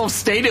might as well have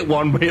stayed at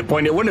 1 hit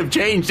point. It wouldn't have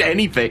changed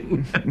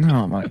anything.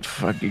 Oh my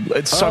fucking.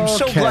 I'm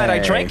so glad I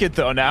drank it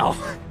though now.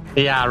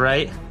 Yeah,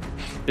 right?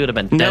 It would have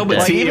been dead. No,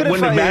 but see, Even it if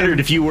wouldn't have I mattered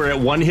if you were at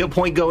 1 hit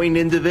point going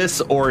into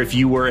this, or if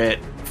you were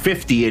at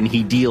 50 and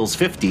he deals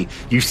 50.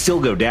 You still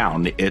go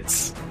down.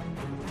 It's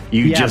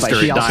you just but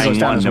are he also dying goes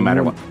down one no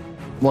matter what.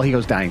 Well, he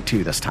goes dying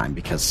 2 this time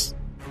because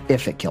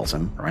if it kills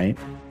him, right?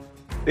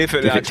 If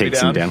it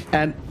takes him down.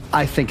 And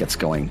I think it's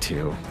going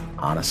to,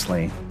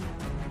 honestly.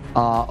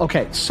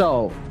 Okay,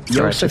 so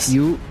Joseph,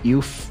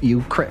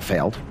 you crit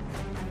failed.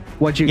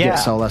 What'd you get,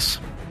 Solus?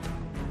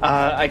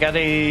 I got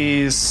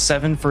a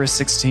 7 for a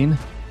 16.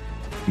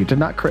 You did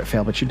not crit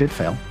fail, but you did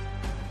fail.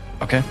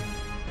 Okay.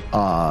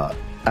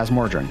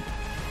 Asmordran,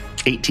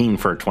 18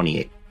 for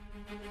 28.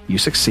 you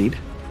succeed.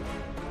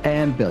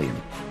 And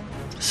Billiam.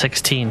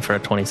 16 for a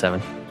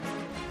 27.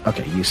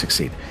 Okay, you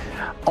succeed.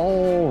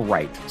 All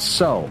right,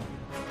 so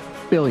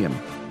Billiam,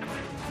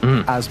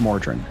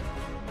 Asmordran,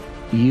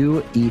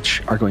 you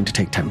each are going to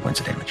take 10 points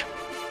of damage.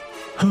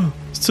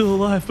 Still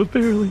alive, but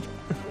barely.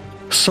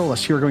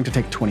 Solus, you're going to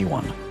take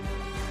 21.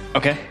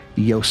 Okay.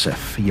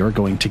 Yosef, you're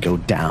going to go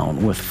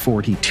down with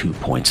 42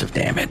 points of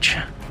damage.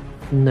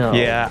 No.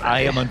 Yeah,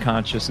 I am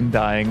unconscious and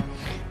dying.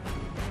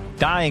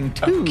 Dying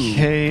too.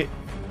 Okay.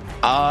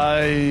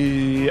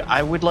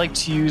 I would like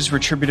to use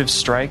Retributive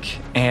Strike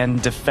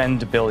and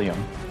defend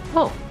Billiam.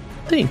 Oh,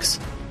 thanks.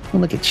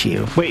 Well, look at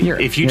you. Wait, You're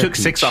if you took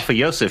 6 peach. off of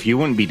Yosef, you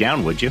wouldn't be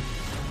down, would you?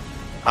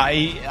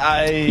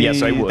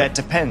 Yes, I would. That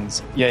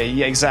depends. Yeah,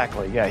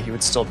 exactly. Yeah, he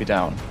would still be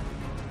down.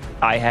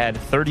 I had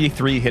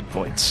 33 hit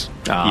points.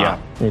 Yeah.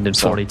 He did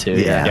 42.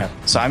 yeah. Yeah.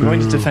 So I'm going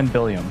to defend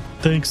Billiam.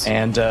 Thanks.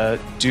 And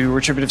do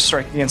Retributive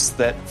Strike against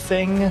that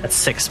thing. That's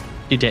 6.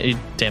 You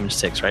damage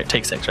 6, right?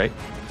 Take 6, right?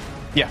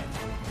 Yeah.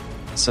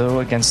 So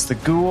against the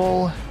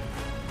ghoul.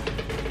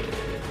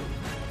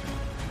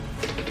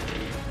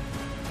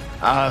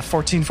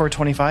 14 for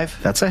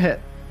 25. That's a hit.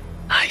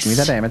 Nice. Give me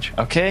that damage.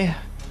 Okay.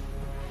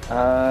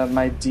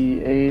 My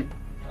D8.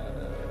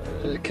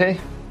 Okay.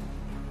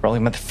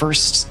 Rolling my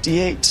first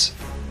D8.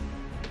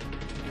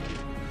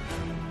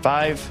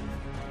 5,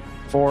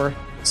 4,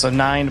 so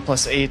 9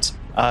 plus 8,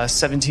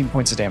 17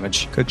 points of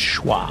damage. Good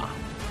schwa.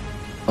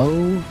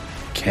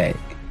 Okay.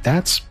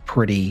 That's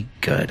pretty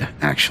good,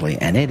 actually.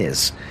 And it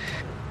is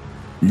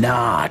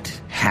not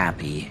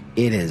happy.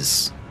 It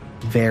is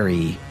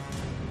very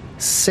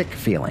sick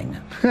feeling.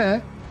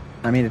 I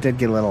mean, it did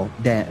get a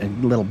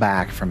little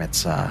back from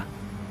its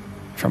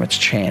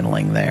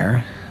channeling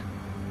there.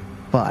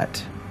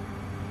 But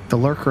the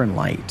Lurker in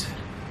Light,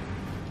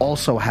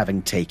 also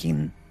having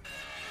taken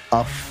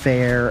a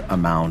fair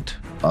amount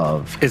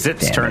of Is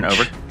its turn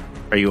over?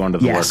 Are you onto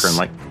the Lurker in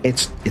Light?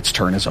 Its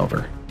turn is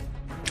over.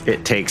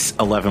 It takes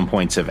 11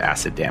 points of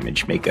acid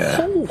damage. Make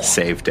a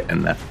save to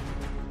end that.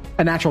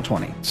 A natural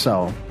 20.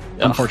 So,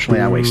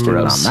 unfortunately, I wasted it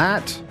on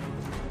that.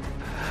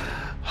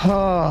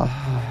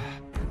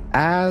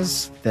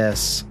 As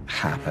this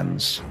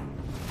happens,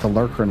 the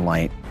Lurker in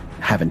Light,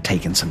 having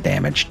taken some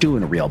damage,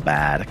 doing real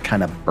bad,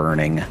 kind of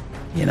burning,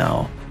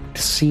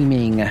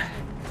 seeming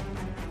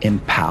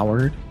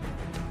empowered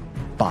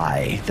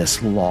by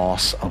this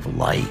loss of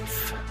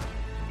life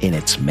in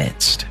its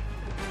midst,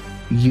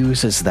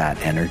 uses that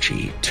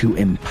energy to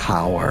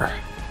empower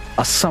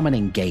a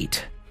summoning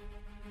gate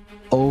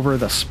over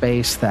the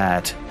space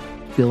that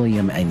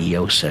William and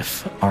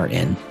Yosef are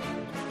in.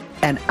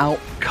 And out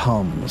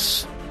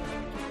comes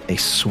a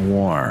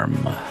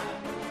swarm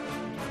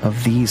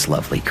of these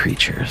lovely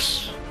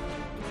creatures.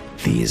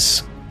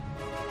 These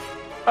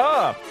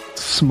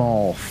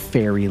small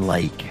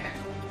fairy-like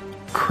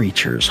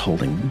creatures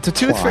holding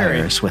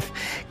pliers with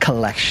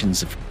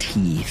collections of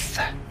teeth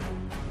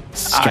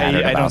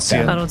scattered I about don't see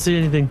them. I don't see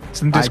anything.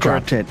 It's in I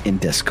Discord. dropped it in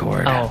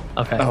Discord. Oh,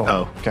 okay.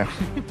 Okay.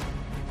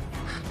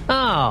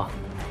 Oh,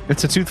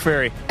 It's a tooth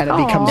fairy. And it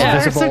becomes yeah,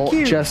 they're so visible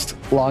cute. just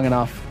long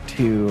enough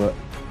to...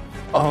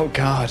 Oh,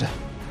 God.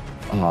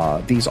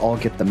 These all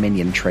get the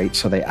minion trait,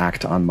 so they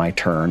act on my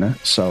turn.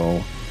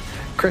 So,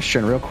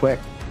 Christian, real quick,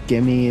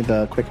 give me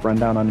the quick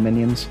rundown on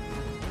minions.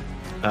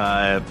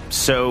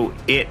 So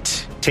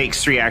it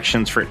takes 3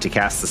 actions for it to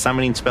cast the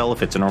summoning spell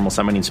if it's a normal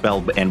summoning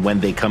spell, and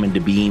when they come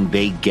into being,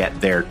 they get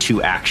their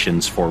 2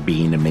 actions for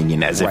being a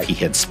minion as if he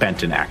had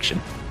spent an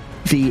action.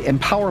 The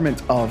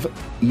empowerment of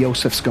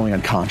Yosef's going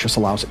unconscious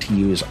allows it to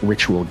use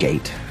Ritual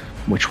Gate,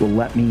 which will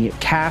let me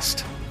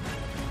cast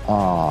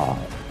a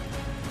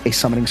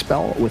summoning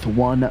spell with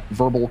 1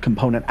 verbal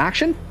component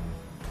action.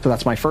 So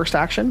that's my first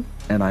action,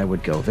 and I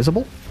would go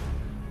visible.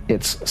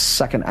 Its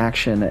second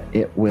action,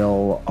 it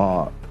will...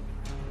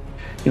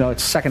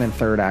 its second and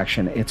third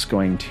action, it's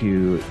going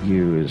to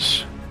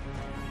use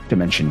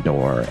Dimension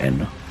Door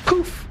and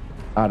poof,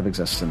 out of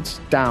existence,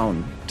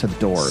 down to the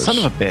doors. Son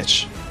of a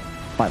bitch.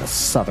 By the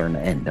southern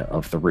end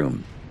of the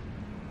room.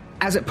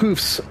 As it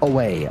poofs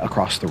away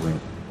across the room,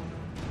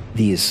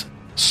 these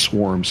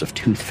swarms of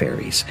tooth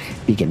fairies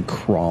begin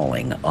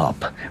crawling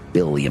up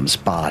William's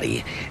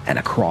body and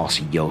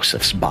across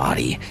Yosef's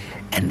body,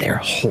 and they're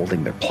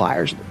holding their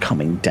pliers and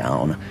coming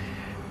down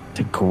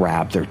to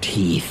grab their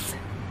teeth.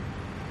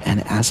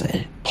 And as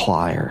a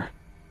plier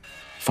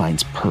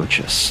finds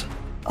purchase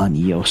on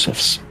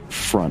Yosef's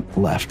front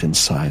left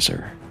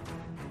incisor,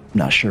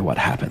 not sure what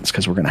happens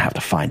because we're going to have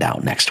to find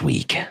out next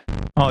week.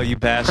 Oh, you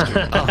bastard.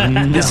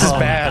 This is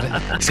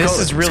bad. This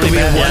is really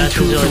bad. Yeah, it's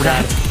really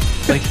bad.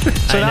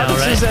 So now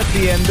this is at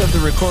the end of the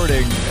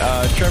recording.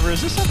 Trevor,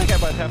 is this something I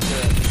might have to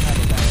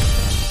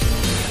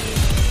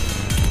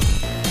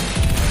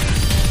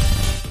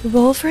have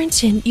Roll for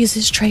Intent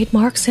uses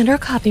trademarks and/or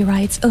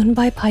copyrights owned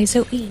by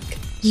Paizo Inc.,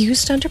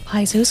 used under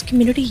Paizo's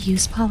community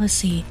use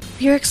policy.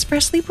 We are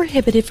expressly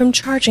prohibited from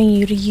charging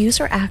you to use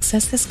or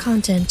access this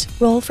content.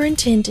 Roll for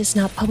Intent is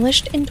not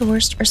published,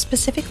 endorsed, or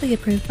specifically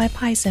approved by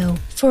Paizo.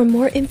 For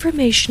more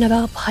information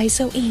about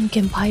Paizo Inc.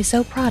 and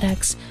Paizo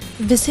products,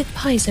 visit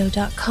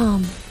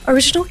paizo.com.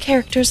 Original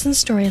characters and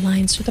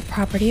storylines are the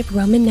property of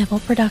Roman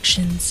Neville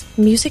Productions.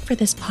 Music for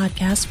this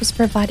podcast was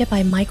provided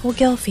by Michael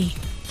Gilfie,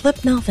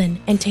 Flip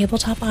Melvin, and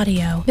Tabletop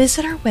Audio.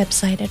 Visit our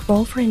website at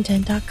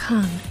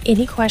rollforintent.com.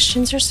 Any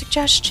questions or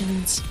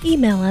suggestions,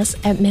 email us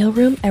at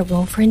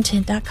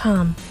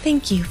mailroom@rollforintent.com.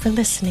 Thank you for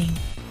listening.